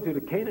 it tells you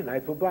the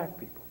Canaanites were black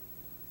people.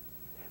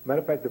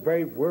 Matter of fact, the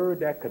very word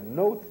that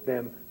connotes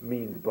them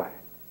means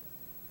black.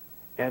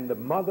 And the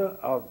mother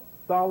of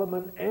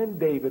Solomon and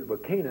David were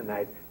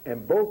Canaanites,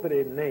 and both of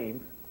their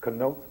names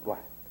connotes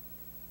black.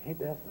 Ain't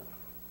that something?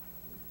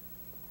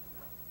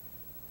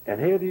 And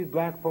here are these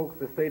black folks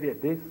that say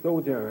that they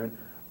sojourn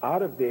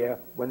out of there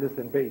when this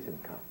invasion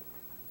comes.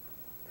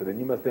 So then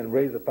you must then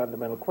raise a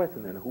fundamental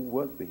question, then who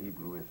was the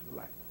Hebrew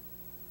Israelites?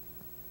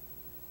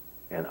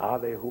 And are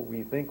they who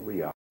we think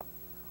we are?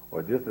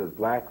 Or just as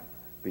blacks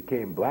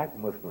became black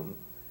Muslims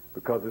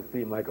because it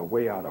seemed like a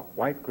way out of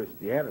white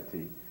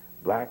Christianity,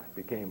 blacks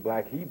became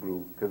black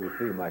Hebrew because it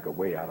seemed like a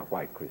way out of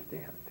white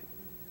Christianity.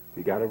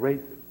 We got to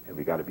raise it, and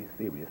we got to be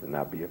serious and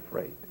not be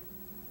afraid.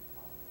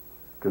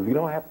 Because we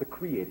don't have to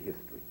create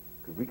history,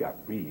 because we got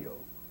real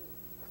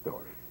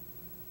stories.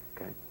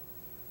 Okay?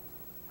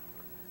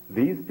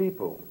 These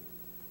people,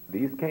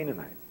 these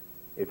Canaanites,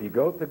 if you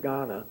go to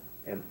Ghana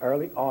in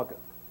early August,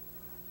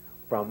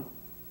 from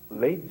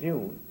late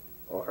June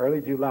or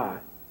early July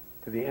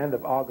to the end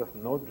of August,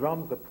 no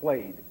drums are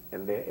played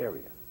in their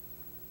area.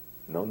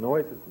 No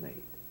noise is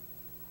made,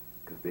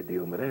 because they're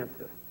dealing with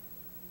ancestors.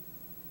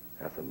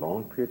 That's a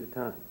long period of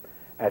time.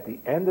 At the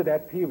end of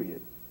that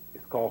period,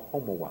 it's called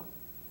Homowa,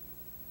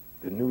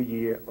 the new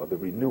year or the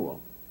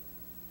renewal.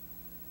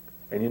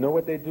 And you know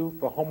what they do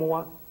for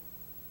Homowa?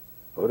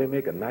 Oh, they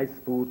make a nice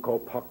food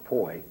called pak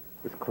poi,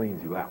 which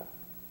cleans you out.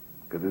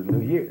 Because it's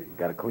new year. You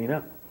got to clean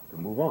up to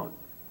move on.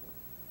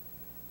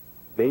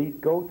 They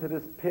go to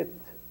this pit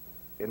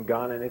in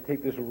Ghana and they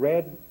take this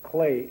red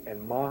clay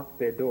and mark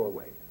their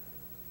doorways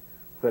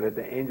so that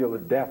the angel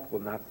of death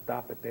will not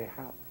stop at their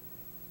house.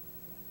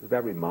 Does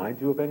that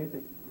remind you of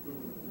anything?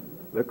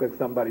 Look like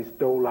somebody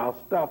stole our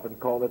stuff and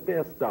called it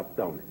their stuff,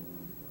 don't it?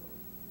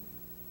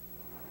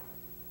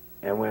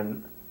 And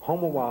when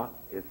Homowa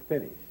is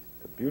finished,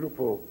 it's a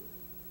beautiful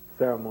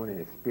ceremony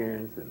and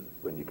experience, and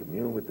when you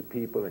commune with the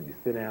people and you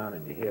sit down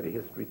and you hear the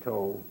history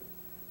told,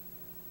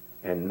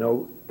 and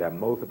note that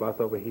most of us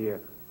over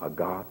here are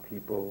Ga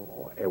people,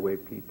 or Ewe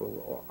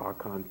people, or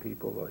Akan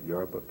people, or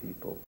Yoruba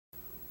people,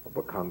 or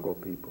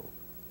Bakongo people.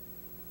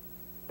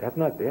 That's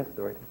not their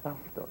story, that's our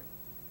story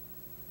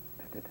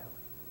that they're telling.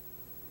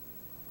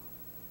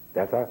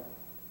 That's us.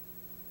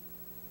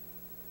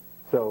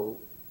 So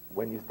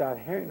when you start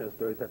hearing those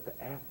stories, you have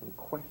to ask them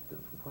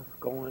questions. What's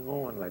going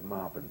on, like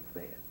Marvin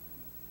said?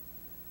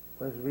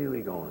 What's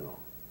really going on?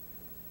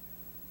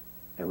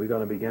 And we're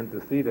going to begin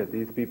to see that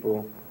these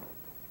people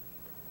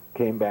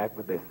came back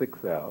with their sick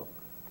selves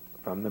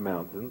from the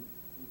mountains.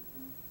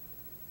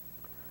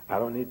 I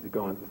don't need to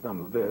go into some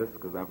of this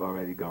because I've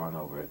already gone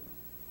over it.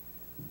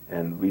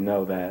 And we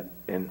know that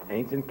in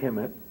ancient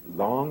Kemet,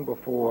 long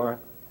before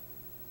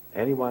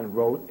anyone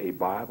wrote a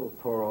Bible,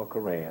 Torah, or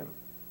Quran,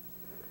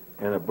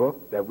 in a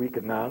book that we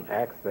can now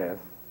access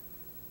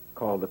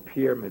called the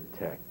Pyramid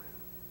Text,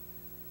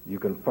 you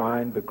can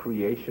find the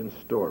creation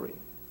story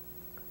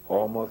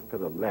almost to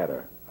the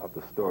letter of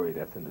the story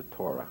that's in the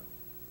Torah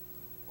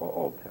or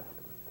Old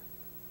Testament.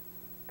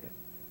 Okay.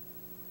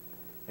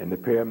 In the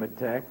Pyramid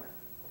Text,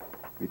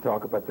 we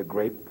talk about the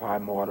great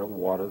primordial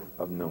waters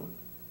of Nun,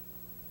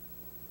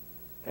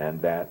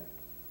 and that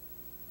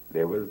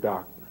there was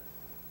darkness.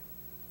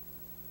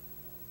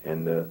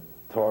 In the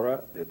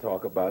Torah, they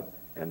talk about,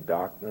 and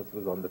darkness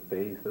was on the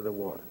face of the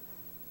waters.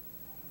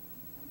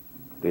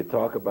 They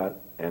talk about,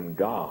 and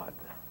God,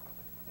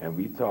 and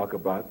we talk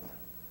about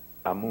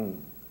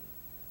Amun,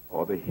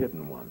 or the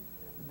hidden one,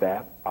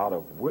 that out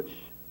of which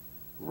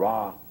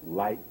Ra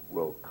light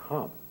will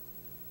come,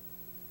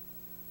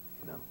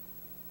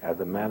 as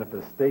a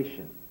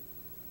manifestation.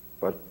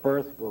 But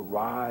first will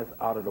rise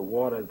out of the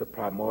water as the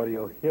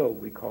primordial hill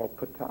we call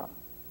Ptah.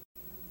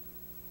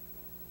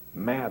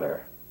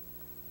 Matter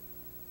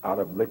out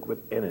of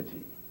liquid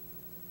energy,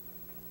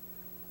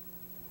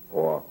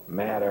 or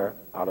matter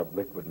out of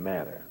liquid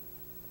matter.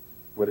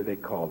 What do they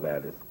call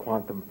that? It's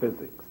quantum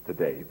physics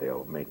today.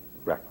 They'll make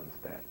reference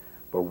to that.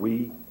 But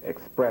we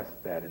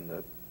expressed that in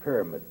the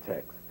Pyramid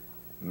Text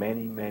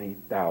many, many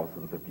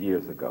thousands of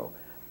years ago,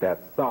 that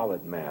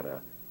solid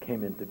matter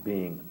came into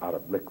being out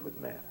of liquid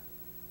matter.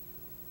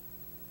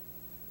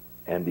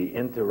 and the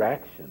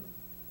interaction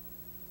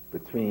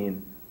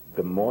between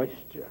the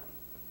moisture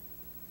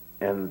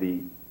and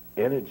the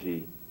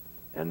energy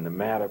and the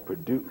matter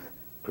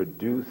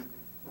produce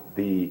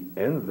the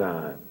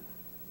enzymes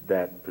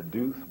that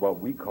produce what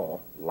we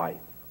call life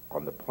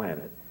on the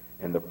planet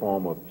in the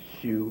form of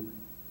shu,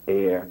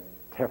 air,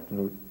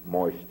 tefnut,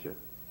 moisture,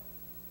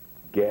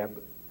 geb,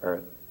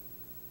 earth,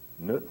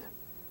 nut,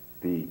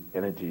 the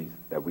energies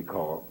that we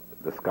call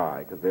the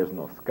sky, because there's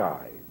no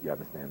sky, you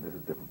understand? This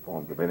is different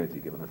forms of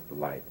energy giving us the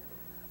light.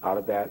 Out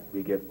of that,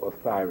 we get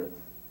Osiris,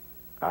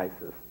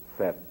 Isis,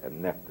 Set,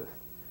 and Nephthys,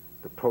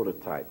 the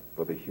prototype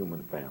for the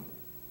human family.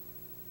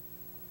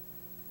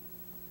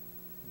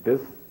 This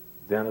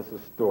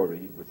Genesis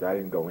story, which I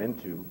didn't go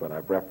into, but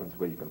I've referenced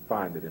where you can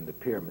find it in the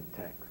pyramid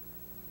text,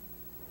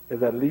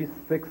 is at least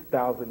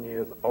 6,000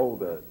 years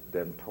older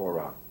than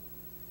Torah.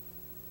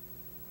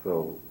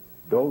 So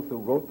those who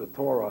wrote the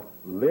Torah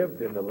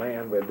lived in the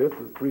land where this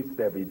was preached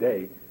every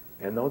day,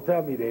 and don't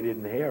tell me they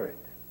didn't hear it.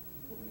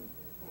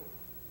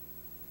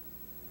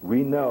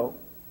 We know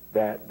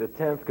that the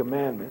 10th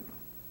commandment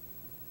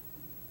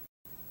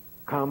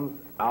comes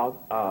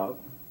out of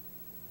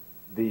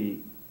the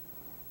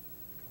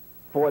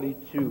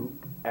 42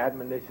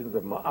 admonitions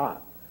of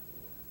Ma'at,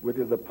 which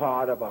is a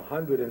part of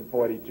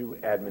 142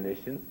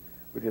 admonitions,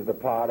 which is a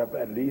part of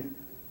at least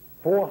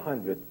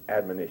 400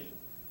 admonitions.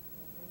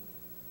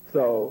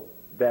 So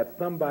that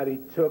somebody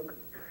took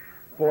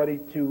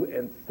 42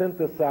 and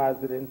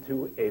synthesized it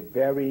into a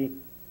very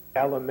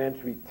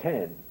elementary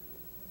 10.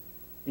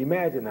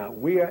 Imagine now,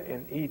 we are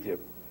in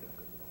Egypt,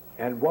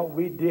 and what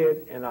we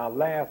did in our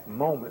last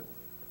moments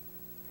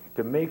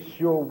to make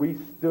sure we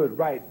stood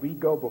right, we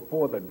go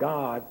before the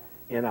God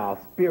in our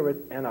spirit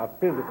and our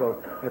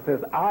physical and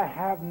says, I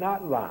have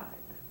not lied.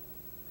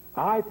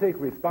 I take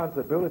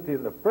responsibility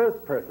in the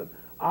first person.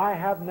 I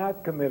have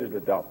not committed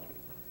adultery.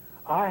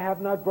 I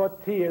have not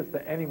brought tears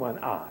to anyone's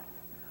eyes.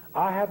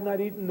 I have not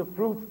eaten the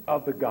fruits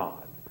of the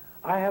gods.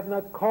 I have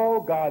not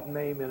called God's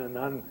name in an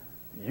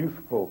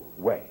unuseful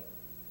way.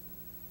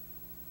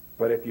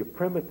 But if you're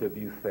primitive,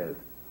 you says,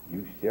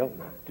 you shall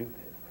not do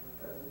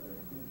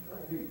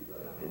this.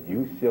 And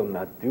you shall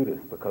not do this,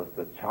 because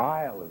the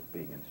child is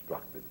being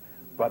instructed.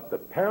 But the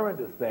parent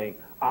is saying,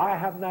 I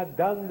have not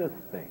done this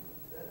thing.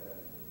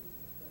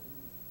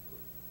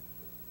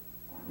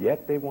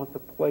 Yet they want to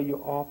play you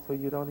off so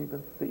you don't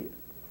even see it.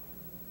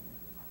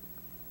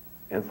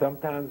 And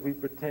sometimes we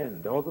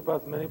pretend. Those of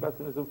us, many of us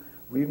in this room,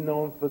 we've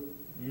known for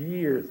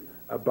years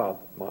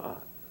about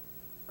Ma'at.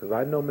 Because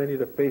I know many of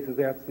the faces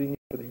I've seen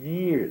for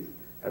years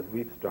as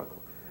we've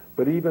struggled.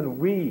 But even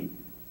we,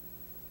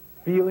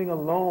 feeling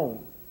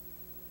alone,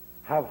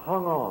 have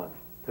hung on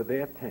to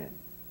their 10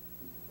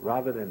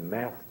 rather than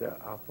master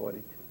our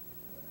 42.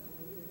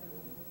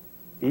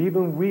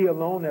 Even we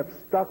alone have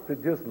stuck to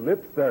just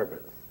lip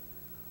service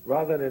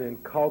rather than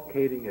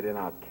inculcating it in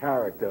our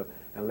character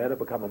and let it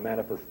become a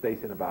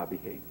manifestation of our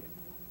behavior.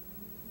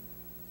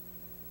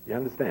 You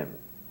understand me?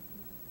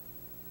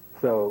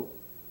 So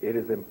it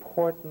is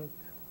important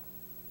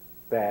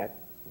that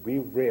we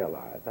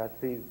realize, I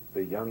see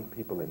the young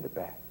people in the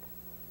back.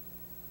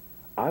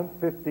 I'm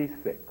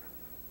 56,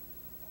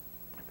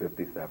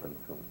 57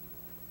 soon.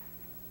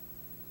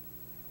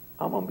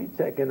 I'm going to be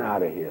checking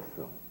out of here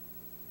soon.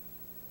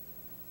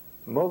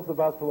 Most of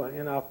us who are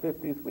in our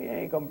 50s, we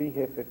ain't going to be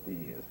here 50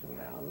 years from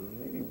now.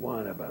 Maybe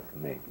one of us,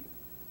 maybe.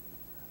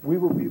 We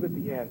will be with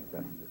the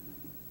ancestors.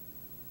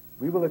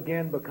 We will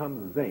again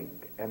become zinc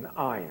and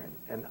iron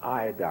and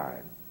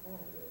iodine.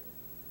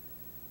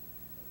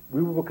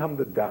 We will become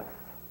the dust.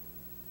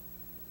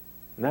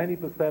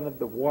 90% of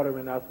the water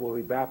in us will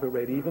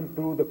evaporate even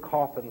through the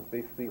coffins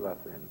they seal us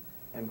in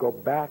and go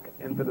back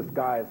into the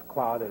sky as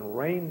cloud and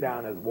rain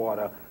down as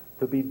water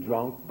to be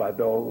drunk by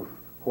those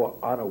who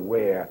are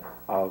unaware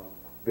of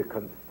the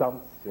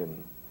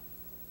consumption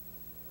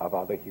of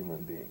other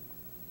human beings.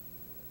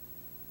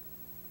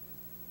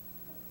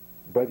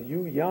 But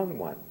you young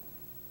ones,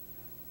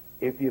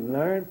 if you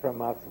learn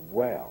from us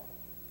well,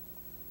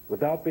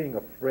 without being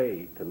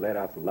afraid to let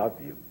us love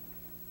you,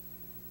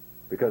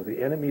 because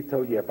the enemy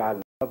told you, if I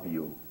love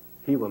you,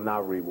 he will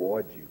not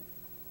reward you.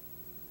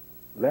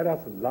 Let us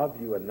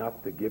love you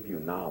enough to give you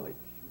knowledge.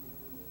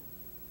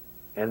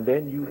 And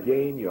then you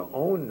gain your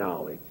own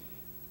knowledge,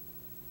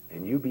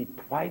 and you be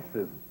twice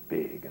as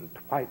big and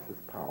twice as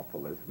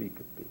powerful as we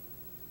could be.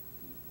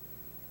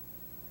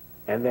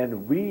 And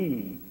then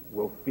we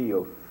will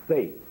feel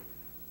safe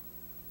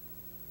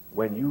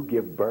when you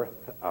give birth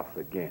to us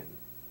again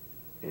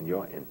in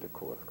your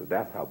intercourse, because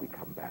that's how we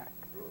come back,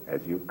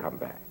 as you come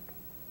back.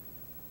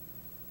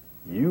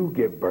 You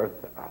give birth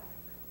to us.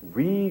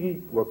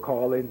 We were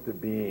called into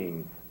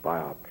being by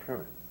our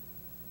parents.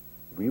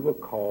 We will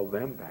call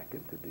them back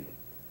into being.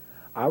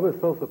 I was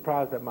so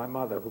surprised that my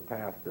mother, who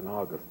passed in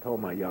August,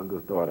 told my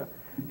youngest daughter,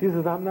 she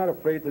says, I'm not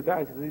afraid to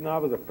die. She says, you know, I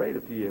was afraid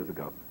a few years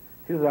ago.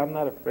 She says, I'm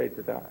not afraid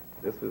to die.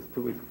 This was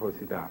 2 weeks before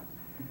she died.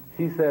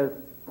 She says,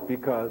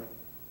 because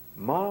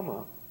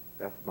Mama,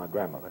 that's my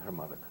grandmother, her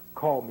mother,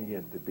 called me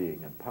into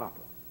being, and Papa.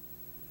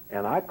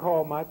 And I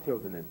call my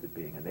children into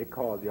being, and they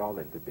call y'all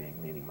into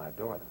being, meaning my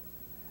daughter.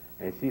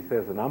 And she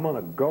says, and I'm going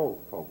to go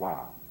for a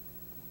while,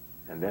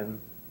 and then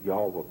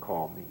y'all will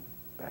call me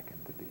back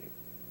into being.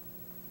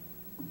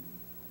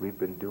 We've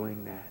been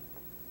doing that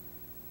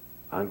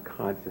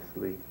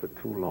unconsciously for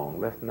too long.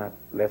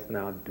 Let's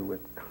now do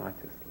it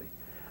consciously.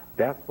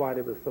 That's why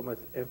there was so much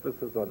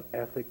emphasis on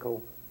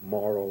ethical,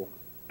 moral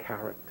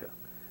character,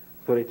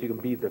 so that you can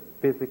be the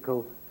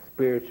physical,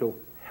 spiritual,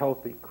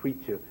 healthy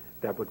creature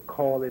that would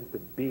call into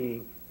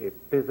being a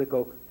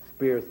physical,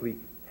 spiritually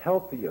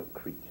healthier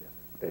creature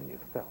than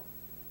yourself,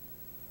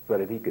 so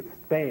that he could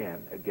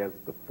stand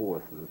against the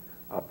forces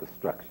of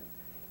destruction.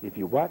 If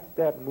you watch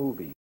that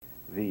movie,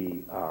 The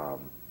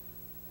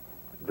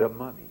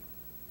Mummy,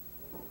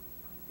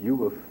 you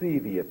will see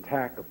the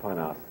attack upon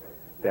us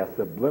that's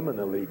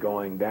subliminally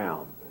going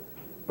down.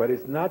 But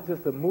it's not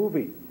just a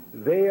movie.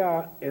 They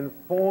are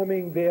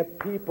informing their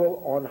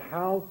people on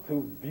how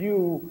to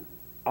view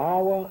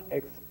our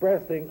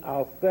expressing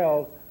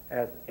ourselves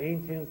as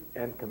ancients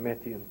and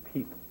Kemetic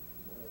people.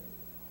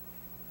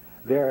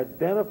 They're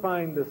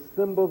identifying the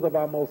symbols of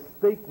our most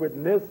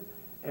sacredness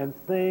and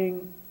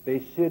saying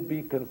they should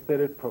be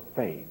considered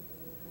profane.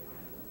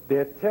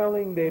 They're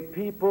telling their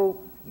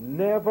people,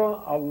 never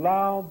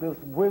allow this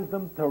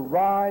wisdom to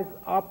rise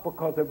up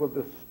because it will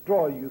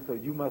destroy you, so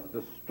you must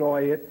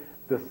destroy it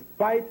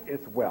despite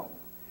its wealth.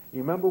 You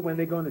remember when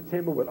they go in the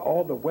chamber with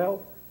all the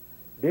wealth?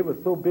 They were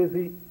so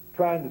busy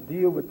trying to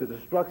deal with the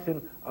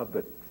destruction of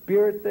the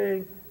spirit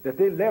thing that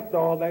they left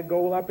all that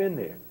gold up in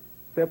there,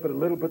 except for the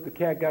little bit the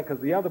cat got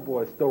because the other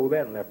boys stole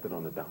that and left it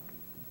on the donkey.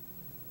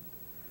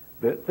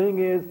 The thing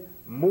is,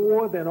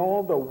 more than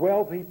all the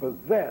wealth he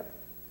possessed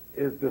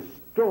is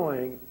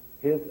destroying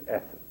his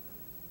essence.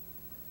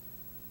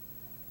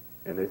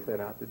 And they set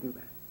out to do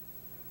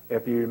that.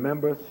 If you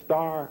remember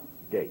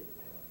Stargate,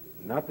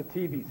 not the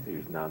TV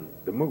series, now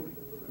the movie,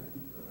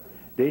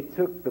 they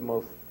took the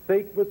most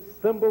sacred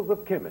symbols of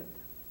Kemet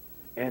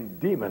and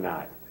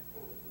demonized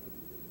it.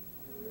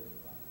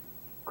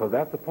 Because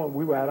that's the point,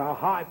 we were at our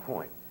high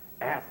point.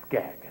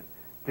 ASCAC and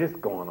this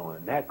going on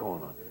and that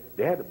going on.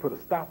 They had to put a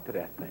stop to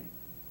that thing.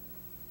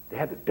 They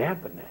had to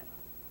dampen that.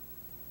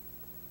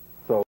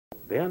 So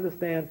they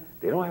understand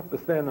they don't have to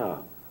send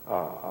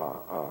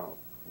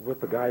what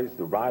the guy used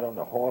to ride on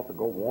the horse and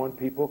go warn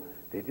people.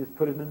 They just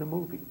put it in the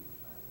movie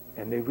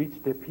and they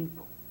reach their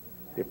people.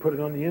 They put it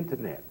on the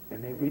internet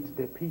and they reach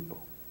their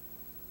people.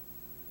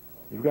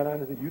 You've got to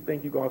understand, you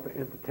think you go out for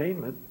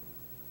entertainment,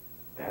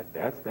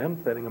 that's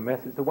them sending a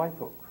message to white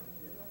folks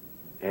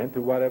and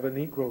to whatever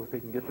Negroes they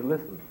can get to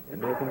listen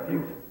in their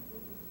confusion.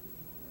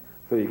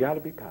 So you got to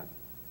be conscious.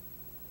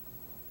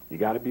 You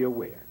got to be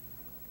aware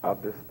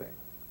of this thing.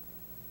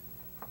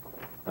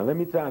 Now let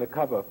me try to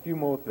cover a few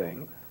more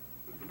things.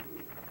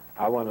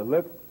 I want to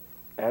look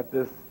at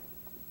this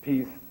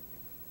piece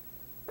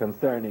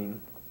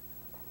concerning,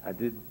 I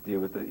did deal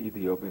with the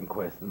Ethiopian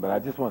question, but I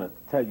just want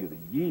to tell you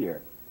the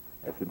year.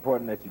 It's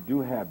important that you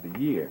do have the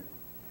year.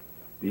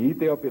 The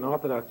Ethiopian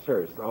Orthodox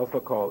Church, also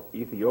called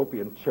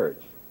Ethiopian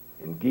Church,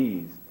 in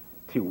Ge'ez,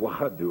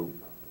 Tiwahadu,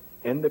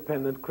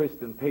 independent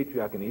Christian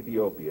patriarch in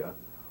Ethiopia,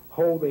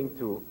 holding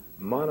to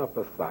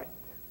monophysite.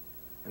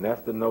 And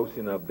that's the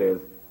notion of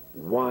there's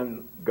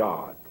one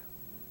God.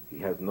 He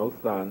has no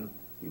son.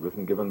 He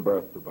wasn't given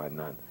birth to by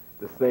none.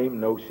 The same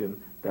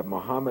notion that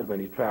Muhammad, when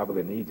he traveled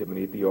in Egypt and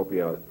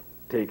Ethiopia,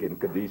 taking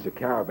Qadisha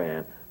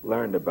caravan,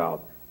 learned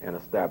about and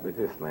established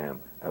Islam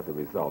as a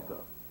result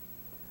of.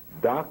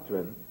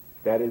 Doctrine,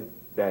 that is,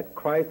 that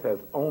Christ has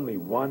only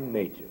one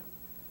nature.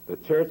 The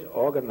church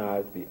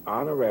organized the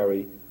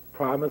honorary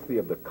primacy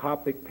of the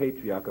Coptic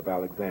Patriarch of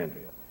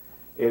Alexandria.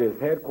 It is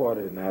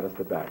headquartered in Addis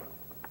Ababa.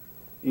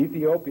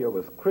 Ethiopia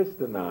was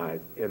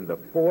Christianized in the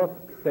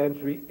 4th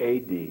century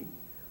A.D.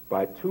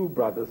 by two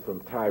brothers from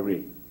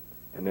Tyre,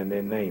 and then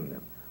they named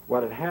them.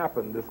 What had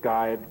happened, this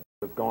guy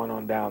was going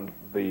on down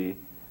the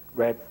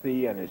Red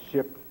Sea and his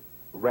ship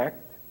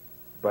wrecked,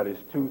 but his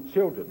two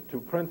children, two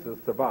princes,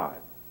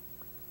 survived.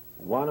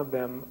 One of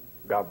them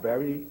got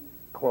very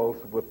close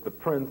with the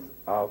prince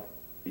of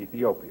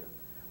Ethiopia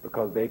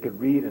because they could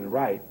read and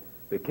write.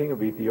 The king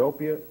of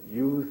Ethiopia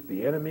used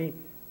the enemy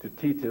to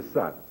teach his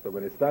son. So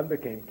when his son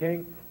became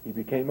king, he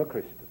became a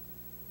Christian.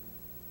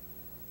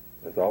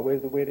 That's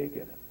always the way they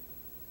get us.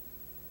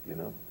 You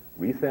know,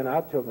 we send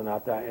our children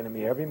out to our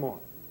enemy every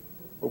morning.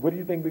 But what do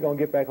you think we're going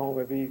to get back home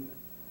every evening?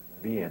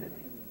 The enemy.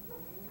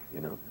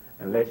 You know,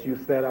 unless you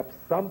set up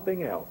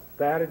something else,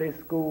 Saturday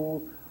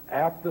school,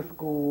 after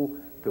school,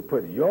 to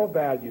put your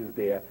values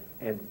there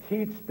and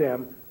teach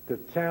them to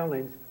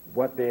challenge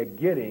what they're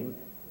getting,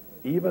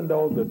 even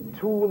though the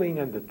tooling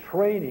and the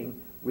training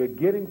we're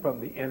getting from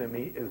the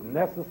enemy is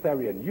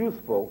necessary and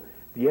useful,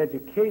 the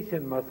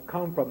education must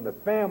come from the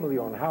family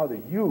on how to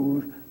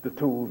use the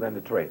tools and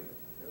the training.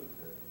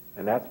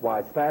 And that's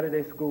why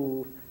Saturday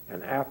schools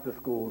and after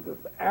schools is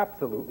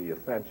absolutely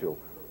essential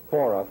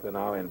for us in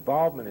our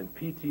involvement in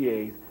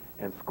PTAs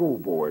and school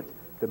boards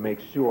to make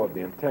sure of the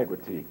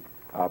integrity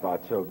of our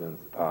children's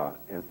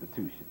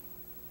institution.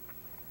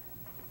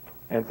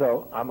 And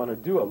so I'm going to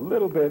do a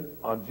little bit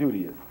on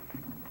Judaism,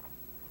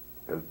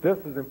 because this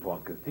is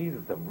important, because these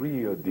are some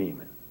real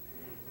demons.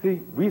 See,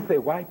 we say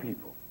white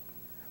people,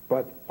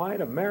 but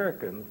white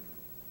Americans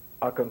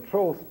are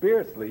controlled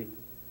spiritually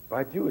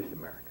by Jewish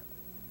Americans.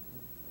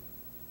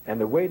 And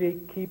the way they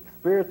keep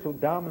spiritual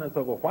dominance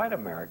over white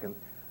Americans,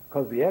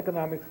 because the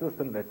economic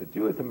system that the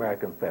Jewish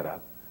Americans set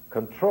up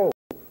controls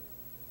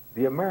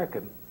the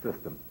American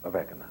system of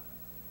economics.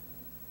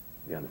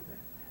 You understand?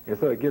 And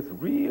so it gets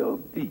real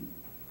deep.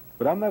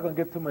 But I'm not going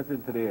to get too much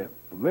into their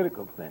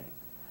political thing.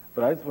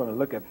 But I just want to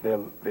look at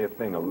their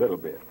thing a little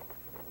bit,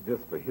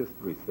 just for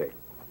history's sake.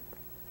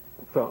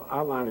 So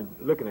outlining,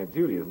 looking at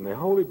Judaism, the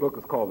holy book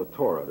is called the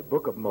Torah, the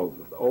book of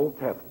Moses, the Old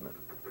Testament.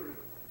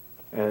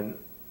 And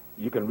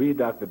you can read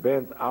Dr.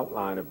 Ben's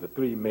outline of the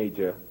three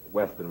major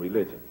Western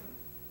religions.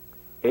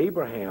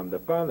 Abraham, the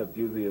founder of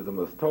Judaism,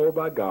 was told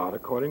by God,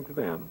 according to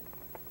them,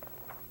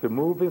 to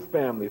move his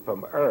family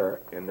from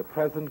Ur in the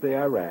present-day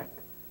Iraq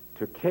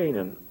to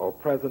Canaan, or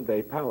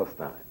present-day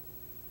Palestine,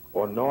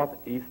 or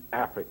northeast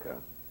Africa,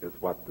 is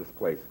what this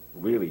place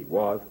really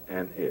was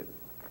and is.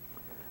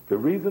 The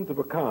reason to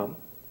become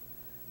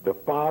the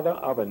father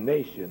of a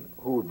nation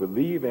who would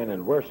believe in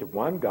and worship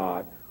one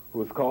God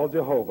who is called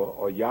Jehovah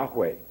or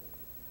Yahweh.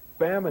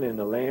 Famine in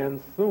the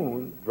land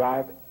soon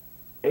drive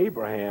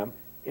Abraham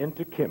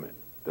into Kemet,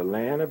 the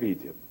land of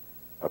Egypt,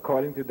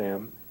 according to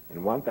them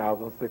in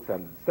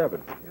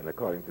 1670, and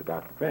according to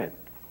Dr. Ben.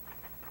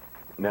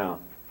 Now,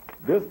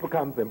 this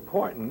becomes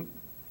important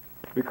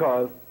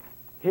because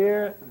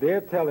here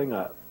they're telling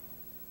us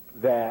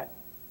that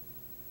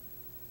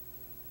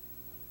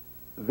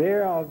they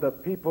are the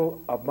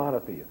people of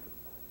monotheism.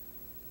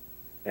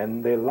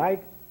 And they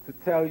like to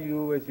tell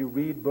you as you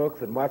read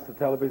books and watch the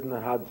television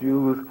how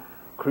Jews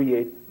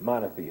create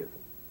monotheism.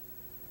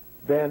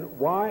 Then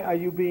why are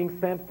you being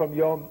sent from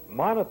your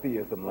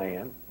monotheism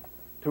land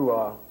to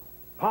a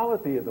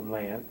polytheism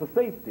land for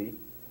safety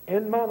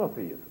in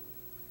monotheism?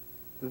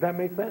 Does that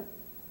make sense?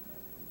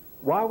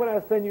 Why would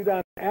I send you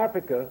down to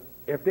Africa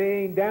if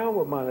they ain't down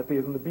with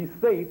monotheism to be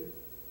safe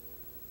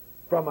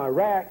from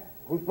Iraq,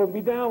 who's supposed to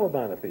be down with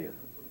monotheism?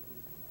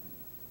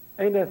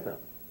 Ain't that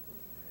something?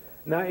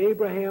 Now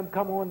Abraham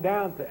come on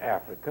down to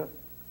Africa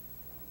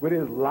with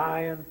his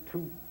lying,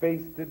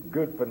 two-faced,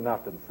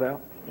 good-for-nothing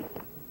self.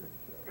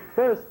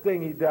 First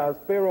thing he does,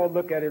 Pharaoh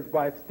look at his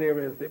wife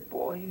staring and say,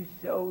 boy, you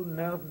sure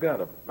enough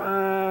got a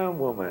fine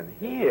woman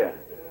here.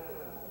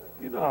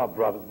 You know our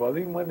brothers was,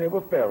 even when they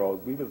were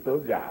pharaohs, we were still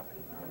jobbing.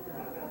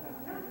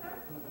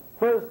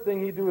 First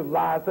thing he do is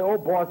lie and say, oh,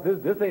 boss,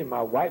 this ain't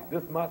my wife,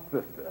 this my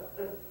sister.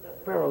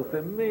 Pharaoh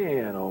said,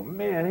 man, oh,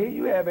 man, here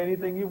you have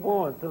anything you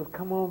want. So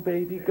come on,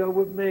 baby, go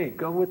with me.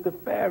 Go with the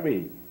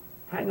ferry.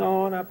 Hang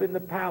on up in the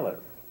palace.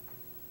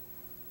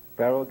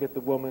 Pharaoh get the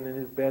woman in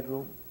his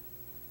bedroom,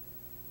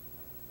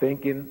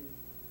 thinking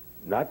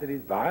not that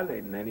he's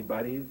violating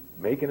anybody, he's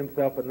making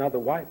himself another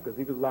wife because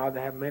he was allowed to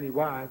have many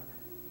wives.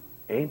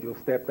 Angel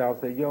stepped out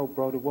and said, yo,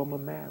 bro, the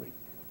woman married.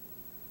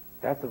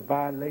 That's a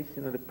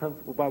violation of the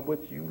principle by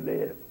which you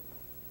live.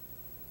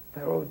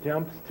 Pharaoh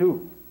jumps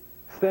too,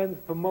 sends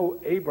for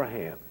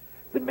Abraham.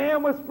 Said,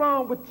 man, what's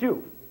wrong with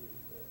you?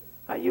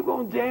 How you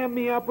going to jam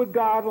me up with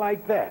God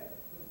like that?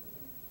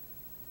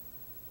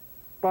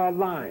 By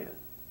lying.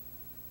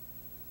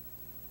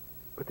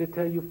 But they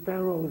tell you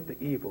Pharaoh is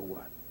the evil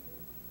one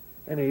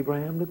and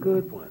Abraham the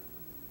good one.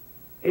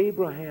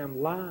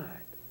 Abraham lied.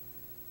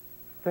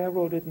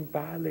 Pharaoh didn't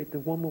violate the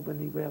woman when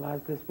he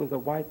realized this was a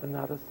wife and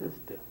not a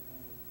sister.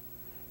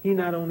 He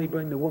not only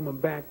bring the woman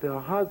back to her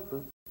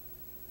husband,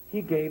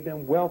 he gave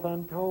them wealth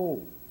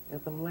untold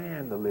and some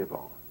land to live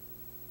on.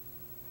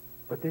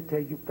 But they tell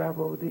you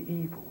Pharaoh the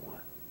evil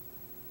one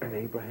and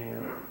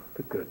Abraham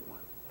the good one.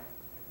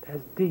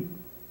 That's deep.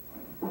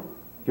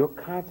 Your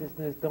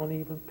consciousness don't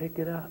even pick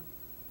it up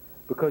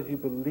because you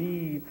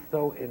believe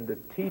so in the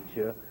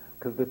teacher,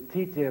 because the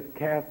teacher has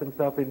cast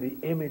himself in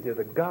the image of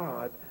the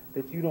God,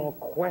 that you don't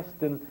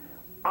question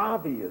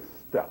obvious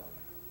stuff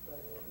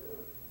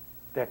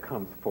that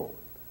comes forward.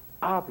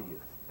 Obvious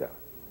stuff.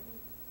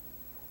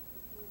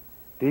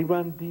 They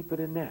run deeper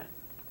than that.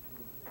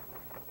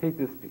 Take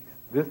this piece.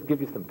 This will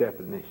give you some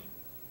definition.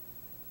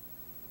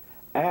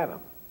 Adam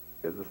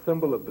is a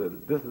symbol of the,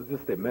 this is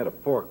just their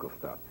metaphorical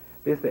stuff.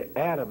 They say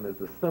Adam is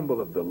a symbol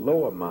of the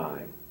lower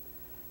mind,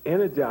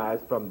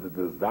 energized from the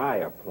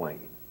desire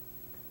plane,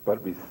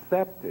 but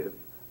receptive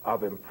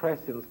of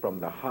impressions from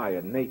the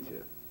higher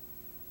nature.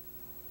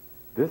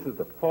 This is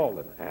the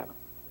fallen Adam.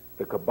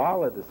 The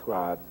Kabbalah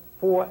describes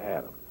 4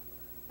 Adams,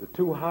 the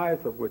 2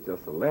 highest of which are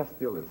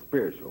celestial and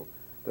spiritual.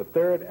 The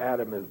 3rd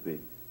Adam is the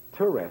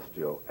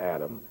terrestrial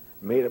Adam,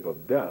 made up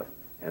of dust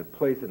and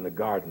placed in the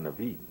Garden of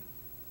Eden.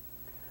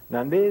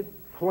 Now they're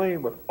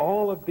playing with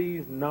all of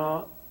these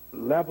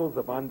levels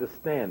of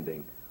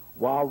understanding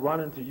while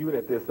running to you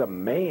that there's a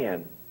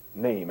man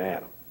named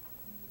Adam,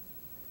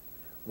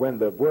 when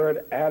the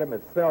word Adam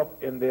itself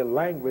in their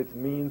language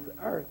means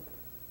earth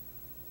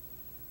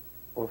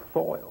or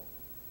soil.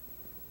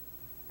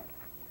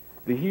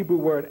 The Hebrew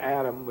word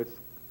Adam, which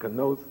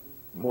connotes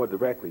more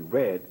directly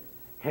red,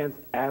 Hence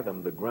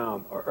Adam, the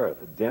ground or earth.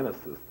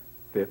 Genesis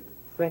 5th,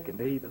 2nd.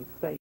 They even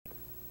say it.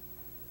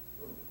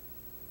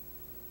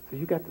 So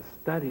you got to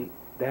study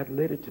that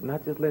literature,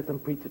 not just let some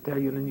preacher tell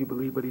you and then you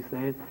believe what he's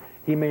saying.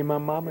 He made my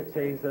mama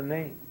change her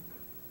name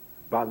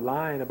by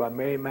lying about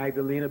Mary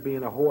Magdalene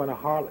being a whore and a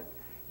harlot.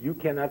 You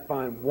cannot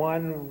find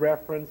one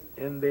reference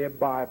in their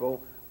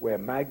Bible where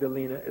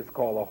Magdalena is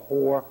called a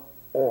whore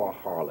or a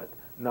harlot.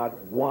 Not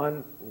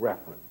one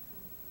reference.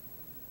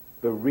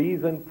 The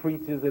reason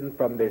preachers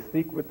from their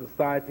secret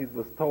societies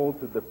was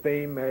told to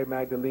defame Mary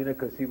Magdalena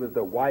because she was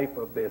the wife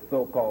of their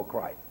so-called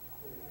Christ.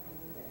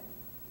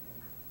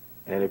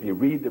 And if you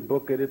read the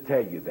book, it'll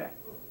tell you that.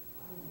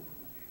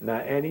 Now,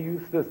 any of you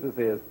sisters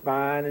here, as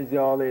fine as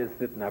y'all is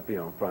sitting up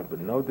here in front, but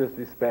no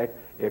disrespect,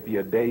 if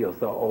you're a day or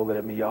so older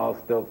than me, y'all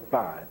still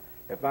fine.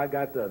 If I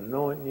got to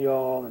anointing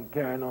y'all and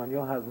carrying on,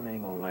 your husband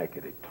ain't going to like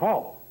it at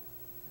all.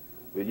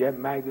 But yet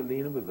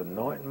Magdalena was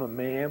anointing a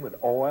man with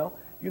oil.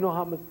 You know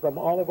how much some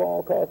olive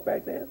oil cost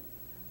back then?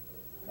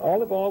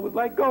 Olive oil was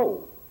like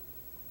gold.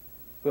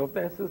 So if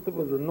that sister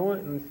was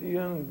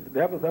anointing,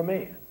 that was her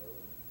man.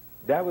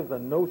 That was a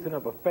notion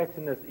of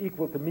affection that's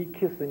equal to me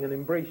kissing and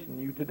embracing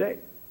you today.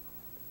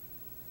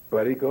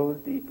 But it goes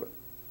deeper.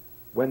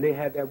 When they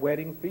had that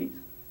wedding feast,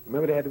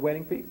 remember they had the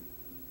wedding feast?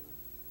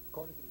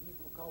 According to the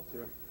Hebrew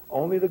culture,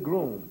 only the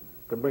groom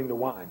can bring the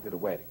wine to the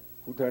wedding.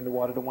 Who turned the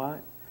water to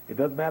wine? It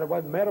doesn't matter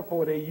what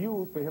metaphor they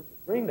used for him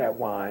to bring that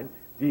wine,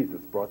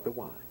 Jesus brought the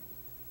wine.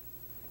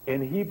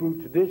 In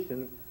Hebrew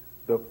tradition,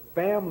 the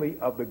family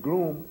of the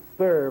groom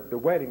served the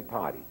wedding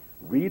party.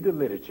 Read the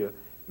literature.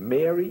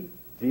 Mary,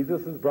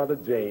 Jesus' brother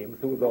James,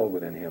 who was older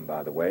than him,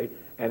 by the way,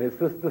 and his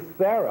sister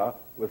Sarah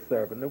was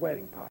serving the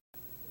wedding party.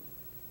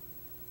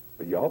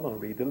 But y'all don't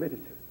read the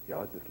literature.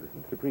 Y'all just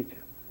listen to the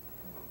preacher.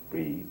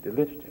 Read the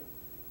literature.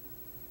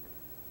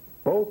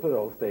 Both of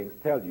those things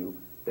tell you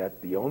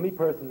that the only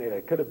person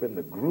that could have been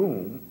the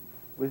groom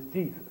was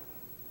Jesus.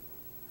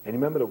 And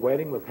remember the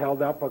wedding was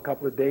held out for a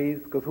couple of days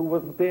because who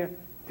wasn't there?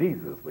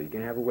 Jesus. Well, you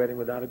can't have a wedding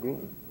without a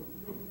groom.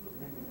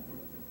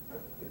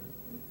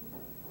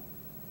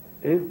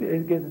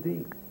 It gets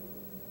deep.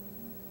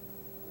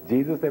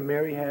 Jesus and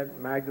Mary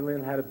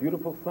Magdalene had a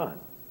beautiful son.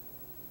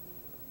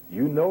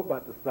 You know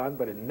about the son,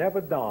 but it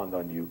never dawned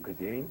on you because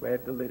you ain't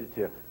read the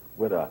literature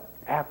with an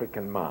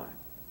African mind.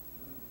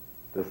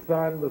 The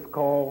son was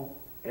called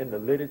in the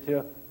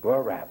literature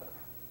Barabbas.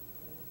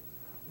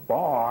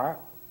 Bar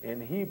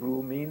in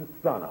Hebrew means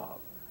son of.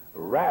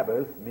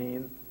 Rabbas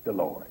means the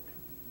Lord.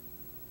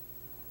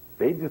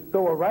 They just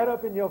throw it right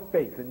up in your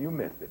face and you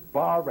miss it.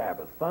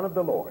 Barabbas, son of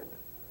the Lord,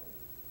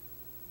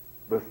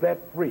 was set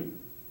free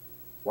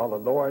while the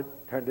Lord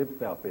turned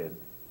himself in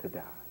to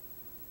die.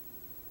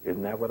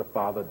 Isn't that what a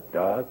father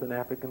does in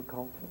African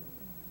culture?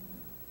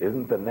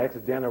 Isn't the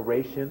next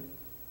generation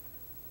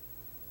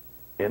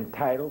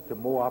entitled to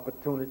more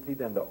opportunity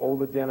than the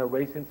older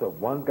generation? So if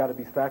one's got to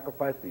be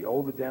sacrificed, the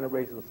older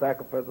generation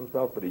sacrificed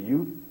themselves for the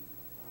youth.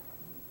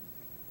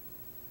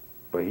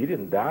 But he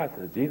didn't die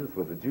since Jesus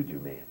was a juju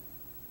man.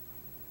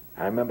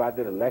 I remember I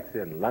did a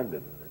lecture in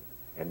London,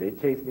 and they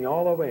chased me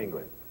all over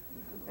England.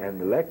 And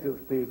the lecture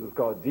series was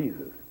called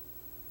Jesus,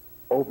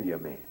 Obeah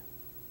Man.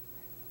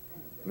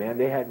 Man,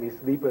 they had me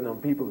sleeping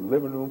on people's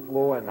living room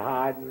floor and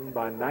hiding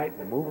by night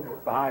and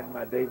hiding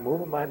by day,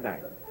 moving by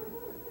night.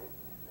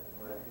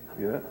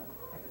 You know?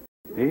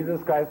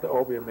 Jesus Christ, the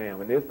Obeah Man.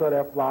 When they saw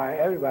that flyer,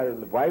 everybody,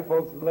 white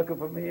folks was looking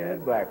for me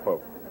and black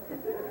folks.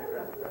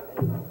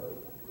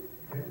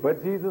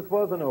 But Jesus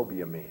was an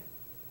Obeah Man.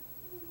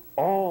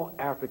 All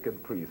African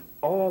priests,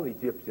 all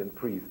Egyptian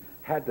priests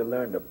had to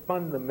learn the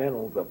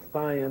fundamentals of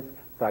science,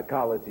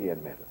 psychology,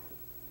 and medicine.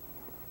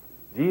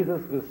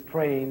 Jesus was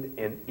trained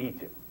in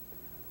Egypt.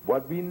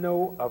 What we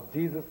know of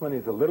Jesus when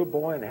he's a little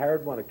boy and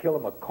Herod wanted to kill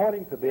him,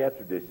 according to their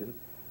tradition,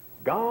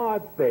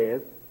 God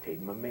says,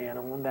 take my man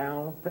on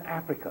down to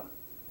Africa,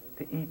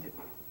 to Egypt.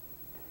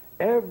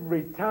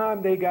 Every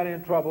time they got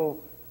in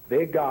trouble,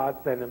 their God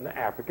sent them to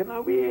Africa.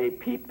 Now, we ain't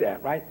peeped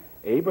that, right?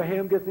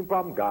 Abraham gets in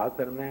problem, God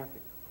sent him to Africa.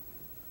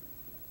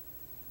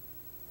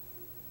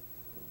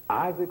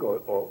 Isaac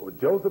or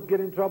Joseph get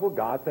in trouble,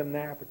 God sent him to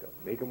Africa,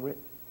 make him rich.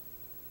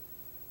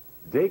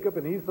 Jacob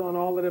and Esau and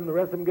all of them, the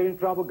rest of them get in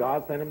trouble,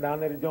 God sent them down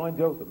there to join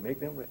Joseph, make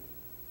them rich.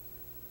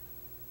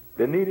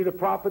 They needed a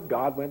prophet,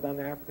 God went down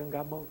to Africa and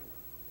got Moses.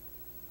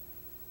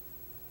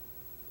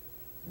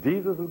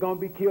 Jesus is going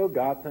to be killed,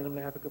 God sent him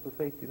to Africa for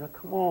safety. Now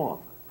come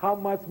on, how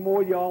much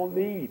more y'all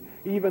need?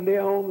 Even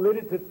their own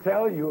literature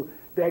tell you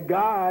that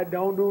God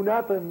don't do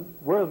nothing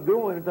worth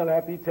doing until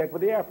after he checked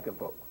with the African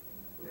folks.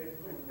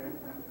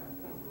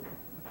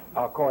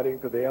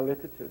 According to their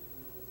literature.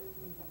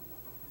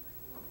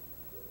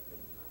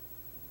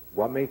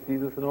 What makes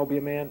Jesus an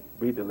Obeah Man?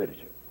 Read the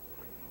literature.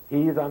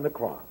 He's on the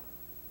cross.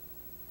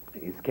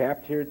 He's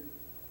captured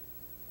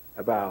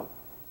about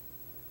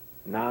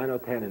 9 or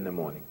 10 in the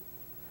morning.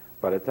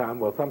 By the time,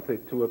 well, some say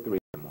 2 or 3 in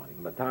the morning.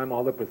 By the time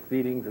all the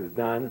proceedings is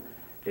done,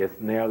 it's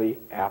nearly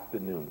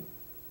afternoon,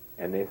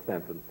 and they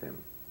sentence him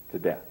to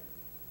death.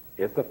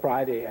 It's a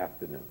Friday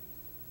afternoon.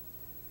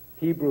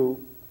 Hebrew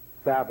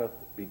Sabbath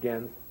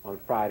begins on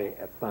Friday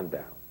at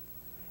sundown.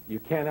 You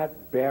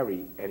cannot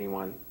bury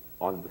anyone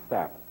on the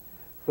Sabbath,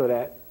 so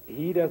that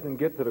he doesn't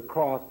get to the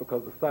cross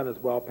because the sun is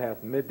well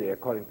past midday,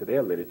 according to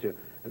their literature,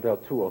 until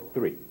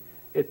 2:03.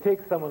 It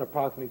takes someone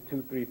approximately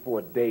 2, 3,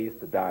 4 days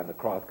to die on the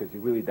cross, because you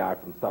really die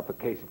from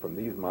suffocation from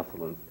these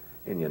muscles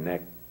in your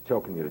neck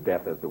choking you to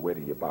death as the weight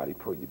of your body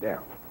pull you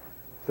down.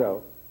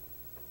 So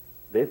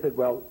they said,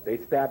 well, they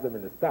stabbed him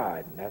in the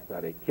side, and that's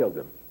how they killed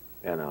him,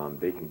 and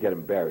they can get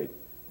him buried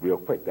real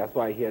quick. That's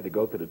why he had to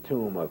go to the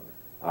tomb of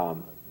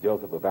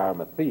Joseph of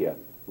Arimathea,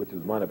 which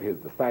was one of his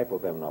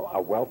disciples and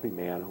a wealthy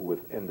man who was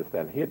in the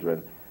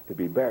Sanhedrin, to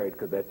be buried,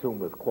 because that tomb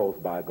was close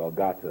by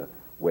Golgotha,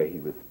 where he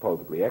was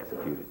supposedly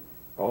executed.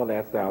 All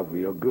that sounds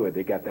real good.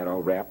 They got that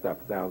all wrapped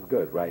up. Sounds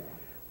good, right?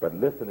 But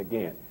listen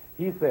again.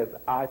 He says,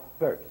 I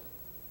thirst.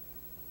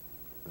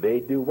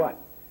 They do what?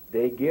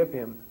 They give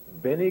him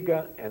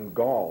vinegar and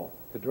gall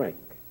to drink.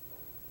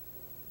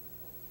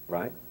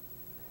 Right?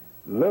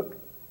 Look,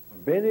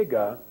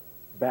 vinegar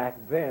back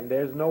then,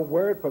 there's no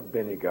word for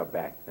vinegar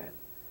back then.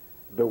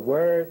 The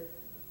word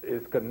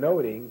is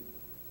connoting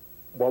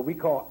what we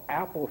call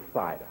apple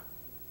cider,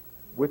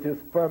 which is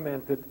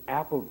fermented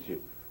apple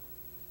juice.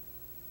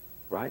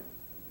 Right?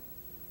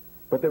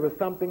 But there was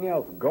something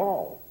else,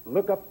 gall.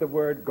 Look up the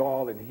word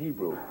gall in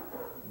Hebrew.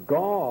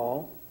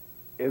 Gall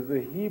is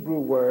the Hebrew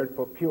word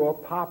for pure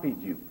poppy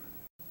juice.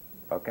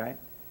 Okay?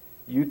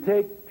 You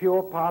take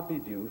pure poppy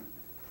juice,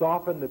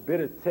 soften the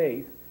bitter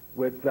taste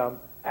with some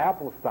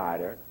apple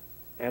cider,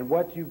 and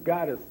what you've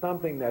got is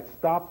something that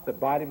stops the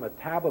body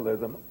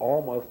metabolism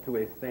almost to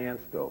a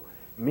standstill,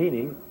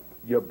 meaning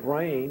your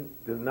brain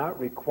does not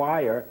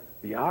require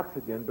the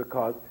oxygen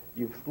because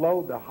you've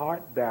slowed the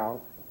heart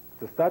down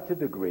to such a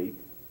degree.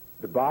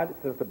 The body,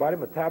 since the body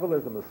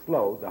metabolism is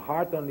slow, the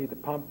heart don't need to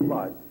pump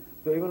blood.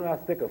 So even when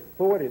I stick a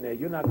sword in there,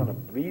 you're not going to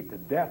bleed to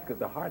death because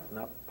the heart's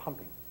not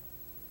pumping.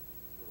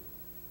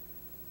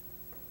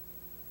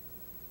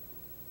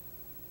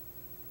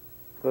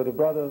 So the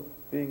brother,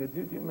 being a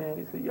juju man,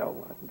 he said,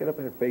 yo, I can get up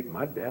and fake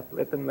my death.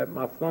 Let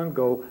my son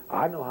go.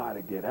 I know how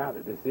to get out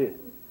of this.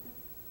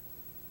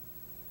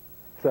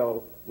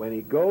 So when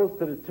he goes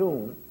to the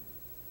tomb,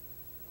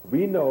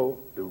 we know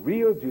the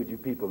real juju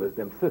people is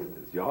them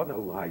sisters. Y'all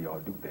know how y'all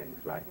do things,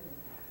 right?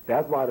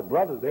 That's why the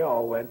brothers, they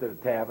all went to the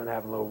tavern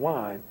having a little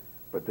wine.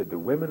 But did the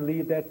women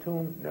leave that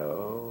tomb?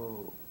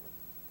 No.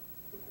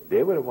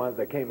 They were the ones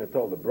that came and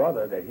told the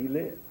brother that he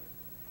lived.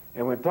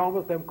 And when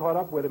Thomas them caught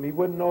up with him, he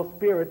wasn't no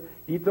spirit.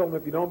 He told him,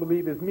 if you don't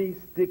believe it's me,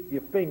 stick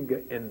your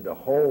finger in the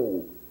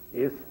hole.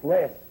 It's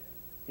flesh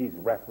he's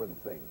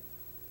referencing.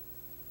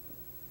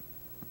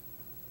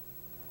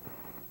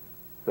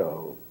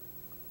 So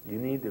you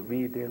need to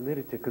read their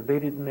literature, because they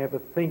didn't ever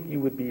think you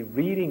would be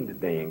reading the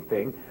dang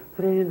thing,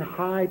 so they didn't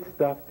hide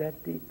stuff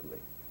that deeply.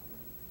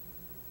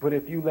 But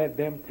if you let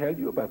them tell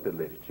you about the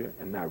literature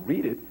and not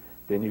read it,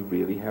 then you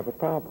really have a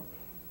problem.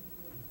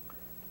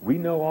 We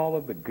know all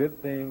of the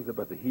good things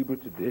about the Hebrew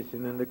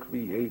tradition and the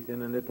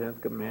creation and the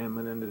 10th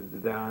commandment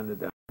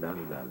and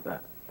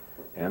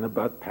and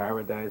about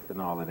paradise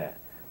and all of that.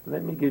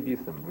 Let me give you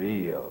some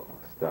real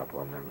stuff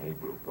on them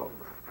Hebrew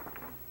folks.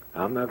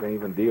 I'm not going to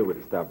even deal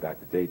with the stuff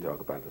Dr. J talked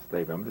about, the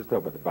slavery. I'm just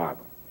talking about the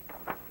Bible,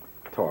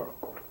 Torah.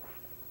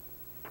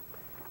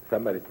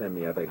 Somebody sent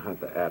me, I think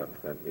Hunter Adams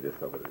sent me this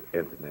over the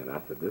internet.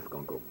 I said, this is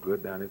going to go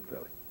good down in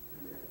Philly.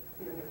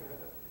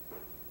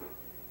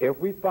 If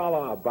we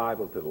follow our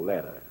Bible to the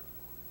letter,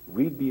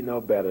 we'd be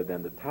no better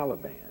than the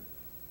Taliban.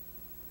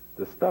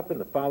 The stuff in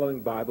the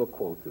following Bible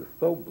quotes is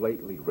so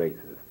blatantly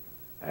racist,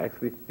 I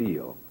actually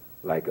feel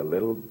like a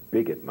little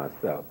bigot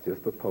myself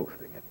just for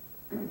posting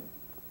it.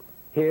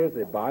 Here's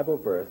a Bible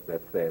verse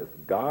that says,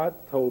 God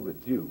told the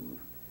Jews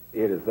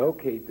it is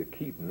okay to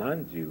keep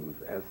non-Jews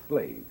as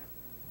slaves.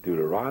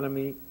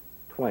 Deuteronomy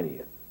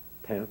 20th,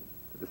 10th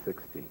to the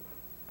 16th.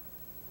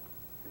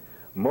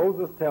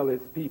 Moses tells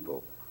his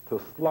people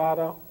to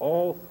slaughter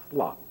all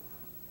slots,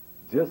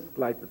 just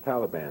like the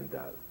Taliban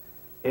does,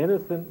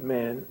 innocent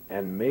men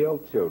and male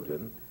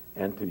children,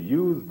 and to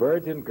use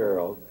virgin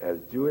girls as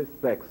Jewish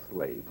sex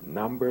slaves.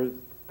 Numbers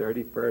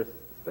 31st,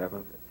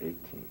 7th, 18th.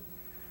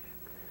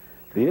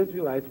 The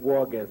Israelites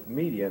war against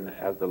Midian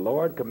as the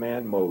Lord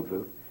commanded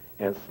Moses,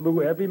 and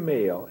slew every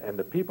male, and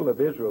the people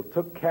of Israel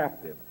took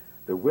captive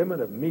the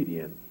women of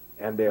Midian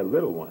and their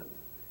little ones,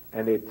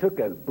 and they took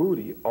as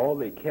booty all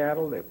their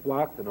cattle, their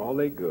flocks, and all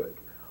their goods.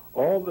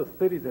 All the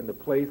cities in the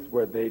place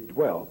where they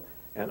dwelt,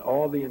 and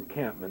all the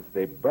encampments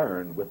they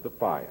burned with the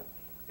fire,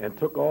 and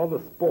took all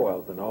the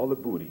spoils and all the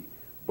booty,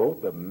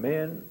 both of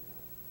men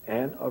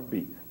and of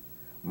beasts.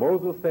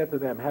 Moses said to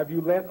them, have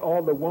you let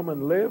all the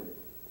women live?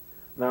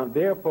 Now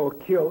therefore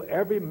kill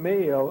every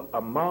male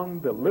among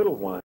the little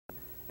ones,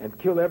 and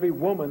kill every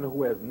woman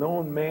who has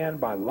known man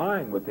by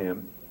lying with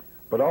him,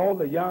 but all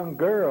the young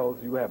girls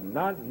you have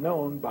not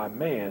known by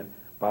man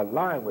by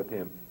lying with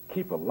him,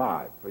 keep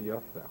alive for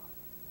yourself.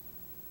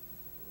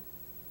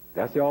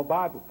 That's y'all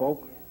Bible,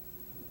 folks.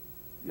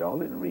 Y'all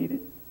didn't read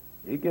it.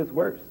 It gets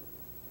worse.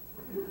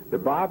 The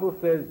Bible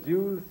says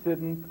Jews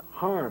shouldn't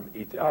harm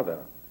each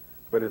other,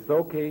 but it's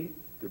okay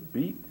to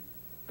beat,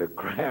 the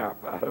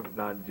crap out of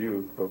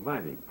non-Jews for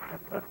money.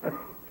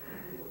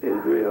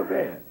 It's real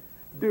bad.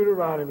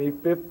 Deuteronomy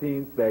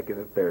 15, 2nd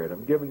and 3rd.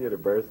 I'm giving you the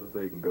verses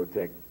so you can go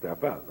check the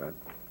stuff out, right?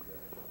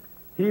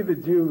 He, the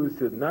Jew,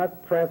 should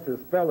not press his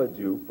fellow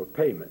Jew for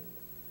payment.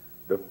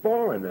 The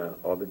foreigner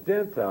or the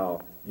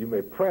Gentile, you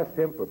may press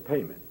him for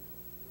payment.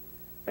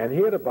 And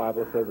here the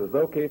Bible says it's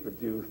okay for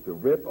Jews to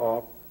rip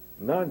off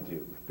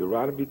non-Jews.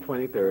 Deuteronomy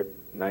 23,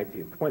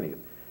 19, 20.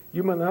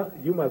 You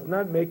must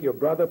not make your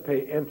brother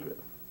pay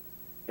interest.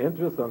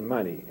 Interest on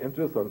money,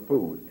 interest on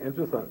food,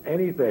 interest on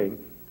anything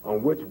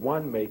on which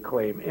one may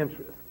claim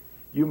interest.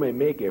 You may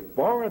make a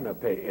foreigner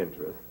pay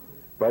interest,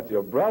 but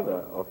your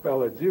brother or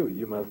fellow Jew,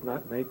 you must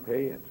not make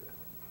pay interest.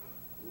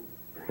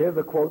 Here's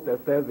a quote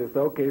that says it's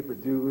okay for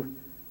Jews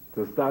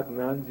to suck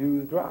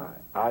non-Jews dry.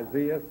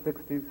 Isaiah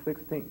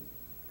 60:16.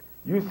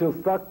 You shall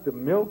suck the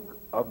milk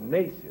of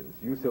nations.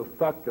 You shall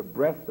suck the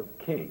breast of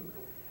kings.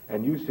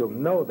 And you shall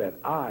know that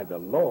I, the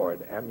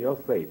Lord, am your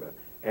Savior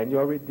and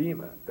your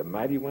Redeemer, the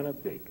mighty one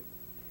of Jacob.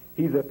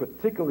 He's a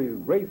particularly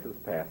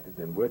racist passage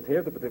in which,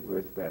 here's a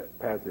particular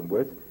passage in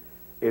which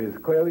it is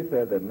clearly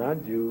said that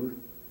non-Jews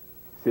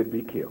should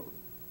be killed.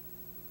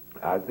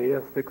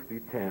 Isaiah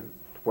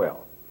 60:10-12.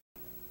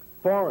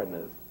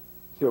 Foreigners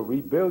shall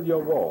rebuild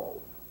your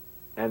walls,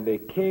 and the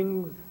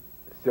kings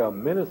shall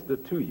minister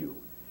to you.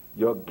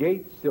 Your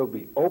gates shall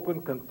be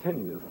open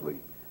continuously.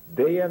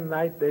 Day and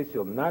night they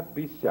shall not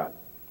be shut,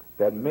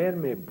 that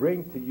men may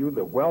bring to you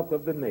the wealth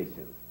of the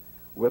nations,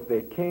 with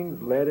their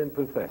kings led in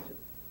procession.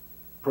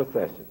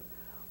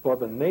 For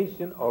the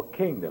nation or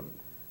kingdom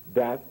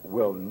that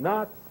will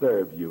not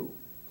serve you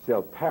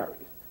shall perish.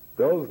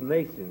 Those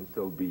nations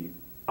shall be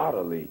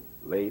utterly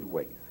laid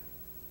waste.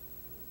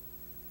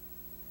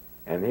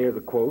 And here's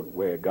a quote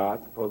where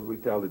God supposedly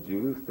tells the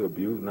Jews to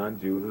abuse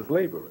non-Jews as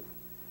laborers.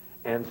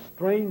 And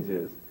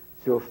strangers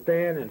shall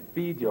stand and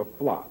feed your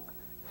flock.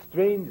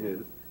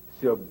 Strangers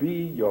shall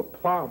be your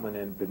plowmen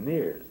and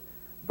veneers,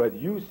 but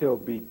you shall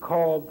be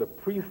called the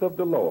priests of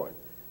the Lord.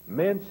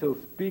 Men shall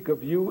speak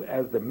of you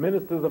as the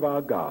ministers of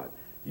our God.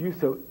 You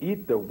shall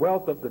eat the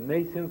wealth of the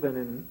nations, and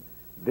in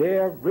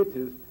their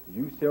riches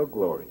you shall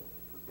glory.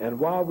 And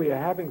while we are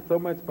having so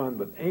much fun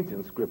with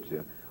ancient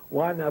scripture,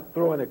 why not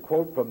throw in a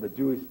quote from the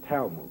Jewish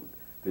Talmud,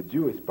 the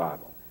Jewish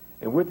Bible,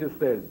 in which it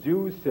says,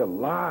 Jews shall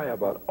lie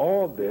about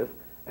all this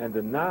and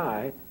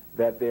deny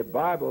that their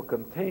Bible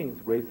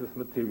contains racist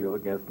material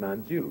against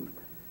non-Jews.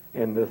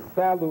 In the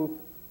Saluth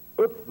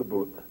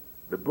Utzlebut,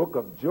 the book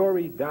of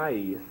Jori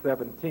Dai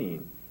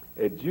 17,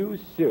 a Jew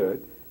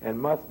should and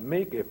must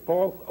make a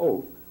false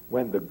oath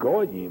when the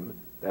Goyim,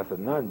 that's a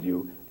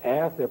non-Jew,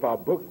 asks if our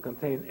books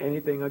contain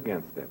anything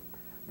against them.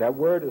 That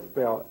word is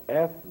spelled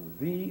Szaloth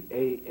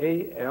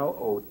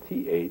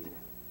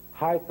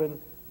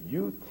hyphen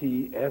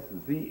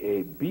Utzzaboth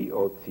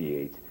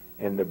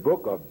in the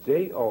book of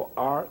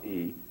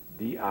Joredia,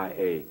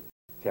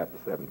 chapter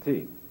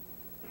 17.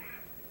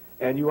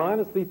 And you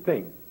honestly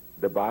think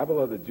the Bible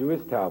or the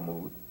Jewish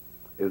Talmud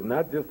is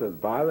not just as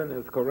violent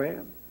as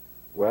Quran?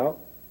 Well,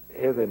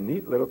 here's a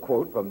neat little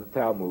quote from the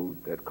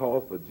Talmud that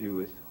calls for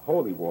Jewish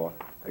holy war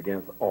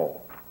against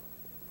all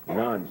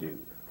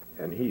non-Jews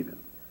and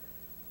heathens.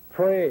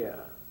 Prayer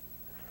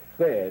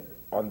said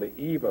on the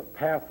eve of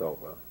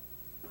Passover,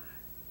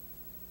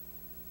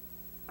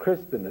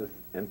 Christianus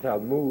and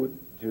Talmud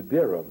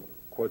Judaism,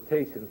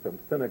 quotations from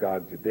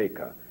Synagogue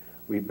Judaica,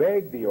 we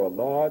beg thee, O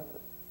Lord,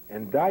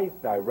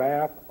 indict thy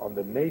wrath on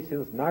the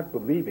nations not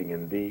believing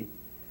in thee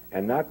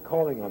and not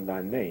calling on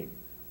thy name.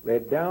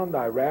 Let down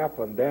thy wrath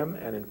on them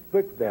and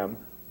inflict them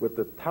with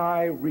the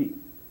tie wreath.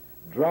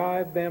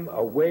 Drive them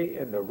away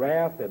in the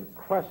wrath and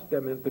crush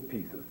them into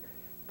pieces.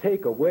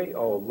 Take away,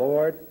 O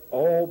Lord,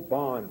 all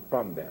bond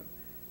from them.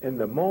 In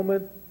the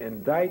moment,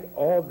 indict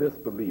all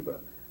disbeliever.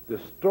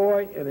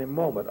 Destroy in a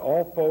moment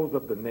all foes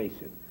of the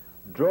nation.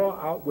 Draw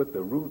out with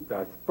the root,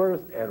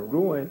 disperse and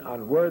ruin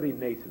unworthy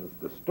nations.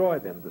 Destroy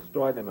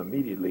them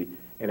immediately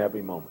in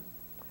every moment.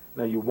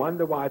 Now you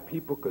wonder why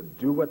people could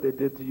do what they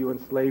did to you in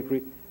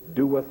slavery,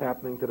 do what's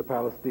happening to the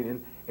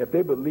Palestinians. If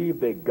they believe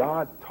that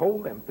God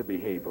told them to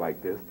behave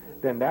like this,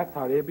 then that's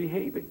how they're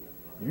behaving.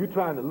 You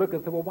trying to look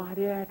and say, well, why are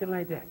they acting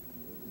like that?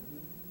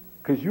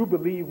 Because you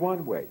believe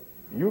one way.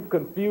 You've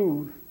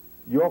confused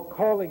your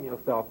calling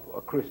yourself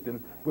a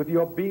Christian with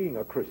your being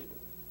a Christian.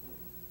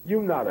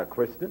 You're not a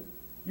Christian.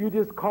 You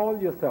just call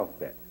yourself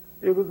that.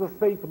 It was a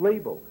safe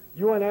label.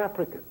 You're an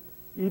African.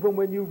 Even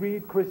when you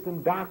read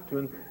Christian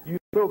doctrine, you're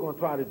still going to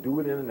try to do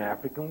it in an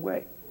African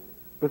way.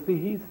 But see,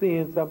 he's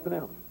seeing something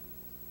else.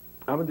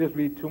 I'm going to just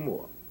read two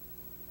more.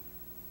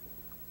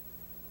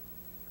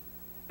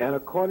 And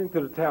according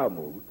to the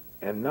Talmud,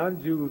 and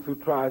non-Jews who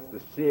tries to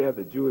share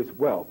the Jewish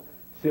wealth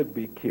should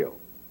be killed.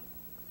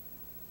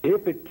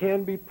 If it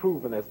can be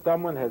proven that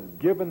someone has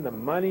given the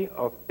money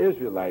of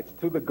Israelites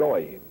to the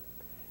Goyim,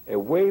 a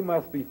way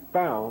must be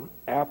found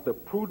after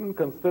prudent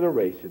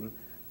consideration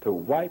to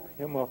wipe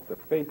him off the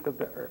face of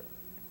the earth.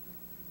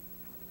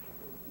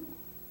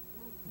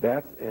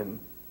 That's in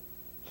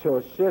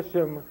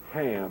Shosheshim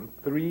Ham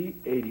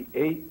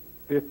 388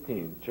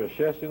 15.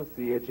 Chosheshan,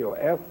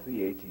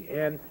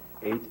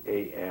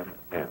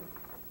 C-H-O-S-C-H-E-N-H-A-M-M.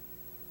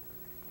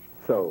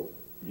 So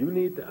you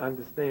need to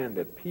understand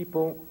that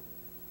people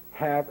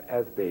have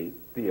as a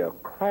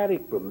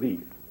theocratic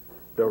belief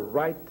the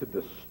right to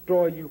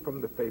destroy you from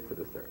the face of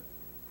this earth.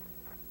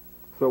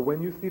 So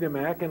when you see them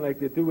acting like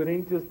they do, it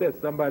ain't just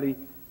that somebody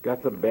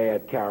got some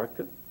bad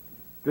character.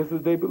 This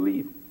is their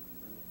belief.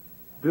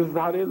 This is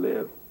how they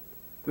live.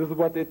 This is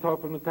what they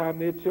taught from the time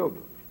they're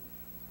children.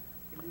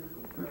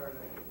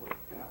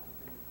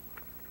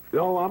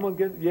 No, I'm gonna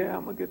get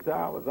to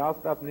ours. Our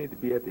stuff needs to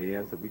be at the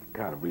end so we can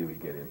kind of really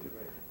get into it.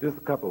 Just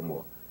a couple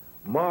more.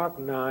 Mark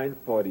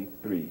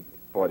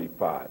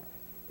 9:43-45.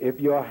 If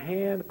your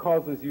hand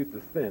causes you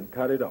to sin,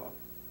 cut it off.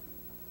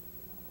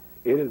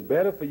 It is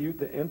better for you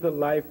to enter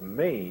life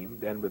maimed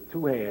than with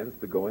two hands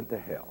to go into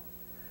hell,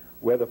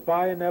 where the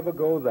fire never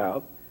goes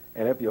out,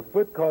 and if your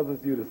foot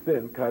causes you to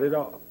sin, cut it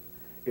off.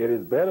 It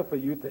is better for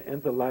you to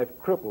enter life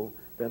crippled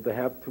than to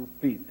have 2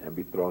 feet and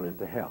be thrown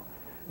into hell.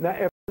 Now,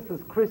 if this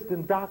is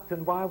Christian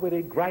doctrine, why were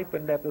they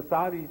griping that the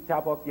Saudis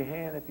chop off your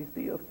hand if you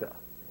steal stuff?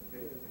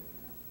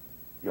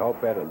 Y'all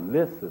better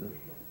listen,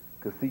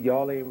 because see,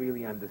 y'all ain't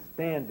really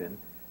understanding,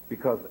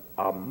 because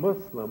a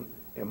Muslim,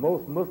 and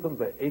most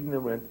Muslims are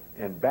ignorant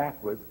and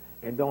backwards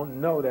and don't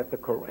know that the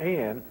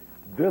Quran,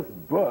 this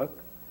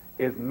book,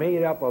 is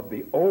made up of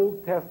the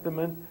Old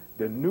Testament,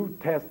 the New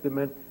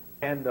Testament,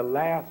 and the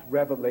last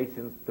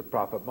revelations to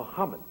Prophet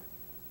Muhammad.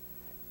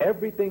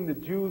 Everything the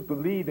Jews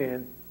believe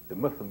in, the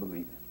Muslim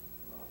believe in.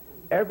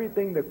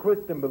 Everything the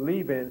Christian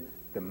believe in,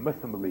 the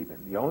Muslim believe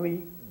in. The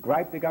only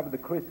gripe they got with the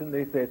Christian,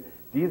 they said,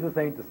 Jesus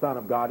ain't the son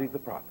of God, he's a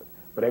prophet.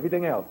 But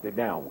everything else, they're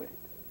down with it.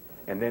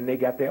 And then they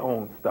got their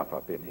own stuff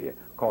up in here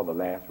called the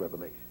last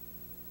revelation.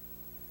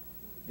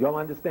 Y'all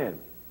understand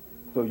me?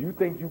 So you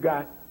think you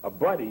got a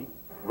buddy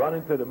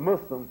running to the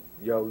Muslim,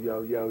 yo,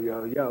 yo, yo,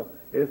 yo, yo.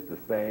 It's the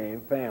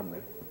same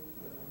family.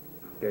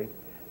 Okay?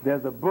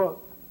 There's a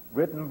book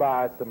written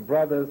by some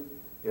brothers.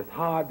 It's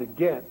hard to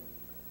get.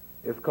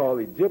 It's called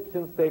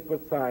Egyptian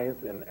Sacred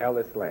Science in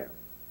Islam.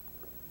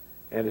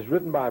 And it's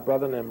written by a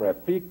brother named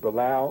Rafiq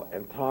Bilal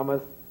and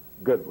Thomas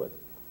Goodwin.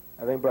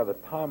 I think Brother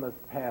Thomas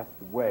passed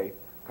away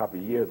a couple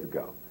of years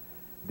ago.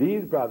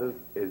 These brothers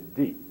is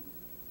deep,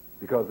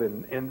 because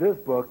in this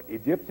book,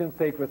 Egyptian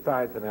Sacred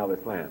Science in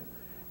Islam,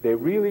 they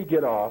really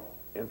get off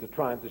into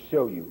trying to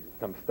show you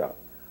some stuff.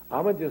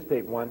 I'm going to just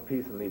take one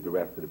piece and leave the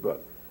rest of the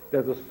book.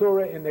 There's a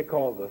surah in there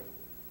called the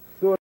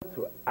Surah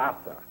to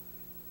Asa,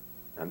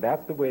 and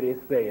that's the way they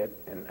say it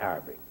in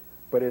Arabic.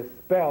 But it's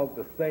spelled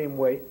the same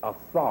way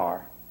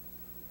Asar,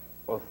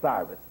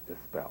 Osiris, is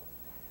spelled.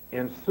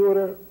 In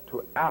Surah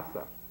to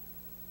Asa,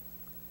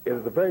 it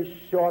is a very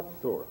short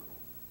surah,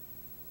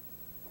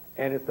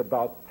 and it's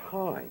about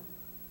time.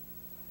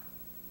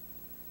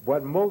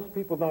 What most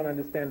people don't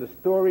understand, the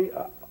story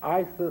of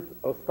Isis,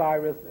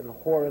 Osiris, and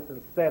Horus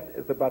and Seth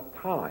is about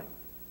time.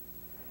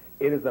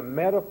 It is a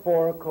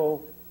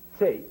metaphorical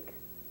take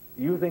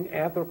using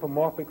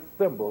anthropomorphic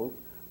symbols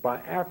by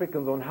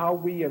Africans on how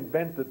we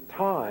invented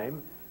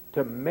time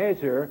to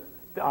measure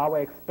our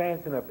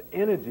expansion of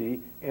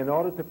energy in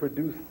order to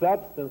produce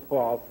substance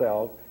for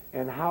ourselves,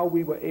 and how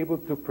we were able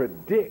to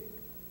predict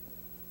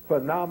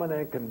phenomena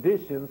and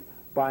conditions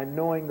by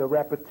knowing the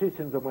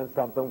repetitions of when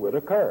something would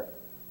occur.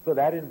 So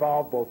that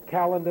involved both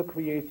calendar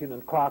creation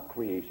and clock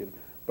creation.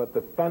 But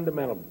the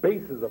fundamental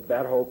basis of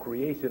that whole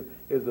creation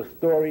is the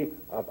story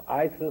of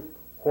Isis,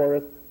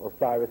 Horus,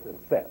 Osiris, and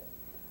Seth.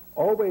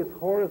 Always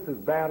Horus is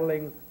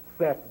battling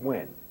Seth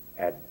when?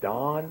 At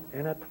dawn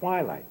and at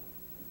twilight.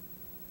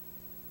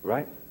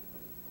 Right?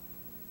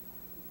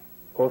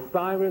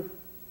 Osiris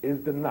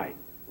is the night.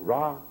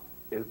 Ra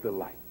is the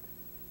light.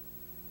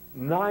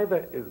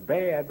 Neither is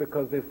bad,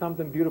 because there's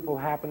something beautiful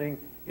happening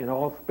in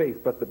all space,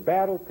 but the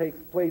battle takes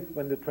place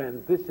when the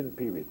transition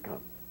period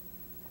comes,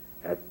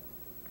 at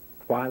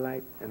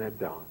twilight and at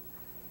dawn.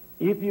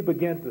 If you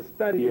begin to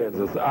study years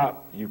is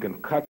up, you can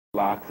cut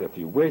locks if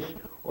you wish,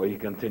 or you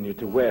continue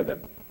to wear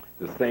them.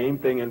 The same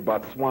thing in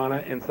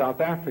Botswana and South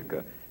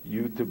Africa.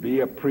 You, to be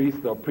a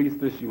priest or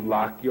priestess, you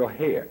lock your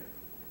hair.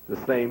 The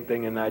same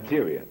thing in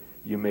Nigeria.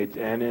 You may,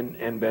 and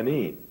in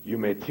Benin, you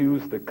may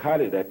choose to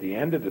cut it at the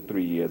end of the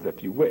 3 years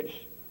if you wish.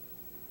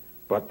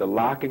 But the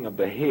locking of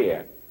the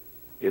hair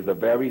is a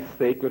very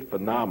sacred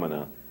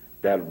phenomena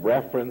that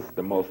referenced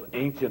the most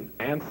ancient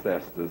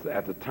ancestors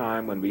at the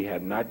time when we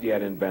had not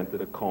yet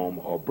invented a comb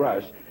or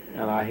brush,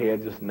 and our hair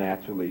just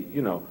naturally,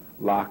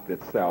 locked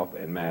itself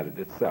and matted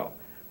itself.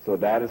 So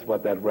that is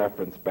what that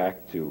referenced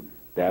back to,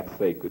 that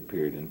sacred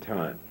period in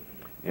time.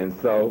 And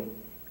so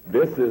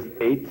this is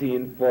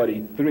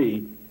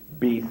 1843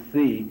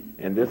 BC,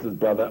 and this is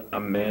Brother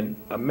Amen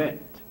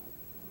Ament.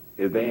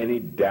 Is there any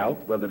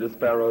doubt whether this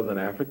pharaoh is an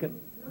African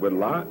with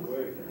locks?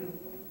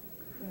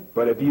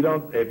 But if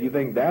you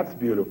think that's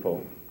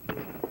beautiful,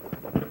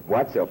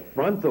 watch a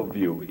frontal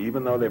view,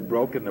 even though they've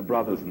broken the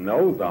brother's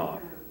nose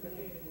off.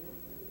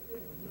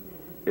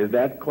 Is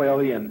that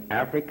clearly an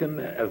African,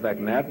 as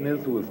Akhenaten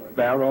is, who was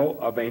pharaoh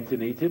of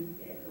ancient Egypt?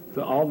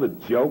 So all the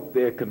joke,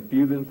 they're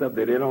confusing themselves,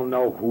 that they don't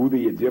know who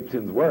the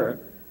Egyptians were.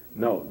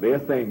 No,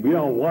 they're saying we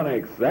don't want to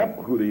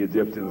accept who the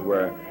Egyptians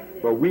were,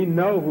 but we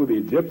know who the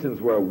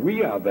Egyptians were.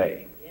 We are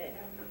they.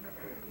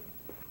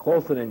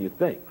 Closer than you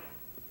think.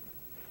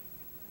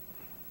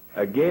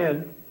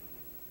 Again,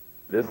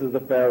 this is the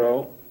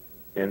Pharaoh.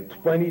 In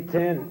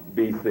 2010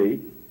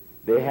 BC,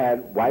 they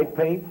had white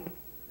paint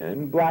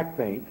and black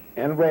paint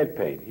and red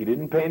paint. He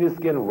didn't paint his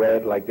skin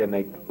red like they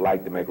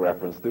like to make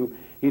reference to.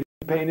 He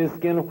didn't paint his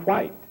skin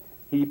white.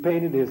 He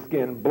painted his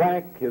skin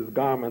black, his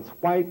garments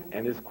white,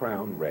 and his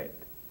crown red.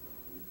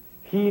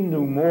 He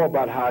knew more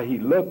about how he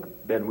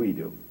looked than we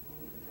do.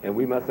 And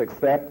we must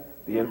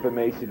accept the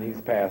information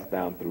he's passed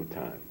down through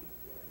time.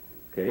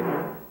 Okay?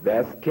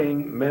 That's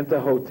King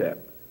Mentuhotep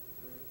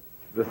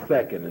the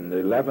second in the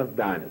 11th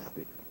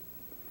dynasty.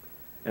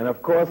 And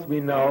of course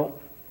we know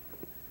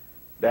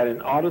that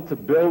in order to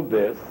build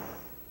this,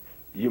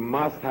 you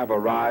must have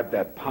arrived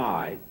at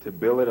pi to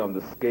build it on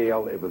the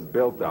scale it was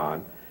built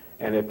on.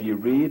 And if you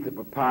read the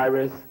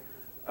papyrus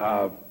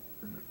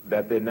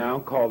that they now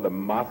call the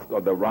Musk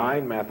or the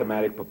Rhine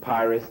Mathematic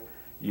Papyrus,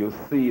 you'll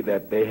see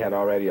that they had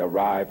already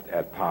arrived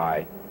at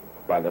pi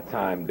by the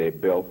time they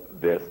built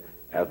this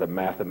as a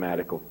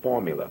mathematical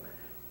formula.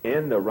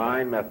 In the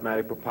Rhine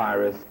Mathematic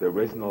Papyrus, the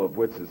original of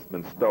which has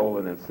been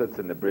stolen and sits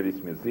in the British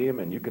Museum,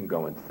 and you can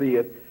go and see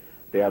it,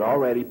 they had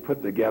already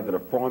put together the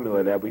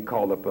formula that we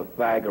call the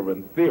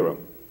Pythagorean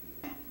theorem.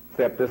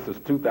 Except this was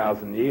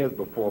 2,000 years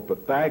before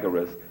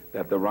Pythagoras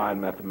that the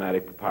Rhine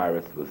Mathematic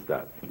Papyrus was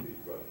done.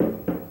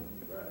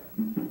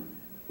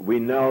 We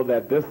know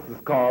that this is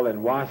called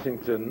in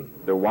Washington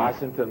the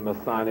Washington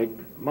Masonic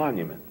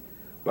Monument.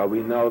 But we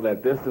know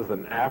that this is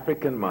an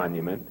African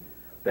monument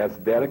that's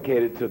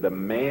dedicated to the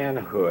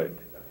manhood,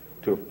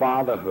 to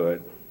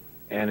fatherhood,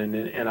 and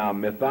in our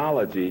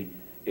mythology,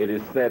 it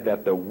is said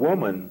that the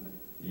woman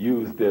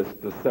used this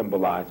to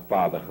symbolize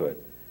fatherhood,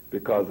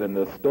 because in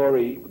the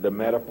story, the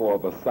metaphor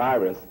of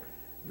Osiris,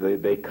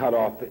 they cut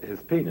off his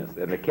penis,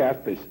 and the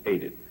catfish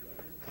ate it.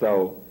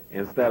 So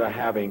instead of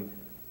having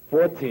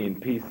 14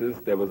 pieces,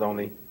 there was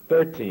only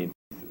 13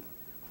 pieces.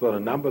 So the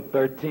number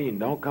 13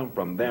 don't come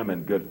from them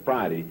in Good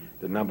Friday.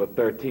 The number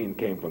 13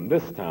 came from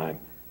this time,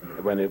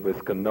 when it was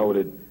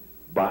connoted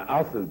by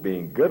us as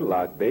being good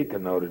luck, they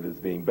connoted as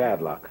being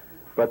bad luck.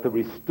 But to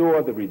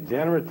restore the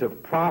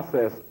regenerative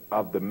process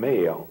of the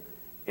male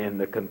and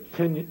the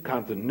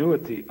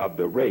continuity of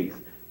the race,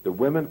 the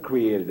women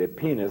created a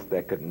penis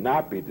that could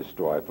not be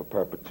destroyed for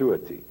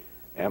perpetuity,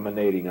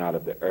 emanating out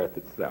of the earth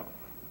itself,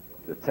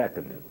 the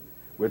tekenu,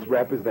 which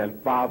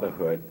represent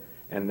fatherhood,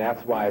 and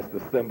that's why it's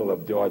the symbol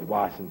of George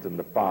Washington,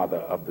 the father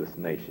of this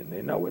nation.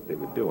 They know what they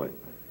were doing.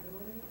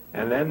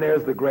 And then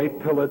there's the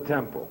Great Pillar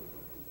Temple.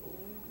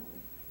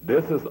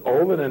 This is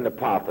older than the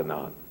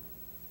Parthenon.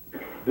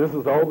 This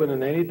is older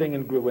than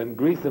anything when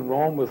Greece and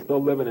Rome was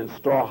still living in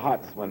straw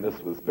huts when this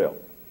was built.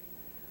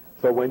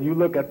 So when you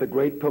look at the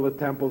Great Pillar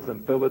Temples in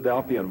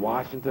Philadelphia and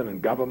Washington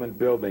and government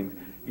buildings,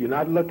 you're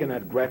not looking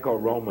at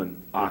Greco-Roman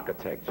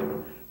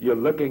architecture. You're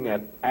looking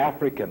at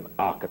African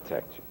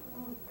architecture.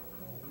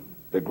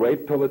 The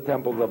Great Pillar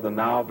Temples of the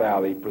Nile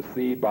Valley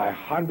proceed by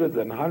hundreds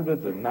and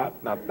hundreds and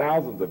not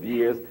thousands of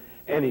years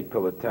any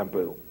pillar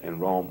temple in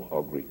Rome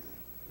or Greece.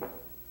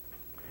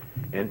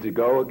 And to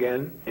go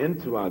again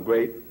into our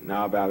great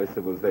Nile Valley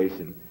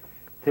civilization,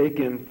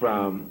 taken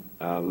from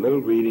a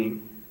little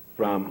reading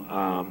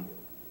from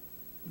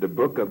the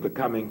book of the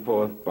Coming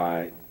Forth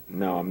by,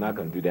 no, I'm not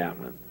going to do that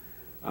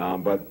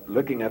one, but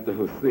looking at the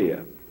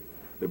Hosea,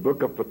 the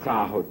book of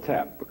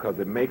Ptah-hotep, because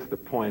it makes the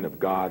point of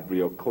God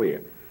real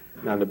clear.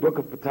 Now, the book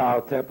of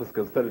Ptah-hotep is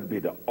considered to be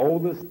the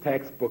oldest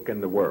textbook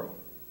in the world,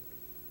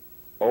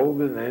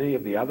 older than any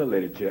of the other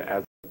literature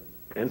as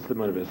an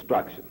instrument of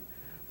instruction.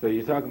 So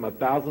you're talking about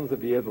thousands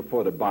of years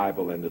before the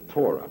Bible and the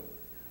Torah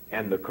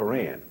and the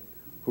Quran,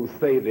 who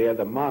say they're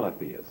the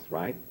monotheists,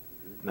 right?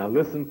 Now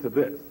listen to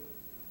this.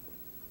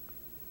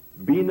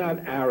 Be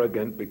not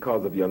arrogant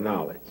because of your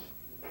knowledge.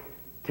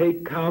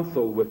 Take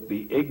counsel with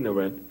the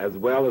ignorant as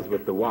well as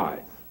with the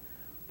wise.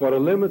 For the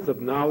limits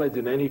of knowledge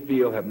in any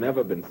field have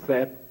never been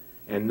set,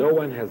 and no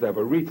one has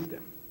ever reached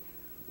them.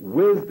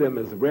 Wisdom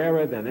is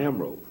rarer than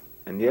emeralds,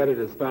 and yet it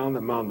is found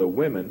among the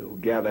women who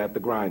gather at the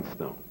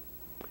grindstone.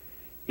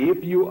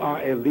 If you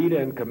are a leader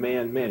and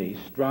command many,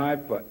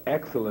 strive for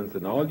excellence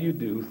in all you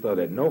do so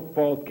that no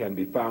fault can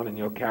be found in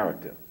your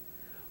character.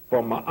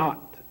 For ma'at,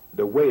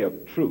 the way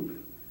of truth,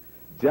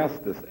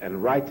 justice,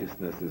 and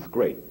righteousness is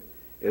great.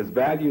 Its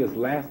value is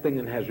lasting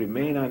and has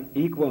remained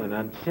unequal and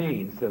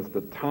unchanged since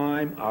the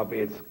time of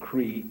its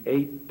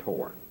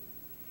creator.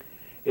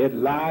 It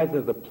lies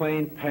as a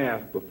plain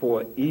path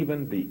before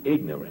even the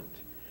ignorant,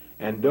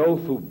 and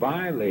those who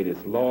violate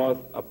its laws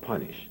are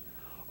punished.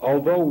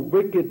 Although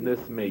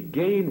wickedness may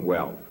gain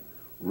wealth,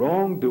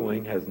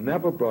 wrongdoing has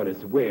never brought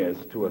its wares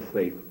to a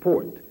safe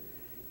port.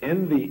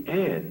 In the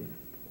end,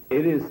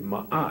 it is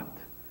ma'at,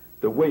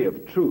 the way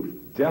of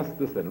truth,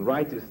 justice, and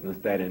righteousness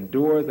that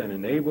endures and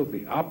enables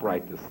the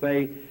upright to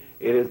say,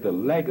 it is the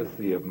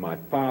legacy of my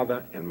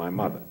father and my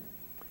mother.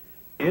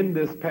 In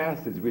this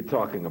passage, we're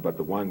talking about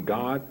the one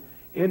God.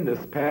 In this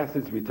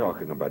passage, we're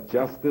talking about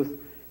justice.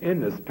 In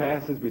this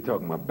passage, we're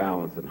talking about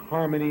balance and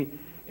harmony.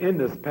 In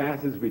this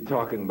passage, we're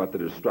talking about the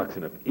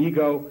destruction of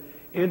ego.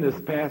 In this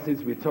passage,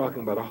 we're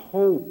talking about a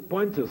whole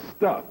bunch of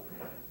stuff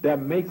that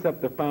makes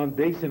up the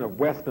foundation of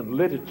Western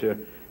literature,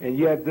 and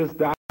yet this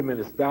document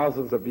is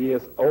thousands of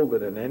years older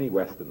than any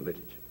Western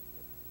literature.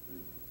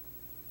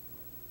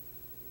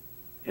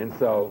 And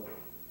so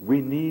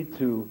we need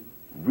to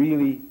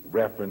really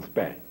reference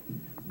back.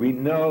 We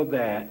know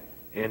that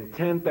in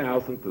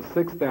 10,000 to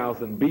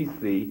 6,000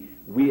 BC,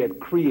 we had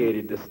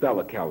created the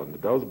stellar calendar.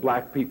 Those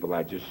black people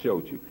I just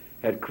showed you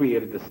had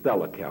created the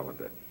stellar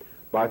calendar.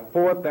 By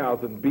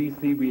 4,000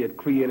 BC, we had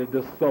created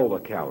the solar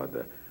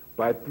calendar.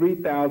 By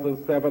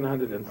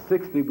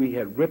 3,760, we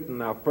had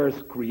written our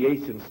first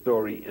creation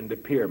story in the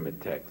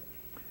pyramid text.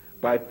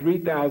 By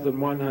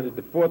 3,100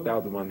 to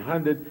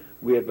 4,100,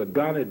 we had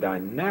begun a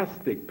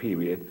dynastic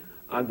period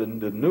under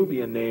the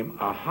Nubian name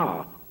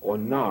Aha, or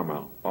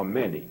Narma, or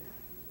Menes.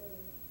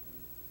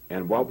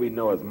 And what we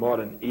know as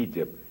modern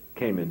Egypt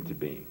came into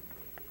being.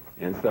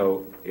 And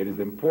so it is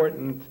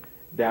important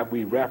that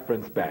we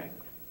reference back.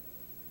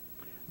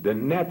 The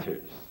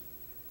netters,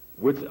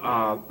 which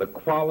are the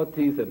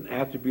qualities and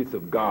attributes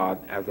of God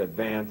as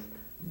advanced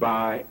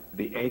by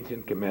the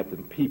ancient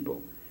Kemetan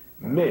people.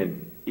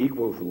 Min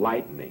equals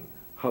lightning.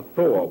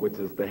 Hathor, which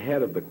is the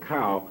head of the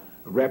cow,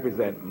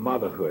 represent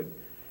motherhood.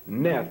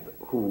 Neth,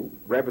 who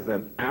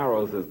represent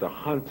arrows, is the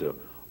hunter,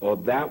 or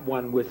that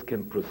one which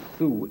can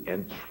pursue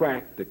and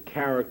track the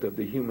character of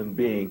the human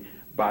being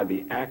by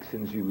the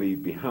actions you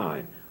leave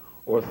behind.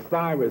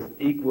 Osiris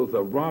equals a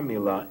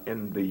Romula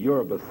in the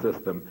Yoruba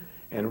system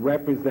and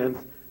represents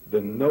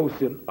the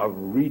notion of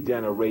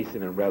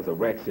regeneration and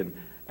resurrection,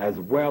 as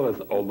well as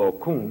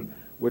Olokun,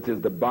 which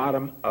is the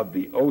bottom of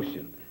the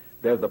ocean.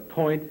 There's a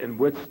point in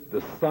which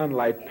the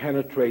sunlight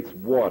penetrates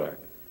water,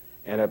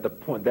 and at the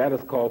point, that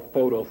is called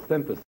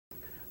photosynthesis.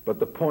 But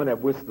the point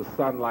at which the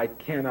sunlight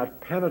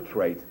cannot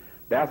penetrate,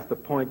 that's the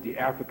point the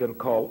African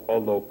call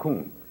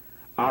Olokun.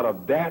 Out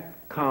of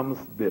that comes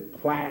the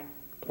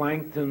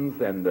planktons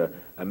and the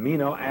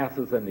amino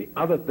acids and the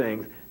other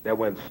things that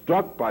when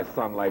struck by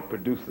sunlight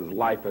produces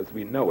life as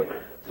we know it.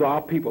 So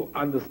our people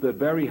understood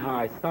very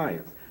high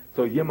science.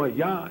 So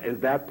Yemaya is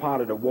that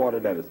part of the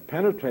water that is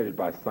penetrated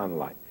by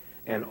sunlight,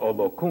 and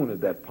Olokun is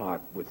that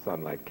part which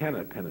sunlight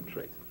cannot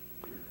penetrate.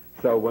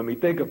 So when we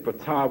think of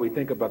Ptah, we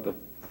think about the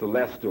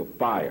celestial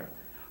fire.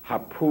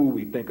 Hapu,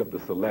 we think of the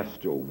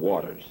celestial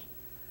waters.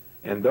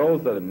 And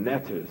those are the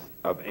netters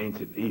of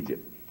ancient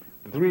Egypt.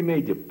 The three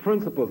major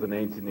principles in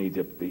ancient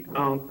Egypt, the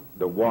Ankh,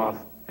 the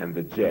Wasp, and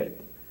the Jed.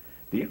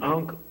 The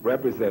Ankh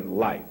represent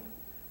life.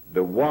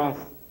 The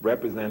Wasp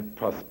represent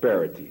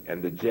prosperity,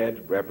 and the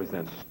Jed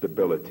represents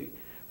stability.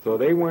 So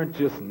they weren't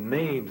just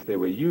names they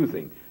were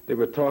using. They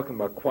were talking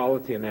about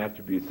quality and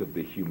attributes of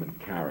the human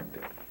character.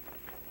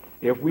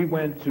 If we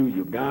went to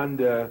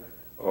Uganda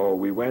or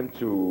we went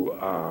to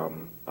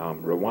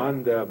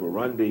Rwanda,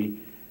 Burundi,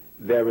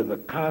 there is a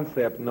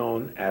concept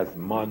known as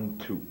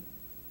Mantu.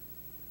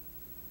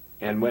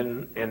 And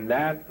when in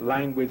that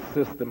language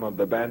system of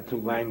the Bantu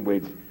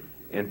language,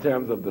 in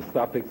terms of the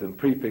suffix and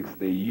prefix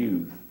they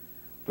use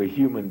for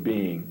human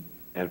being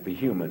and for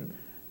human,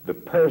 the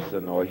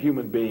person or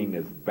human being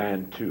is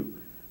Bantu.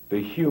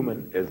 The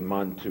human is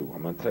Mantu.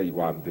 I'm going to tell you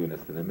why I'm doing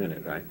this in a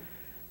minute, right?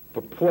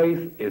 For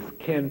place is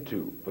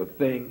Kentu. For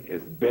thing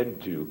is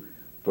Bentu.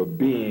 For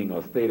being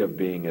or state of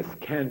being is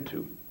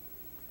Kentu.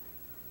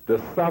 The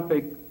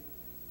suffix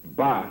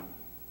Ba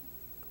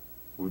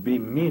would be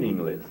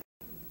meaningless,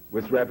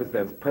 which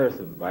represents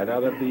person, right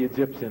out of the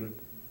Egyptian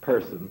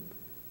person,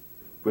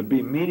 would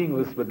be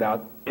meaningless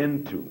without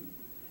Entu.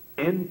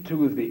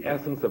 Entu is the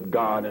essence of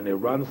God, and it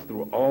runs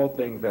through all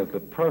things as the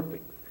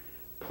perfect.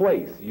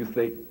 Place, you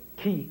say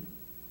ki,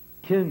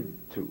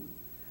 kintu.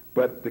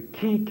 But the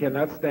ki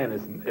cannot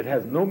stand. It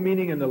has no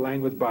meaning in the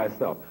language by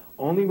itself.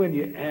 Only when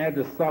you add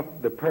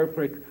the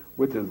perfect,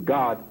 which is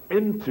God,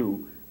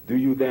 into, do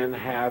you then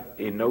have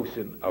a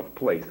notion of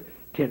place,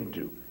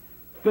 kintu.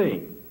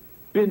 Thing,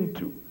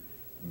 bintu.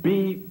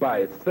 Be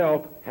by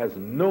itself has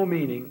no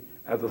meaning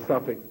as a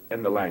suffix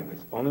in the language.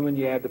 Only when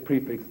you add the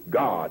prefix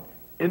God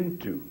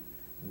into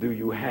do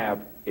you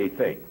have a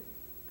thing.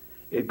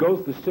 It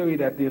goes to show you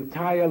that the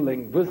entire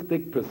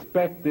linguistic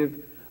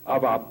perspective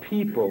of our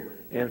people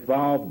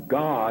involve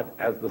God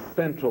as the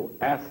central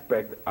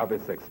aspect of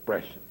its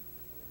expression.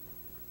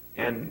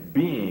 And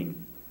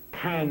being,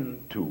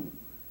 kantu,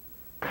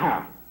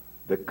 ka.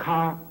 The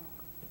ka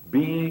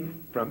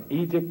being from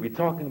Egypt, we're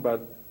talking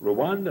about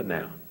Rwanda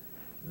now.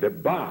 The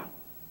ba,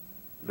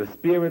 the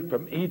spirit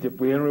from Egypt,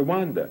 we're in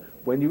Rwanda.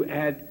 When you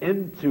add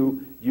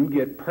into, you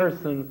get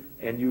person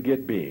and you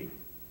get being.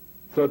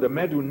 So the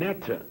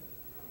Meduneta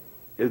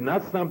is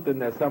not something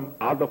that some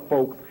other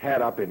folks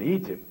had up in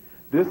Egypt.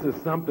 This is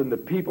something the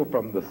people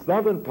from the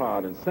southern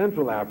part in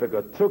Central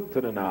Africa took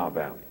to the Nile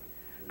Valley.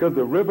 Because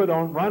the river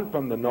don't run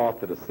from the north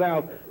to the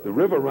south, the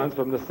river runs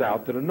from the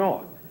south to the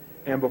north.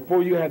 And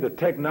before you had the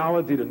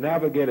technology to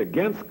navigate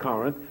against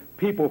current,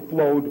 people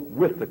flowed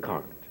with the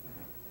current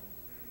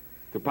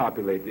to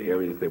populate the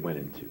areas they went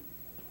into.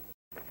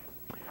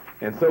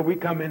 And so we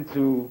come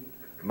into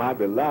my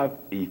beloved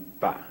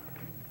Ifa,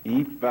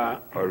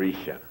 Ifa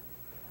Orisha.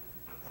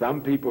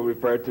 Some people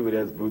refer to it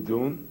as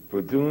Budun.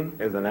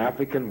 Budun is an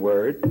African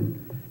word,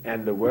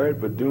 and the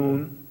word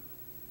Budun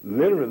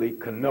literally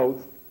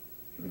connotes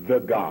the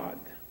god.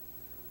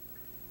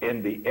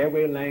 In the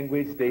Ewe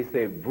language, they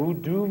say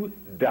Vudu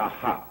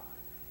Daha.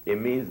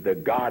 It means the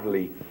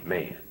godly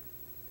man.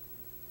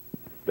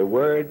 The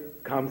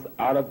word comes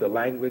out of the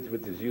language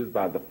which is used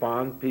by the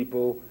Fan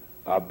people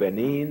of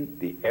Benin,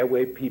 the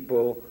Ewe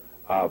people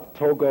of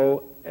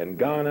Togo and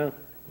Ghana,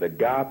 the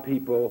Ga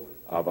people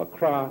of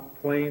Accra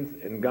Plains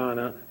in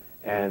Ghana,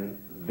 and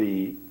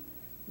the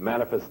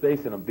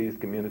manifestation of these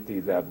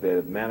communities have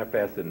been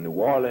manifest in New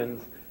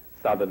Orleans,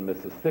 southern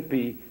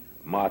Mississippi,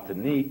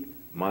 Martinique,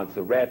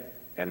 Montserrat,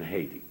 and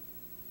Haiti.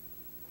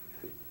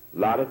 See, a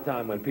lot of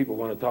time when people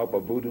want to talk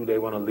about voodoo, they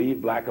want to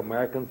leave black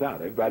Americans out.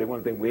 Everybody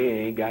wants to think we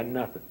ain't got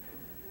nothing.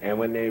 And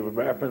when they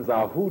reference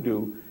our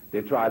hoodoo,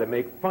 they try to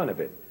make fun of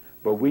it.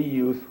 But we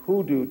use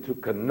hoodoo to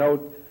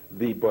connote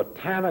the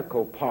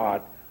botanical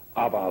part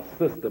of our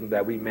system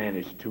that we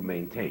managed to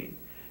maintain.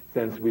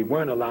 Since we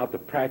weren't allowed to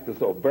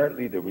practice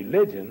overtly the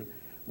religion,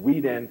 we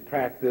then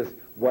practiced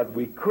what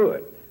we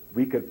could.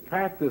 We could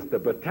practice the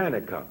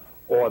botanica,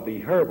 or the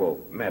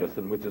herbal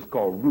medicine, which is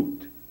called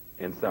root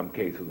in some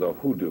cases, or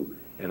hoodoo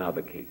in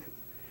other cases.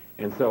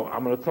 And so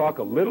I'm going to talk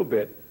a little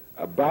bit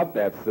about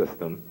that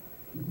system,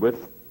 which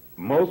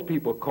most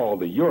people call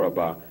the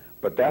Yoruba,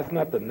 but that's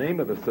not the name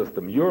of the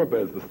system. Yoruba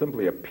is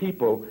simply a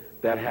people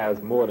that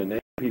has more than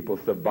any people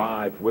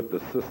survive with the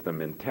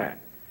system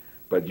intact.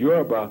 But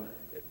Yoruba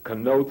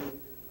connotes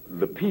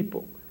the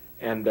people,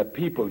 and the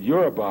people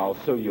Yoruba,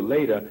 I'll show you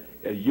later,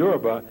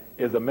 Yoruba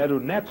is a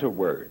Medu-Neter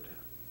word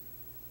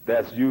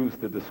that's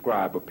used to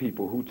describe a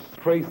people who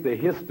trace their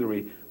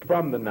history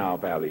from the Nile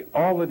Valley.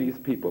 All of these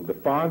people, the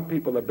Fan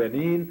people of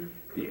Benin,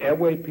 the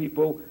Ewe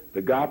people,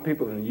 the Ga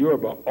people in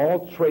Yoruba,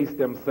 all trace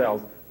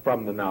themselves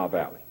from the Nile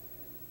Valley,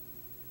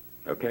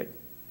 okay,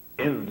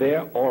 in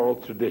their oral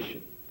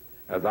tradition.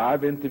 As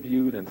I've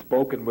interviewed and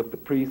spoken with the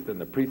priests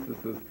and the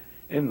priestesses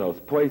in those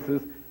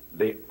places,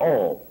 they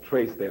all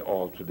trace their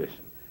oral tradition.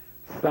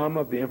 Some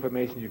of the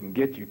information you can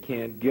get, you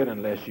can't get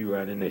unless you are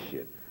an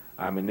initiate.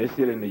 I'm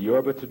initiated in the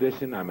Yoruba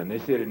tradition, I'm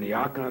initiated in the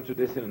Akan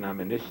tradition, and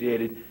I'm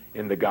initiated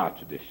in the Ga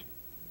tradition.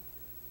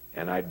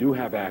 And I do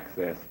have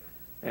access,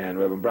 and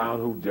Reverend Brown,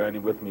 who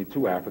journeyed with me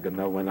to Africa,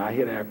 know when I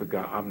hit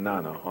Africa, I'm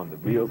Nana on the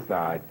real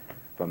side,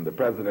 from the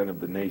president of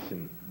the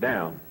nation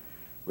down,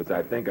 which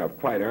I think I've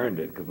quite earned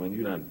it, because when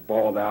you done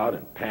balled out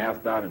and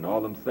passed out and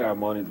all them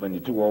ceremonies when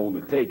you're too old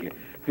to take it.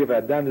 See, if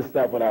I'd done this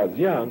stuff when I was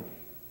young,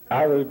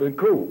 I would have been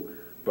cool.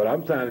 But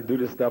I'm trying to do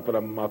this stuff when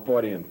I'm in my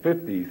 40s and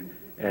 50s,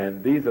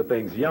 and these are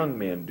things young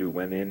men do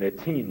when they're in their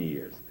teen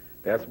years.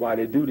 That's why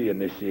they do the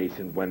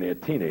initiations when they're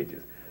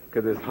teenagers,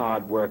 because it's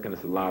hard work and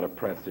it's a lot of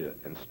pressure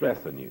and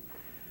stress on you.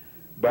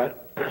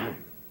 But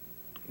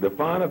the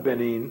Fan of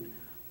Benin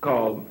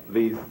called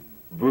these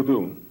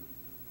Voodoo.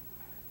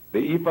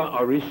 The Ifa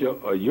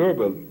Orisha, or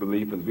Yoruba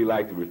belief, as we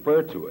like to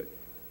refer to it.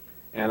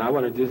 And I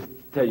want to just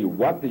tell you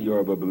what the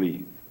Yoruba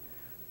believes.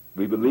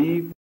 We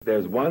believe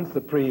there's one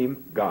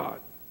supreme God.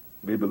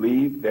 We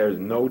believe there's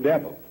no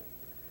devil.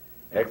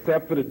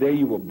 Except for the day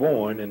you were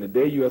born and the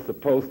day you are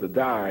supposed to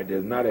die,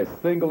 there's not a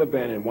single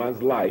event in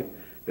one's life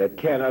that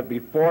cannot be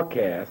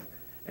forecast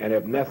and,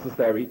 if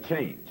necessary,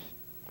 changed.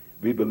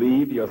 We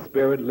believe your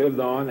spirit lives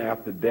on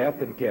after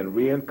death and can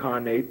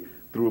reincarnate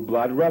through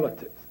blood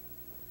relatives.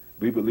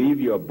 We believe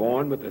you are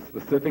born with a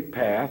specific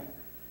path.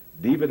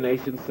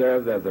 Divination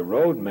serves as a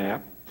road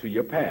map to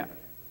your path.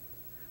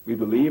 We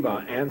believe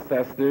our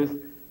ancestors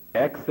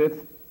exist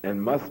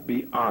and must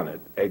be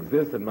honored,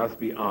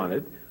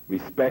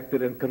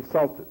 respected and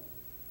consulted.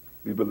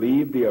 We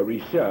believe the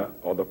Orisha,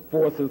 or the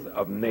forces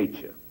of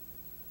nature,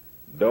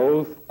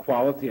 those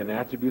quality and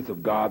attributes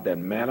of God that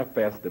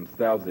manifest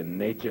themselves in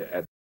nature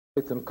as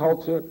and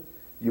culture.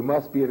 You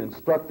must be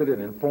instructed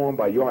and informed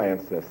by your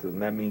ancestors,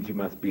 and that means you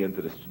must be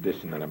into this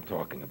tradition that I'm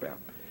talking about.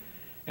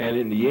 And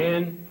in the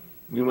end,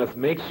 we must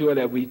make sure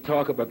that we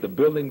talk about the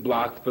building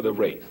blocks for the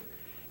race.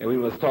 And we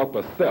must talk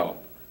about self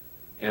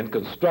and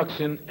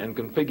construction and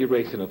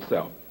configuration of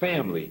self.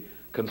 Family,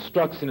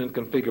 construction and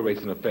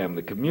configuration of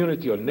family.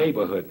 Community or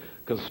neighborhood,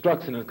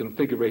 construction and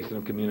configuration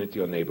of community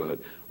or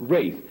neighborhood.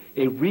 Race,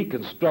 a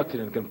reconstruction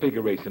and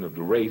configuration of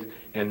the race.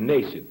 And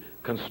nation,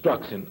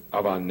 construction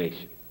of our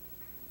nation.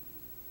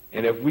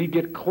 And if we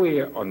get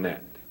clear on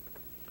that,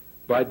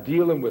 by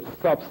dealing with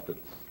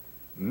substance,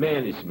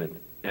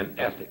 management, and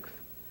ethics,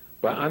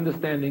 by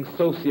understanding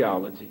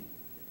sociology,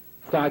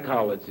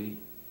 psychology,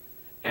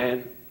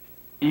 and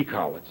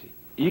ecology,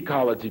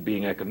 ecology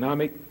being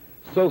economic,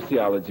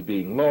 sociology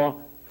being law,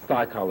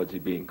 psychology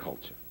being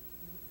culture,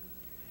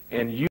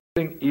 and using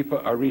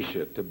Ifa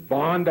Orisha to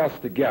bond us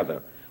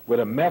together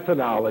with a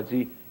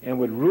methodology and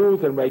with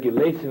rules and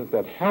regulations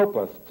that help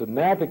us to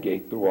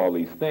navigate through all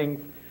these things,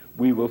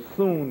 we will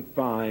soon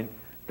find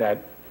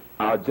that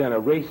our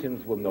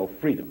generations will know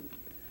freedom.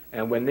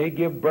 And when they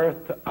give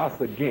birth to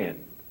us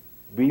again,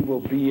 we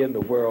will be in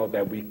the world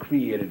that we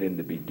created in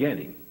the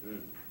beginning,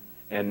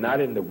 and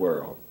not in the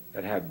world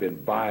that have been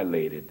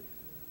violated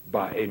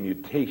by a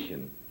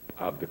mutation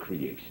of the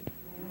creation.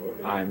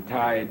 I'm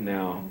tired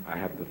now. I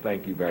have to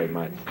thank you very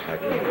much. I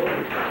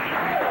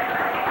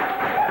can't